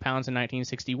 2,860 pounds in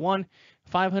 1961,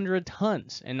 500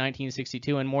 tons in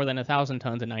 1962, and more than 1,000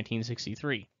 tons in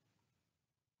 1963.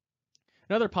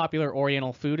 Another popular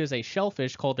oriental food is a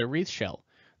shellfish called the wreath shell.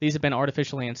 These have been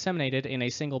artificially inseminated in a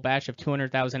single batch of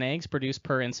 200,000 eggs produced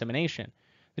per insemination.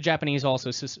 The Japanese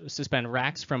also suspend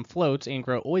racks from floats and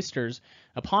grow oysters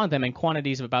upon them in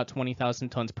quantities of about 20,000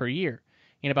 tons per year.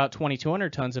 And about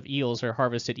 2,200 tons of eels are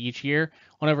harvested each year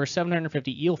on over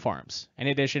 750 eel farms. In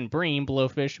addition, bream,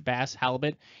 blowfish, bass,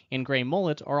 halibut, and gray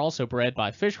mullet are also bred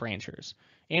by fish ranchers.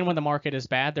 And when the market is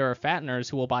bad, there are fatteners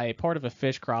who will buy a part of a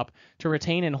fish crop to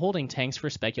retain in holding tanks for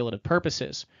speculative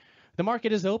purposes. The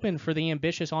market is open for the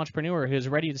ambitious entrepreneur who is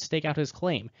ready to stake out his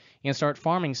claim and start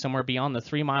farming somewhere beyond the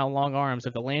 3-mile-long arms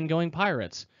of the land-going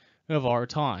pirates of our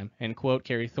time, end quote,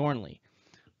 Kerry Thornley.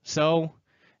 So,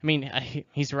 I mean,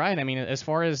 he's right. I mean, as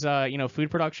far as,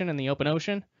 food production in the open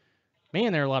ocean,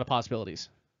 man, there are a lot of possibilities.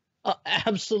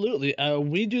 Absolutely.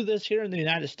 We do this here in the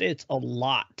United States a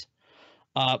lot.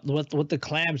 With the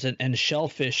clams and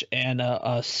shellfish, and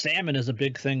salmon is a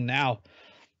big thing now.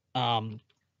 I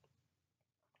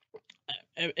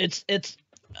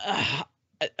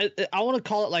want to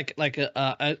call it like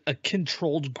a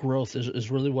controlled growth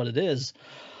is really what it is.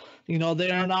 You know,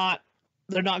 they're not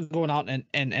going out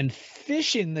and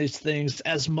fishing these things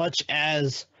as much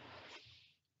as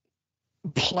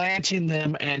planting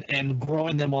them and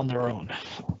growing them on their own.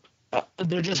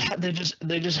 They just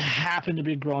happen to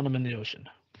be growing them in the ocean.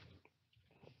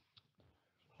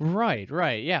 Right,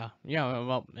 yeah,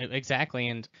 well, exactly.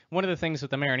 And one of the things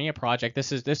with the Marinea project,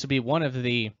 this would be one of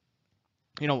the,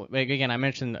 again, I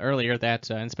mentioned earlier that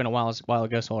and it's been a while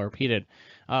ago, so I'll repeat it.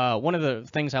 One of the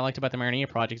things I liked about the Marinea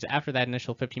project is after that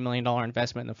initial $50 million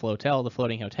investment in the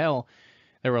floating hotel,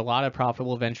 there were a lot of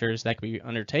profitable ventures that could be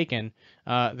undertaken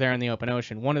there in the open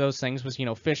ocean. One of those things was,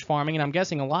 fish farming, and I'm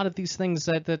guessing a lot of these things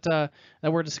that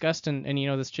were discussed in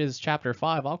this is chapter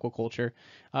 5, aquaculture.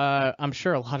 I'm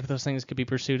sure a lot of those things could be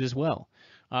pursued as well.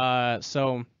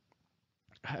 So,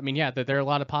 I mean, yeah, there are a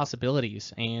lot of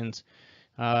possibilities, and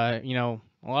a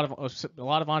lot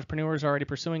of entrepreneurs are already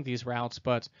pursuing these routes.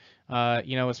 But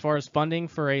as far as funding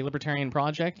for a libertarian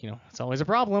project, it's always a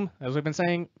problem, as we've been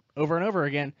saying over and over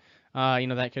again.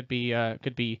 That could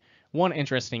be one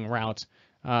interesting route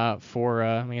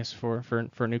for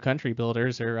new country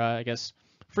builders, or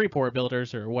free port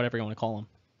builders, or whatever you want to call them.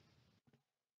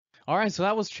 All right, so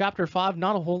that was chapter 5.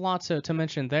 Not a whole lot to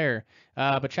mention there,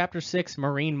 but chapter 6,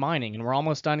 marine mining, and we're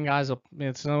almost done, guys.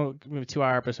 It's a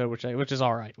 2-hour episode, which is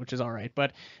all right.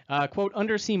 But quote,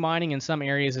 undersea mining in some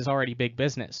areas is already big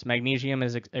business. Magnesium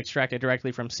is extracted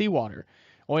directly from seawater.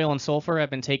 Oil and sulfur have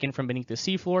been taken from beneath the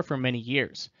seafloor for many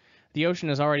years. The ocean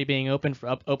is already being opened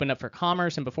up for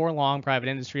commerce, and before long, private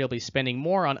industry will be spending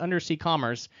more on undersea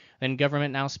commerce than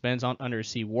government now spends on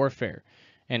undersea warfare.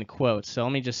 End quote. So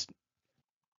let me just...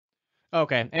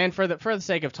 Okay, and for the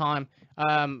sake of time,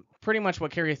 pretty much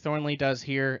what Kerry Thornley does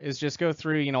here is just go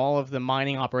through, all of the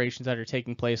mining operations that are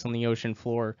taking place on the ocean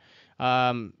floor,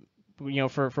 for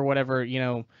whatever,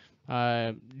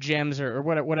 gems or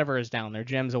whatever is down there,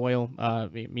 gems, oil,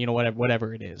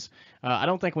 whatever it is. I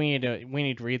don't think we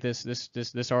need to read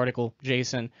this article,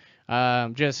 Jason.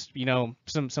 Just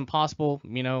some possible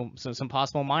some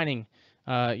possible mining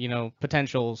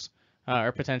potentials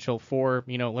or potential for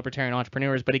libertarian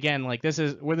entrepreneurs. But again, like this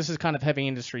is kind of heavy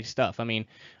industry stuff. I mean,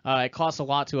 it costs a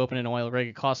lot to open an oil rig.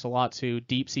 It costs a lot to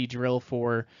deep sea drill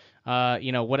for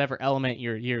whatever element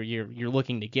you're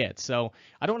looking to get. So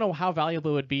I don't know how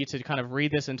valuable it would be to kind of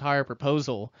read this entire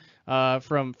proposal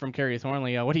from Kerry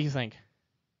Thornley. What do you think?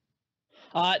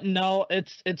 No,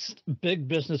 it's big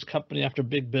business company after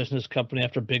big business company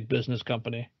after big business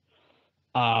company.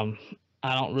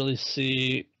 I don't really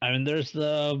see. I mean, there's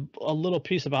a little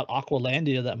piece about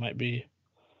Aqualandia that might be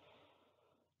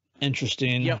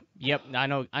Interesting. Yep. I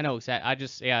know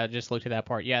exactly. I just looked at that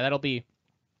part. Yeah, that'll be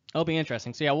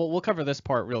interesting. So yeah, we'll cover this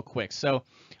part real quick. So,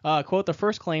 quote, the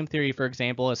first claim theory, for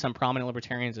example, as some prominent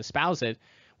libertarians espouse it,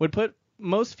 would put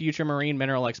most future marine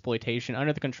mineral exploitation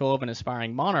under the control of an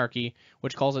aspiring monarchy,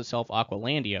 which calls itself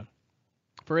Aqualandia.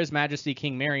 For His Majesty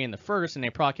King Marion I, in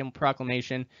a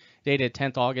proclamation dated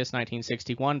 10th August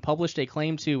 1961, published a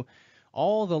claim to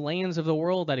all the lands of the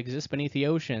world that exist beneath the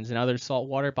oceans and other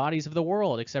saltwater bodies of the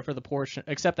world, except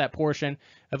that portion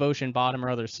of ocean bottom or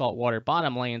other saltwater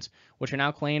bottom lands, which are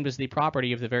now claimed as the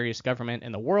property of the various government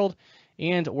in the world,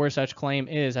 and where such claim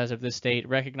is, as of this date,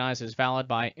 recognized as valid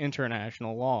by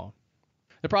international law.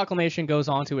 The proclamation goes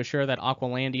on to assure that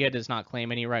Aqualandia does not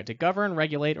claim any right to govern,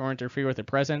 regulate, or interfere with the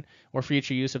present or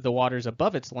future use of the waters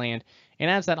above its land,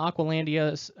 and adds that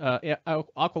Aqualandia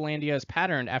is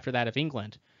patterned after that of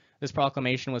England. This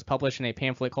proclamation was published in a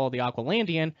pamphlet called the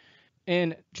Aqualandian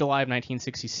in July of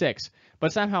 1966,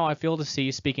 but somehow I fail to see,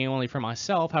 speaking only for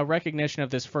myself, how recognition of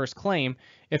this first claim,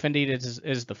 if indeed it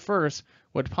is the first,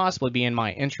 would possibly be in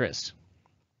my interest.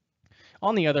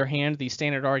 On the other hand, the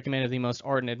standard argument of the most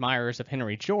ardent admirers of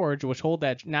Henry George, which hold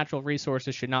that natural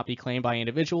resources should not be claimed by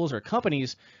individuals or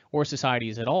companies or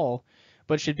societies at all,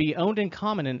 but should be owned in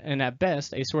common and at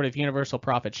best a sort of universal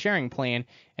profit-sharing plan,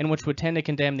 and which would tend to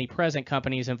condemn the present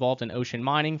companies involved in ocean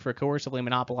mining for coercively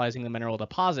monopolizing the mineral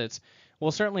deposits,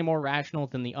 while certainly more rational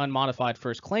than the unmodified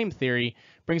first claim theory,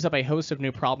 brings up a host of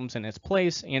new problems in its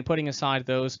place, and putting aside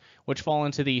those which fall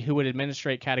into the who would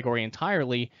administrate category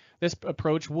entirely, this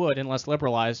approach would, unless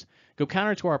liberalized, go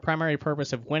counter to our primary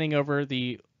purpose of winning over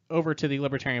to the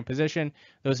libertarian position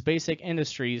those basic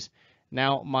industries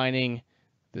now mining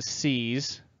the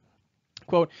seas.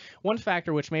 Quote, one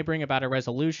factor which may bring about a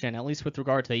resolution, at least with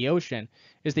regard to the ocean,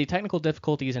 is the technical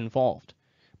difficulties involved.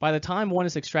 By the time one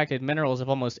has extracted minerals of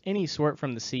almost any sort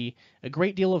from the sea, a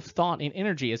great deal of thought and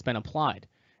energy has been applied.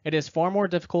 It is far more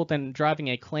difficult than driving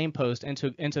a claim post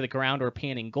into the ground or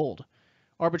panning gold.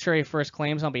 Arbitrary first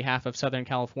claims on behalf of Southern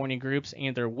California groups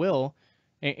and their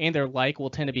like will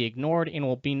tend to be ignored and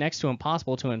will be next to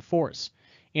impossible to enforce.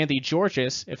 And the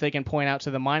Georgists, if they can point out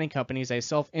to the mining companies a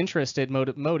self-interested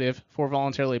motive for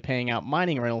voluntarily paying out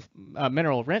mineral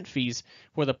rent fees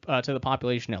to the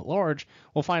population at large,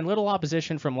 will find little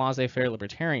opposition from laissez-faire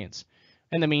libertarians.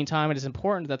 In the meantime, it is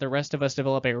important that the rest of us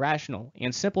develop a rational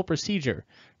and simple procedure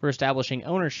for establishing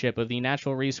ownership of the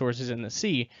natural resources in the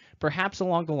sea, perhaps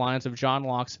along the lines of John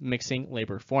Locke's mixing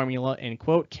labor formula, end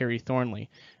quote, Carrie Thornley.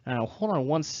 Hold on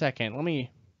one second. Let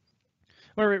me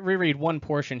reread one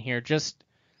portion here, just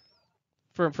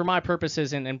for my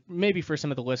purposes and maybe for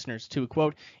some of the listeners too.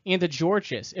 Quote, and the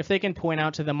Georgists, if they can point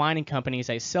out to the mining companies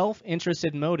a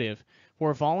self-interested motive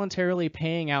for voluntarily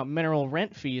paying out mineral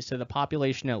rent fees to the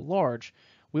population at large,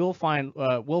 we'll find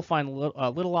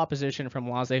little opposition from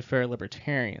laissez-faire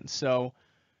libertarians. So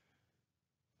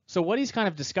what he's kind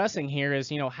of discussing here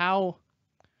is, how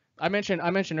I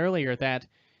mentioned earlier that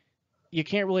you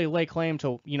can't really lay claim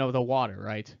to, the water,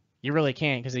 right? You really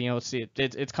can't, because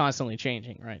it's constantly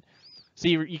changing, right? So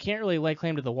you can't really lay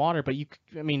claim to the water, but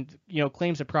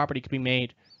claims of property could be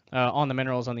made on the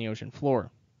minerals on the ocean floor.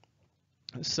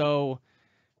 So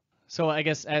I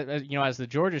guess as the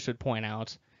Georgists would point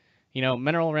out,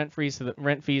 mineral rent fees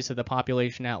to the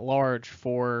population at large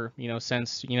for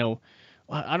since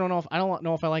I don't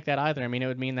know if I like that either. I mean, it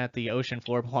would mean that the ocean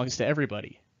floor belongs to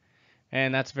everybody,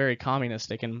 and that's very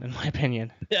communistic in my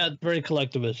opinion. Yeah, very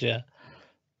collectivist. Yeah.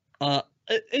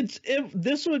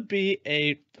 This would be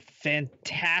a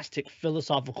fantastic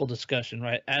philosophical discussion,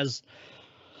 right? As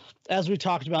we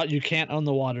talked about, you can't own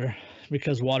the water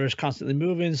because water is constantly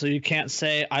moving, so you can't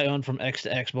say I own from X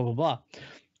to X, blah blah blah.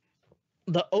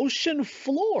 The ocean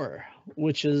floor,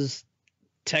 which is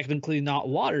technically not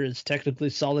water, it's technically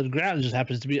solid ground, it just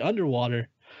happens to be underwater.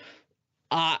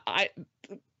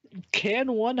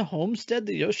 Can one homestead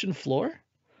the ocean floor?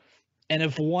 And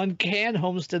if one can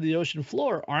homestead the ocean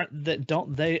floor,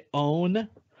 don't they own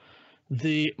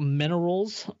the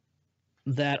minerals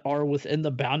that are within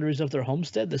the boundaries of their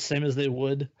homestead, the same as they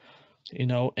would,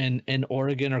 in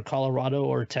Oregon or Colorado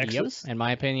or Texas? Yep. In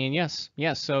my opinion, yes.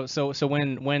 So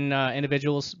when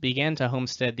individuals began to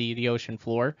homestead the ocean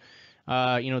floor,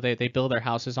 they build their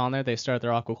houses on there, they start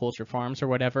their aquaculture farms or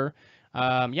whatever.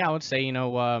 I would say,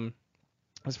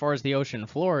 as far as the ocean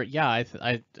floor, yeah,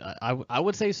 I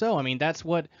would say so. I mean, that's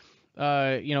what,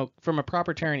 from a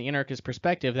proprietarian anarchist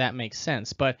perspective, that makes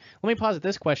sense. But let me posit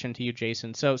this question to you,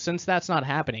 Jason. So since that's not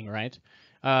happening, right?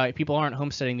 People aren't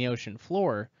homesteading the ocean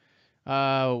floor.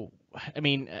 I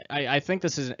mean, I think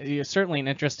this is certainly an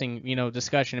interesting,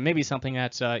 discussion, and maybe something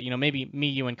that, maybe me,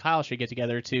 you, and Kyle should get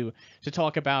together to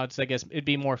talk about. I guess it'd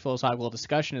be more philosophical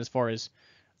discussion as far as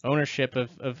ownership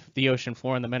of the ocean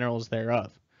floor and the minerals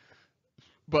thereof.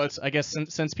 But I guess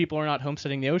since people are not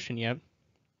homesteading the ocean yet,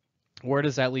 where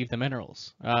does that leave the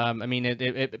minerals? I mean,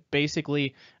 it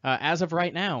basically, as of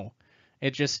right now,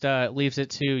 it just leaves it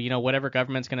to, whatever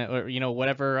government's going to, or,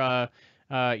 whatever,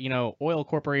 oil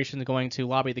corporation is going to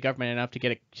lobby the government enough to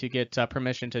get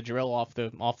permission to drill off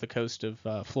the coast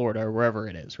of Florida or wherever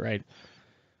it is, right?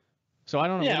 So I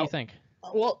don't know. Yeah, what do you think?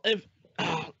 Well, if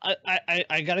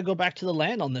I got to go back to the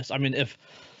land on this. I mean, if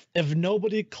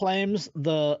nobody claims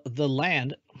the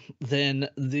land, then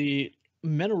the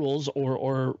minerals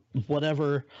or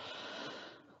whatever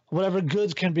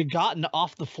goods can be gotten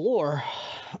off the floor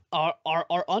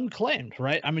are unclaimed,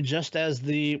 right? I mean, just as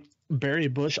the berry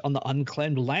bush on the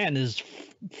unclaimed land is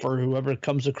for whoever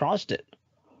comes across it,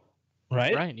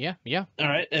 right? Right. Yeah. All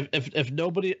right. If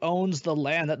nobody owns the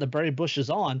land that the berry bush is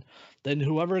on, then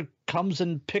whoever comes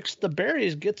and picks the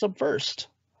berries gets them first.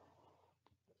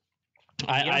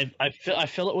 I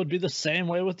feel it would be the same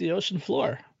way with the ocean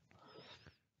floor.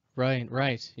 Right.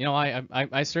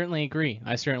 I certainly agree.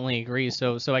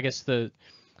 So I guess the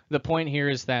point here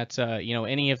is that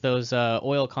any of those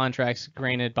oil contracts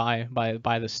granted by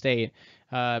the state,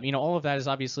 all of that is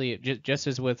obviously just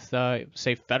as with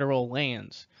say federal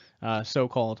lands,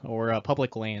 so-called, or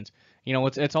public lands.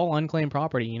 It's all unclaimed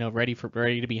property. Ready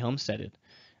to be homesteaded.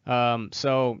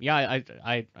 So yeah,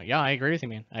 I agree with you,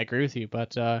 man. I agree with you.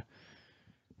 But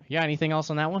yeah, anything else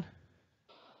on that one?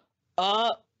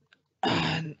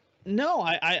 No,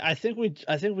 I think we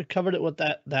covered it with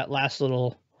that last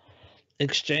little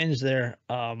exchange there.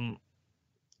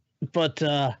 But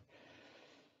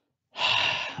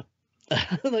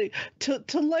like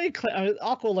to lay claim, I mean,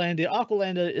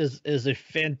 Aqualandia is a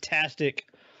fantastic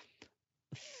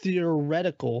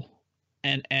theoretical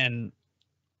and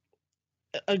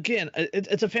again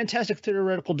it's a fantastic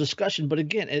theoretical discussion, but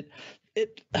again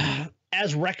it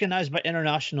as recognized by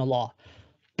international law,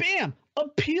 bam,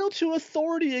 appeal to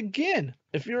authority again.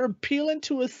 If you're appealing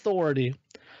to authority,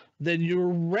 then you're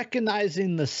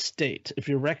recognizing the state. If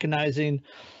you're recognizing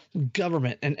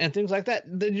government and things like that,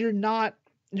 then you're not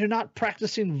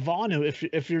practicing Vonu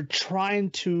if you're trying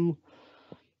to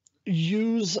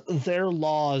use their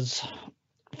laws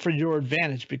for your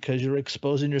advantage because you're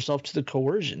exposing yourself to the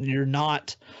coercion. You're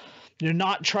not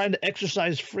trying to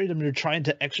exercise freedom, you're trying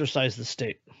to exercise the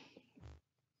state.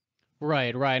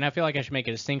 Right. And I feel like I should make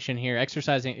a distinction here.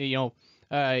 Exercising,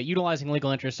 utilizing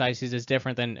legal exercises is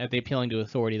different than the appealing to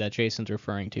authority that Jason's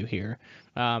referring to here.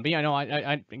 But yeah, no,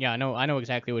 I know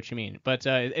exactly what you mean. But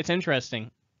it's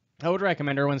interesting. I would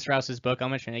recommend Erwin Strauss's book. I'll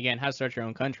mention it again, How to Start Your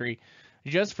Own Country,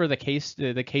 just for the case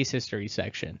history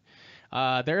section.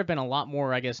 There have been a lot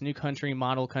more, I guess, new country,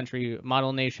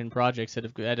 model nation projects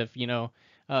that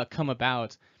have come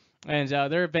about, and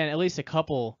there have been at least a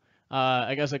couple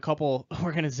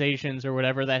organizations or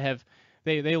whatever that have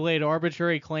they laid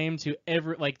arbitrary claim to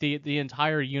the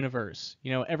entire universe,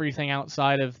 everything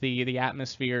outside of the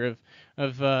atmosphere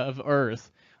of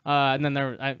Earth. And then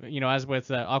there, as with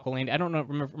Aqualand, I don't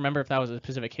remember if that was a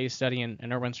specific case study in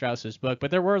Erwin Strauss's book, but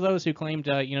there were those who claimed,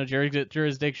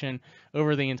 jurisdiction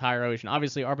over the entire ocean.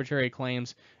 Obviously, arbitrary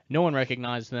claims, no one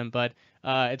recognized them, but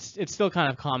it's still kind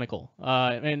of comical.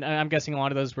 And I'm guessing a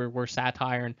lot of those were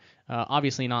satire and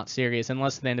obviously not serious,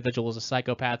 unless the individual was a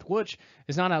psychopath, which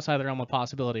is not outside the realm of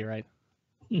possibility, right?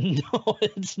 No,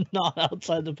 it's not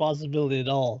outside the possibility at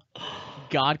all.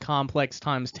 God complex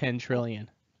times 10 trillion.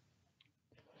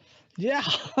 Yeah,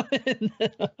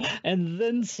 and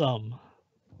then some.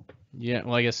 Yeah,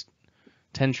 well, I guess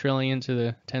 10 trillion to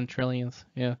the 10 trillionth.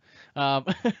 Yeah.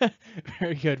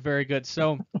 Very good.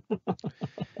 So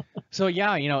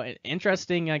yeah,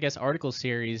 interesting, I guess, article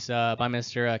series by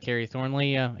Mr. Kerry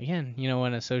Thornley. Again,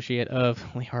 an associate of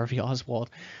Lee Harvey Oswald.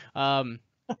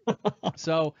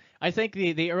 So I think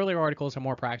the earlier articles are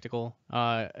more practical.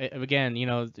 Again,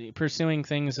 pursuing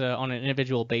things on an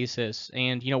individual basis,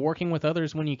 and working with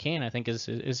others when you can, I think is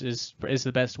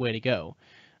the best way to go.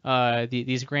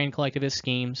 These grand collectivist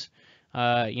schemes,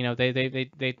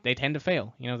 they tend to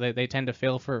fail. They tend to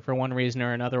fail for one reason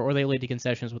or another, or they lead to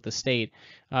concessions with the state,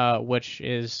 which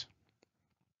is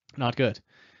not good.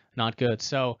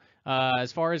 So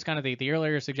as far as kind of the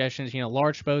earlier suggestions,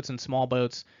 large boats and small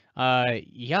boats.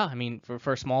 Yeah, I mean,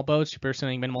 for small boats, you're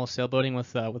pursuing minimal sailboating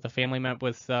with a family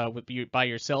member, by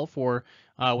yourself or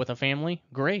with a family.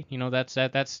 Great,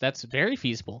 that's very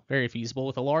feasible.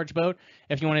 With a large boat,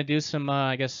 if you want to do some,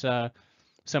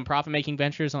 some profit-making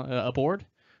ventures aboard,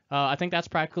 I think that's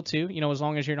practical too. As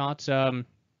long as you're not,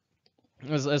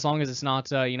 as long as it's not,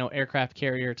 aircraft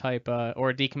carrier type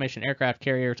or decommissioned aircraft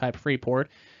carrier type free port.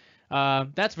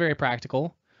 That's very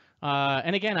practical.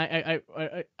 And again,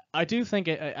 I do think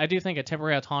a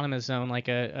temporary autonomous zone like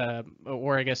a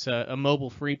mobile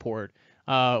free port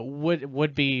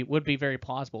would be very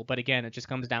plausible. But again, it just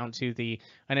comes down to the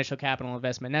initial capital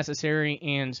investment necessary,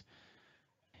 and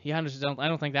yeah, I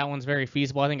don't think that one's very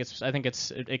feasible.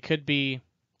 It could be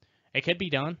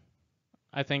done.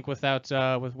 I think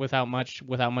without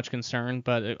much concern,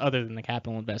 but other than the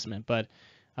capital investment. But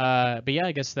yeah,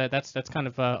 I guess that's kind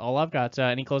of all I've got.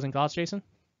 Any closing thoughts, Jason?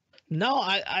 No,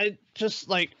 I just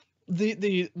like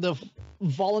the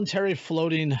voluntary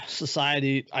floating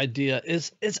society idea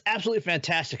is absolutely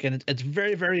fantastic, and it's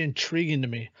very, very intriguing to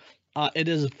me. It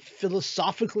is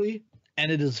philosophically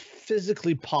and it is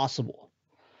physically possible.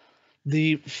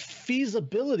 The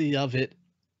feasibility of it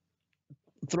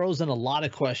throws in a lot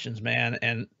of questions, man.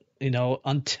 And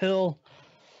until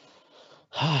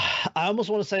I almost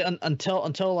want to say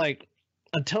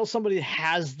until somebody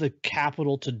has the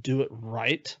capital to do it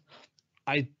right,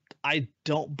 I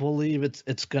don't believe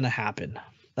it's going to happen.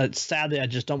 Sadly, I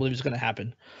just don't believe it's going to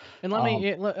happen. And let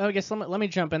me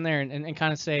jump in there and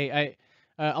kind of say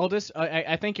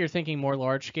I think you're thinking more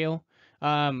large scale.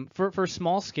 For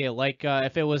small scale, like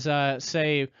if it was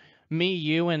say me,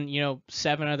 you, and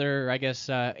 7 other anarchists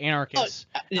out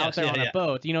there on a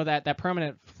boat, that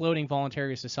permanent floating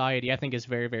voluntary society I think is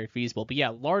very, very feasible. But yeah,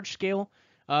 large scale,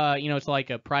 it's like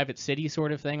a private city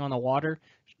sort of thing on the water.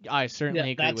 I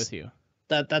certainly agree with you.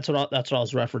 That's what I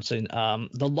was referencing.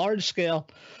 The large scale,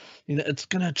 it's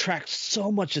going to attract so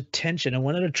much attention, and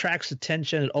when it attracts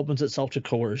attention, it opens itself to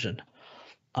coercion.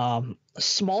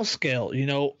 Small scale,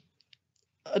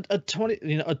 a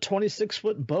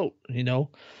 26-foot boat,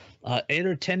 8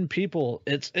 or 10 people,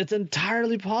 it's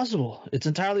entirely possible. It's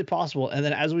entirely possible. And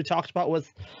then as we talked about with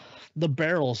the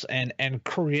barrels and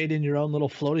creating your own little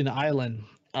floating island,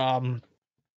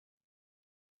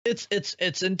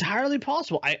 it's entirely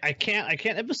possible. I can't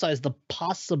emphasize the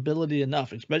possibility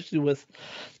enough, especially with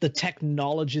the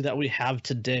technology that we have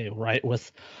today, right?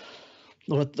 With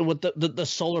the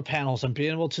solar panels and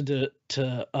being able to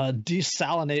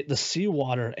desalinate the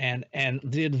seawater and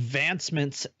the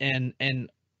advancements in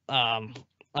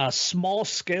small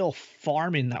scale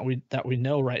farming that we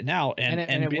know right now, and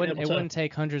it wouldn't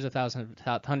take hundreds of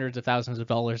thousands of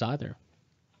dollars either.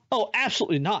 Oh,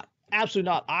 absolutely not.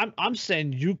 Absolutely not. I'm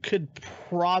saying you could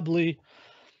probably,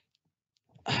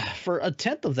 for a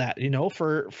tenth of that,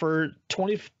 for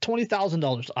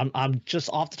 $20,000. I'm just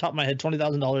off the top of my head,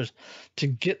 $20,000 to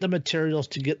get the materials,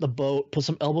 to get the boat, put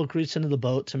some elbow grease into the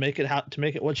boat to make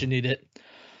it what you need it.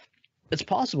 It's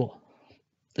possible.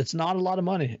 It's not a lot of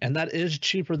money, and that is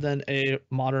cheaper than a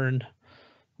modern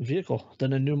vehicle,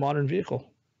 than a new modern vehicle.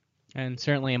 And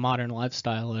certainly a modern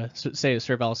lifestyle, say a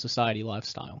surveillance society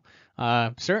lifestyle.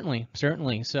 Certainly.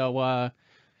 So,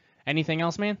 anything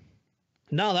else, man?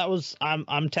 No,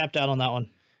 I'm tapped out on that one.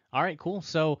 All right, cool.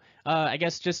 So, I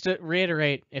guess just to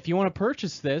reiterate, if you want to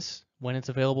purchase this when it's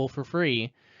available for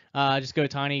free, just go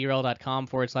to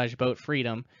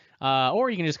tinyurl.com/boatfreedom. Or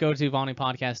you can just go to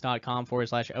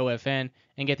VonuPodcast.com/OFN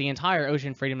and get the entire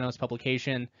Ocean Freedom Notes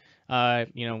publication,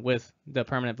 with the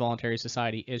Permanent Voluntary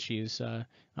Society issues, or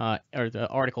the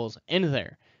articles in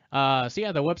there. So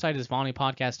yeah, the website is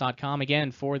VonuPodcast.com.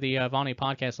 Again, for the Vonu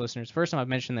Podcast listeners, first time I've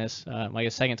mentioned this, like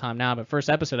a second time now, but first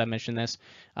episode I mentioned this,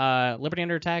 Liberty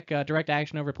Under Attack, direct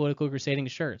action over political crusading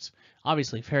shirts.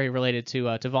 Obviously very related to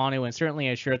Vonu, and certainly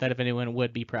a shirt that if anyone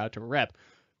would be proud to rep.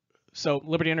 So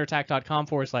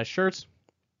libertyunderAttack.com/shirts.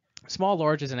 Small,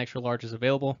 larges, and extra larges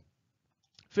available.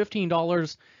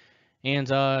 $15,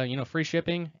 and free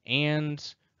shipping,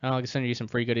 and I'll send you some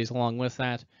free goodies along with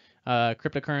that.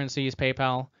 Cryptocurrencies,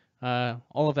 PayPal,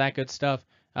 all of that good stuff.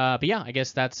 But yeah, I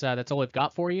guess that's all we've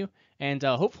got for you. And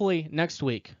hopefully next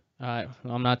week,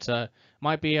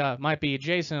 might be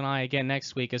Jason and I again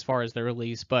next week as far as the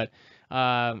release. But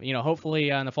hopefully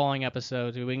in the following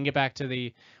episodes we can get back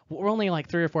to we're only like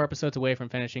 3 or 4 episodes away from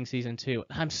finishing season 2.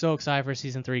 I'm so excited for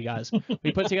season 3, guys.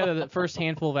 We put together the first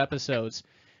handful of episodes,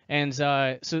 and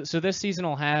so this season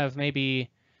will have maybe,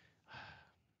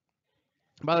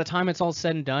 by the time it's all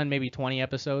said and done, maybe 20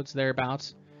 episodes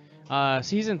thereabouts.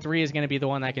 Season 3 is going to be the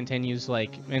one that continues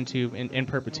like in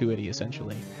perpetuity,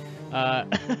 essentially.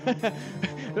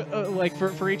 Like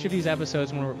for each of these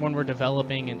episodes, when we're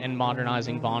developing and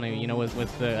modernizing Vonu,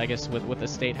 with the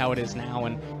state how it is now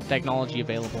and technology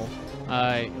available.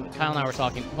 Kyle and I were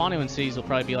talking. Vonu and Cities will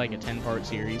probably be like a 10-part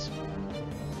series.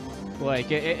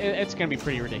 Like it's going to be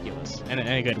pretty ridiculous in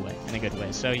a good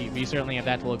way. So you certainly have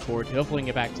that to look forward to. Hopefully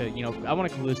we can get back to, I want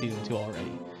to conclude season 2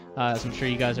 already. So I'm sure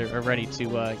you guys are ready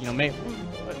to,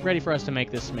 ready for us to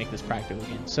make this practical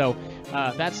again. So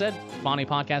that said,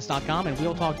 VonuPodcast.com, and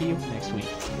we'll talk to you next week.